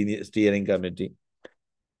infrastructure of senior steering committee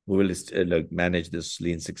who will manage this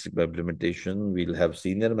Lean Six Sigma implementation. We'll have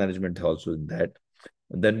senior management also in that.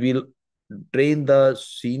 And then we'll train the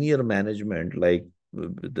senior management, like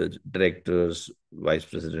the directors, vice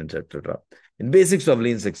presidents, etc., in basics of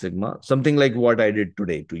Lean Six Sigma, something like what I did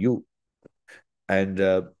today to you. And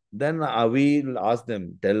then we'll ask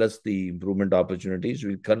them, tell us the improvement opportunities.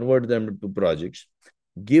 We'll convert them to projects,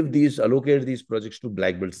 allocate these projects to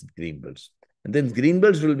black belts and green belts. And then green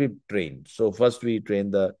belts will be trained. So first we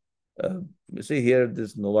train see here,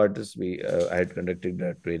 this Novartis, I had conducted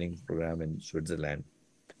a training program in Switzerland.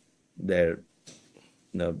 There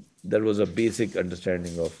was a basic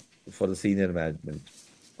understanding for the senior management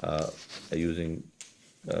using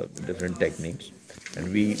different techniques.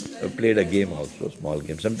 And we played a game also, a small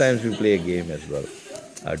game. Sometimes we play a game as well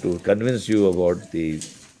to convince you about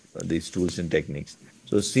these tools and techniques.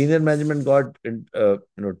 So senior management got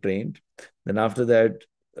trained. Then after that,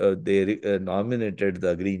 they nominated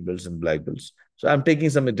the green belts and black belts. So I'm taking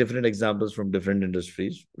some different examples from different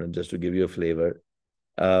industries just to give you a flavor.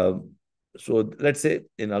 So let's say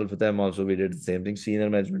in Al Fathem also we did the same thing, senior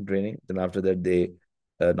management training. Then after that, they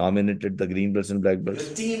nominated the green belts and black belts.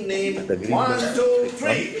 The team name, 1, 2,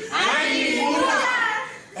 3.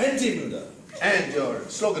 Anti-Muda. And your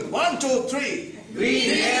slogan, 1, 2, 3. Green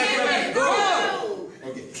air, go!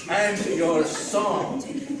 Okay. And your song,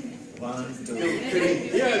 1, 2,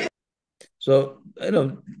 3. Yeah. So,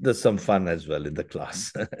 there's some fun as well in the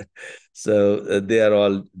class. So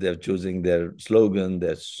they're choosing their slogan,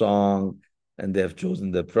 their song, and they have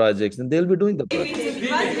chosen their projects, and they'll be doing the projects. 1,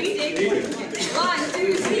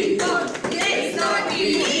 2, 3, go. Let's go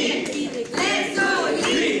green. Let's go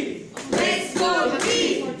green. Let's go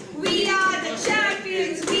green. We are the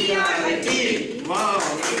champions. We are the team. Wow.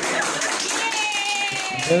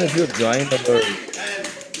 Then if you join our... And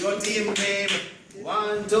your team name,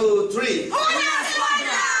 1, 2, 3.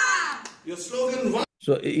 Your slogan, 1.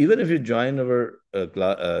 So even if you join our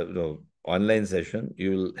online session,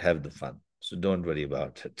 you will have the fun. So don't worry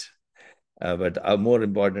about it. But more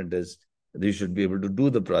important is you should be able to do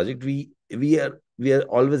the project. We are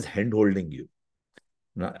always hand-holding you.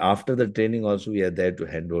 Now, after the training also, we are there to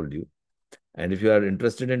handhold you. And if you are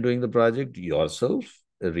interested in doing the project yourself,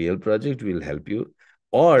 a real project, we'll help you.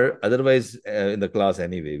 Or otherwise, in the class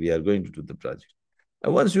anyway, we are going to do the project.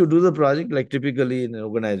 And once you do the project, like typically in an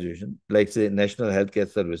organization, like say National Healthcare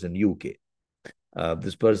Service in UK,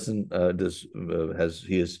 this person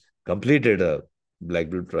he has completed a black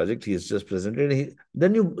belt project. He has just presented.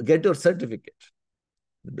 Then you get your certificate.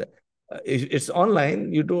 It's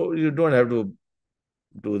online. You don't have to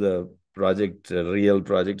do the project, real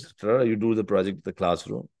project, etc. You do the project in the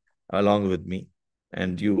classroom along with me,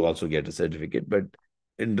 and you also get a certificate. But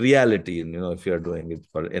in reality, if you are doing it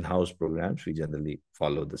for in-house programs, we generally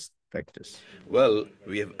follow this practice. Well,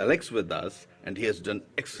 we have Alex with us, and he has done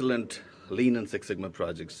excellent Lean and Six Sigma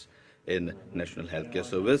projects in National Healthcare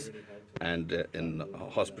Service and in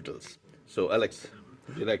hospitals. So, Alex,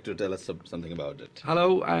 would you like to tell us something about it?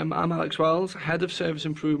 Hello, I'm Alex Wells, Head of Service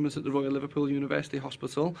Improvements at the Royal Liverpool University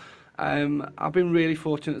Hospital. I've been really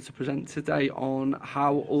fortunate to present today on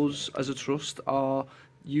how us as a trust are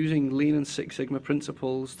using Lean and Six Sigma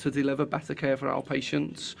principles to deliver better care for our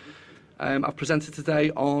patients. I've presented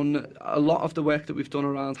today on a lot of the work that we've done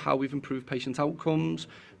around how we've improved patient outcomes,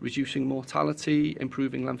 reducing mortality,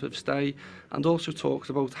 improving length of stay, and also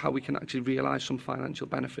talked about how we can actually realise some financial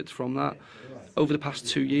benefits from that. Over the past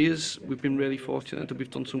 2 years, we've been really fortunate that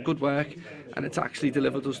we've done some good work, and it's actually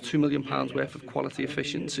delivered us £2 million worth of quality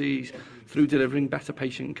efficiencies through delivering better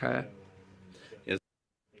patient care.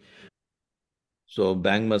 So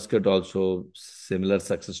Bang Muscat also similar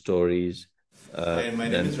success stories. My name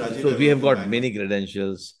is Rajiv. So we have got many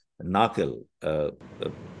credentials. Nakal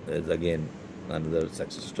is again another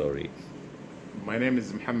success story. My name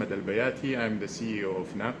is Mohammed Al-Bayati. I'm the CEO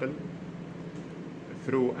of NAPL.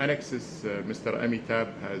 Through Anexas, Mr.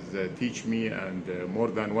 Amitabh has taught me and more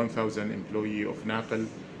than 1,000 employees of NAPL,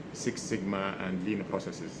 Six Sigma and Lean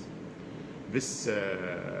processes. This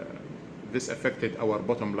affected our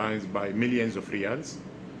bottom lines by millions of riyals,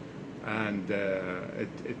 and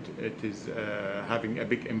it is having a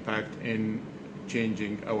big impact in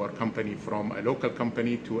changing our company from a local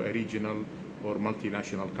company to a regional or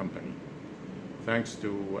multinational company. Thanks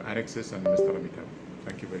to Anexas and Mr. Amitabh.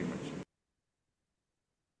 Thank you very much.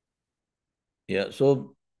 Yeah,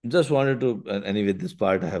 so just wanted to, anyway, this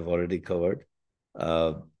part I have already covered.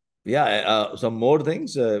 Yeah, some more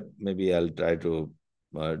things. Maybe I'll try to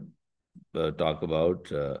talk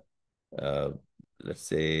about. Let's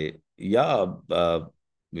say, yeah,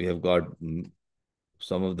 we have got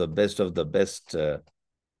some of the best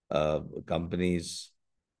companies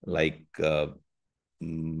like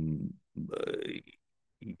Naveen.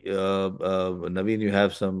 You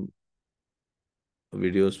have some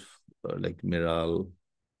videos like Miral.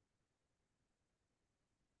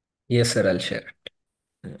 Yes, sir, I'll share.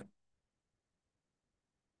 Yeah.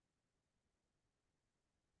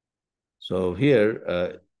 So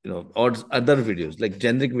here, or other videos like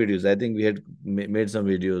generic videos. I think we had made some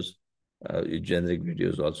videos, generic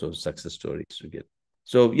videos, also success stories to get.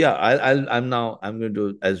 So yeah, I'm going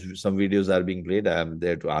to, as some videos are being played, I'm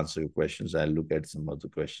there to answer your questions. I'll look at some of the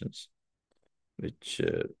questions which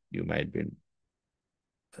you might be.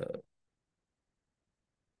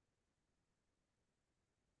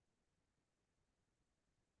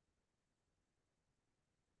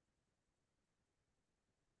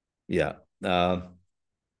 Yeah.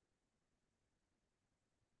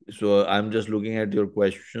 So I'm just looking at your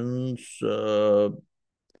questions. So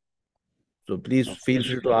please feel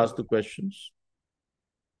free to ask the questions.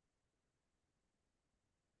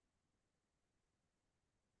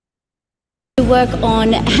 To work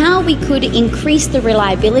on how we could increase the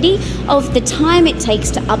reliability of the time it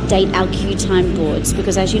takes to update our queue time boards,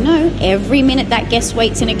 because as you know, every minute that guest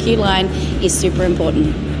waits in a queue line is super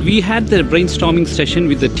important. We had the brainstorming session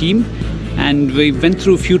with the team and we went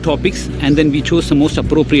through a few topics and then we chose the most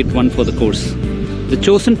appropriate one for the course. The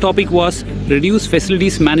chosen topic was Reduce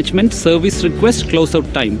Facilities Management Service Request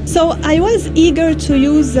Closeout Time. So I was eager to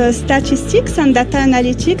use statistics and data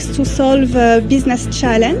analytics to solve a business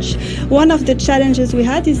challenge. One of the challenges we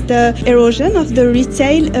had is the erosion of the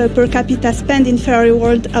retail per capita spend in Ferrari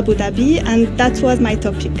World Abu Dhabi, and that was my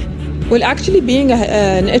topic. Well, actually, being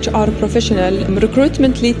an HR professional,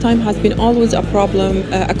 recruitment lead time has been always a problem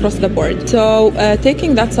across the board. So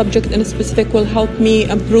taking that subject in specific will help me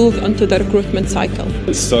improve onto the recruitment cycle.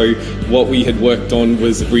 So what we had worked on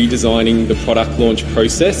was redesigning the product launch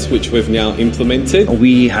process, which we've now implemented.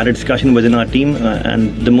 We had a discussion within our team,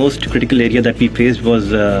 and the most critical area that we faced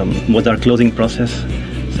was our closing process.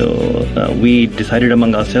 So we decided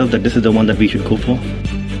among ourselves that this is the one that we should go for.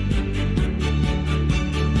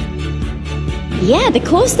 Yeah, the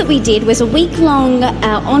course that we did was a week-long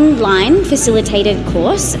online facilitated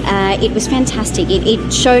course. It was fantastic.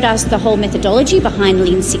 It showed us the whole methodology behind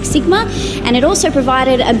Lean Six Sigma, and it also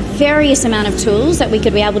provided a various amount of tools that we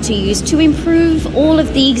could be able to use to improve all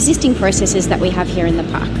of the existing processes that we have here in the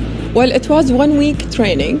park. Well, it was 1 week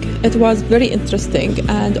training. It was very interesting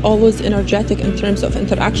and always energetic in terms of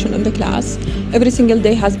interaction in the class. Every single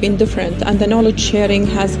day has been different and the knowledge sharing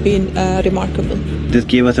has been remarkable. This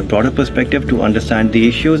gave us a broader perspective to understand the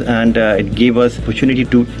issues, and it gave us opportunity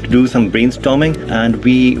to do some brainstorming, and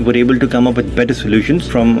we were able to come up with better solutions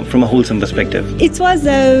from a wholesome perspective. It was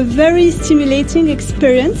a very stimulating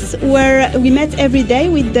experience where we met every day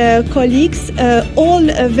with the colleagues, all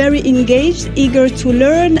very engaged, eager to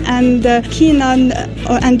learn, and keen on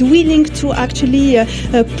and willing to actually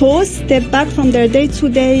pause, step back from their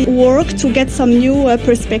day-to-day work to get some new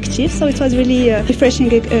perspectives. So it was really a refreshing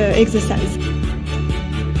exercise.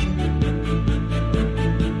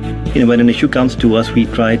 When an issue comes to us, we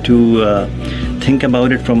try to think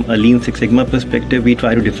about it from a Lean Six Sigma perspective. We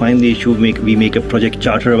try to define the issue, we make a project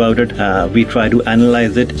charter about it, we try to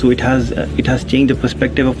analyze it. So it has changed the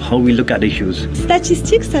perspective of how we look at issues.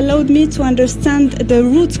 Statistics allowed me to understand the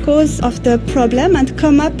root cause of the problem and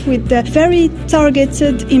come up with the very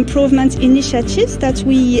targeted improvement initiatives that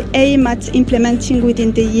we aim at implementing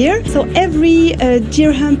within the year. So every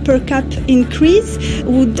dirham per cap increase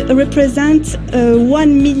would represent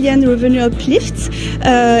 1 million revenue uplifts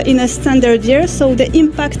in a standard year. So the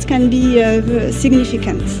impact can be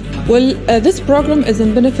significant. Well, this program is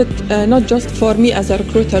in benefit not just for me as a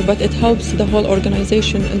recruiter, but it helps the whole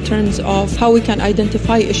organization in terms of how we can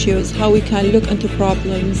identify issues, how we can look into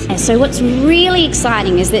problems. So what's really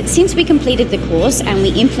exciting is that since we completed the course and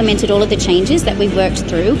we implemented all of the changes that we worked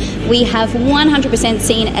through, we have 100%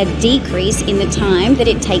 seen a decrease in the time that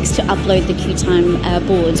it takes to upload the queue time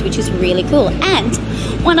boards, which is really cool. And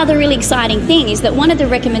one other really exciting thing is that one of the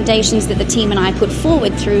recommendations that the team and I put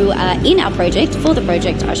forward through in our project, for the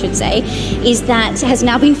project I should say, is that has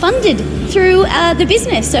now been funded through the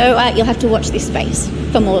business. So you'll have to watch this space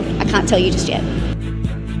for more. I can't tell you just yet.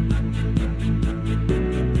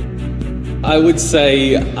 I would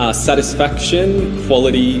say satisfaction,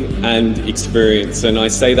 quality and experience, and I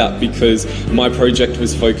say that because my project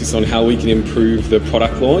was focused on how we can improve the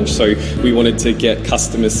product launch. So we wanted to get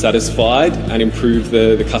customers satisfied and improve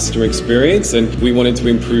the customer experience, and we wanted to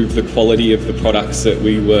improve the quality of the products that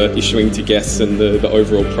we were issuing to guests and the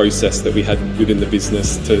overall process that we had within the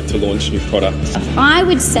business to launch new products. I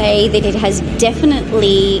would say that it has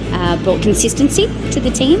definitely brought consistency to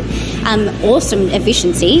the team, awesome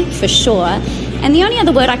efficiency for sure. And the only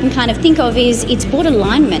other word I can kind of think of is it's brought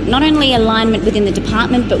alignment, not only alignment within the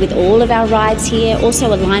department, but with all of our rides here,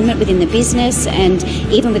 also alignment within the business and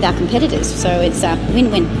even with our competitors. So it's a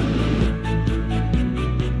win-win.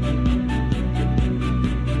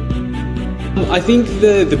 I think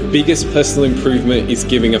the biggest personal improvement is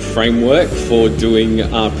giving a framework for doing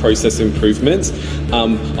process improvements.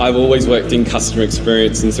 I've always worked in customer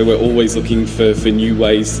experience, and so we're always looking for new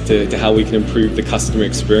ways to how we can improve the customer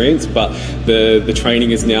experience, but the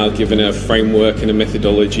training has now given a framework and a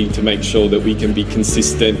methodology to make sure that we can be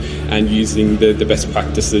consistent and using the best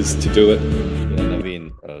practices to do it. Yeah,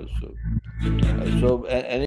 Naveen,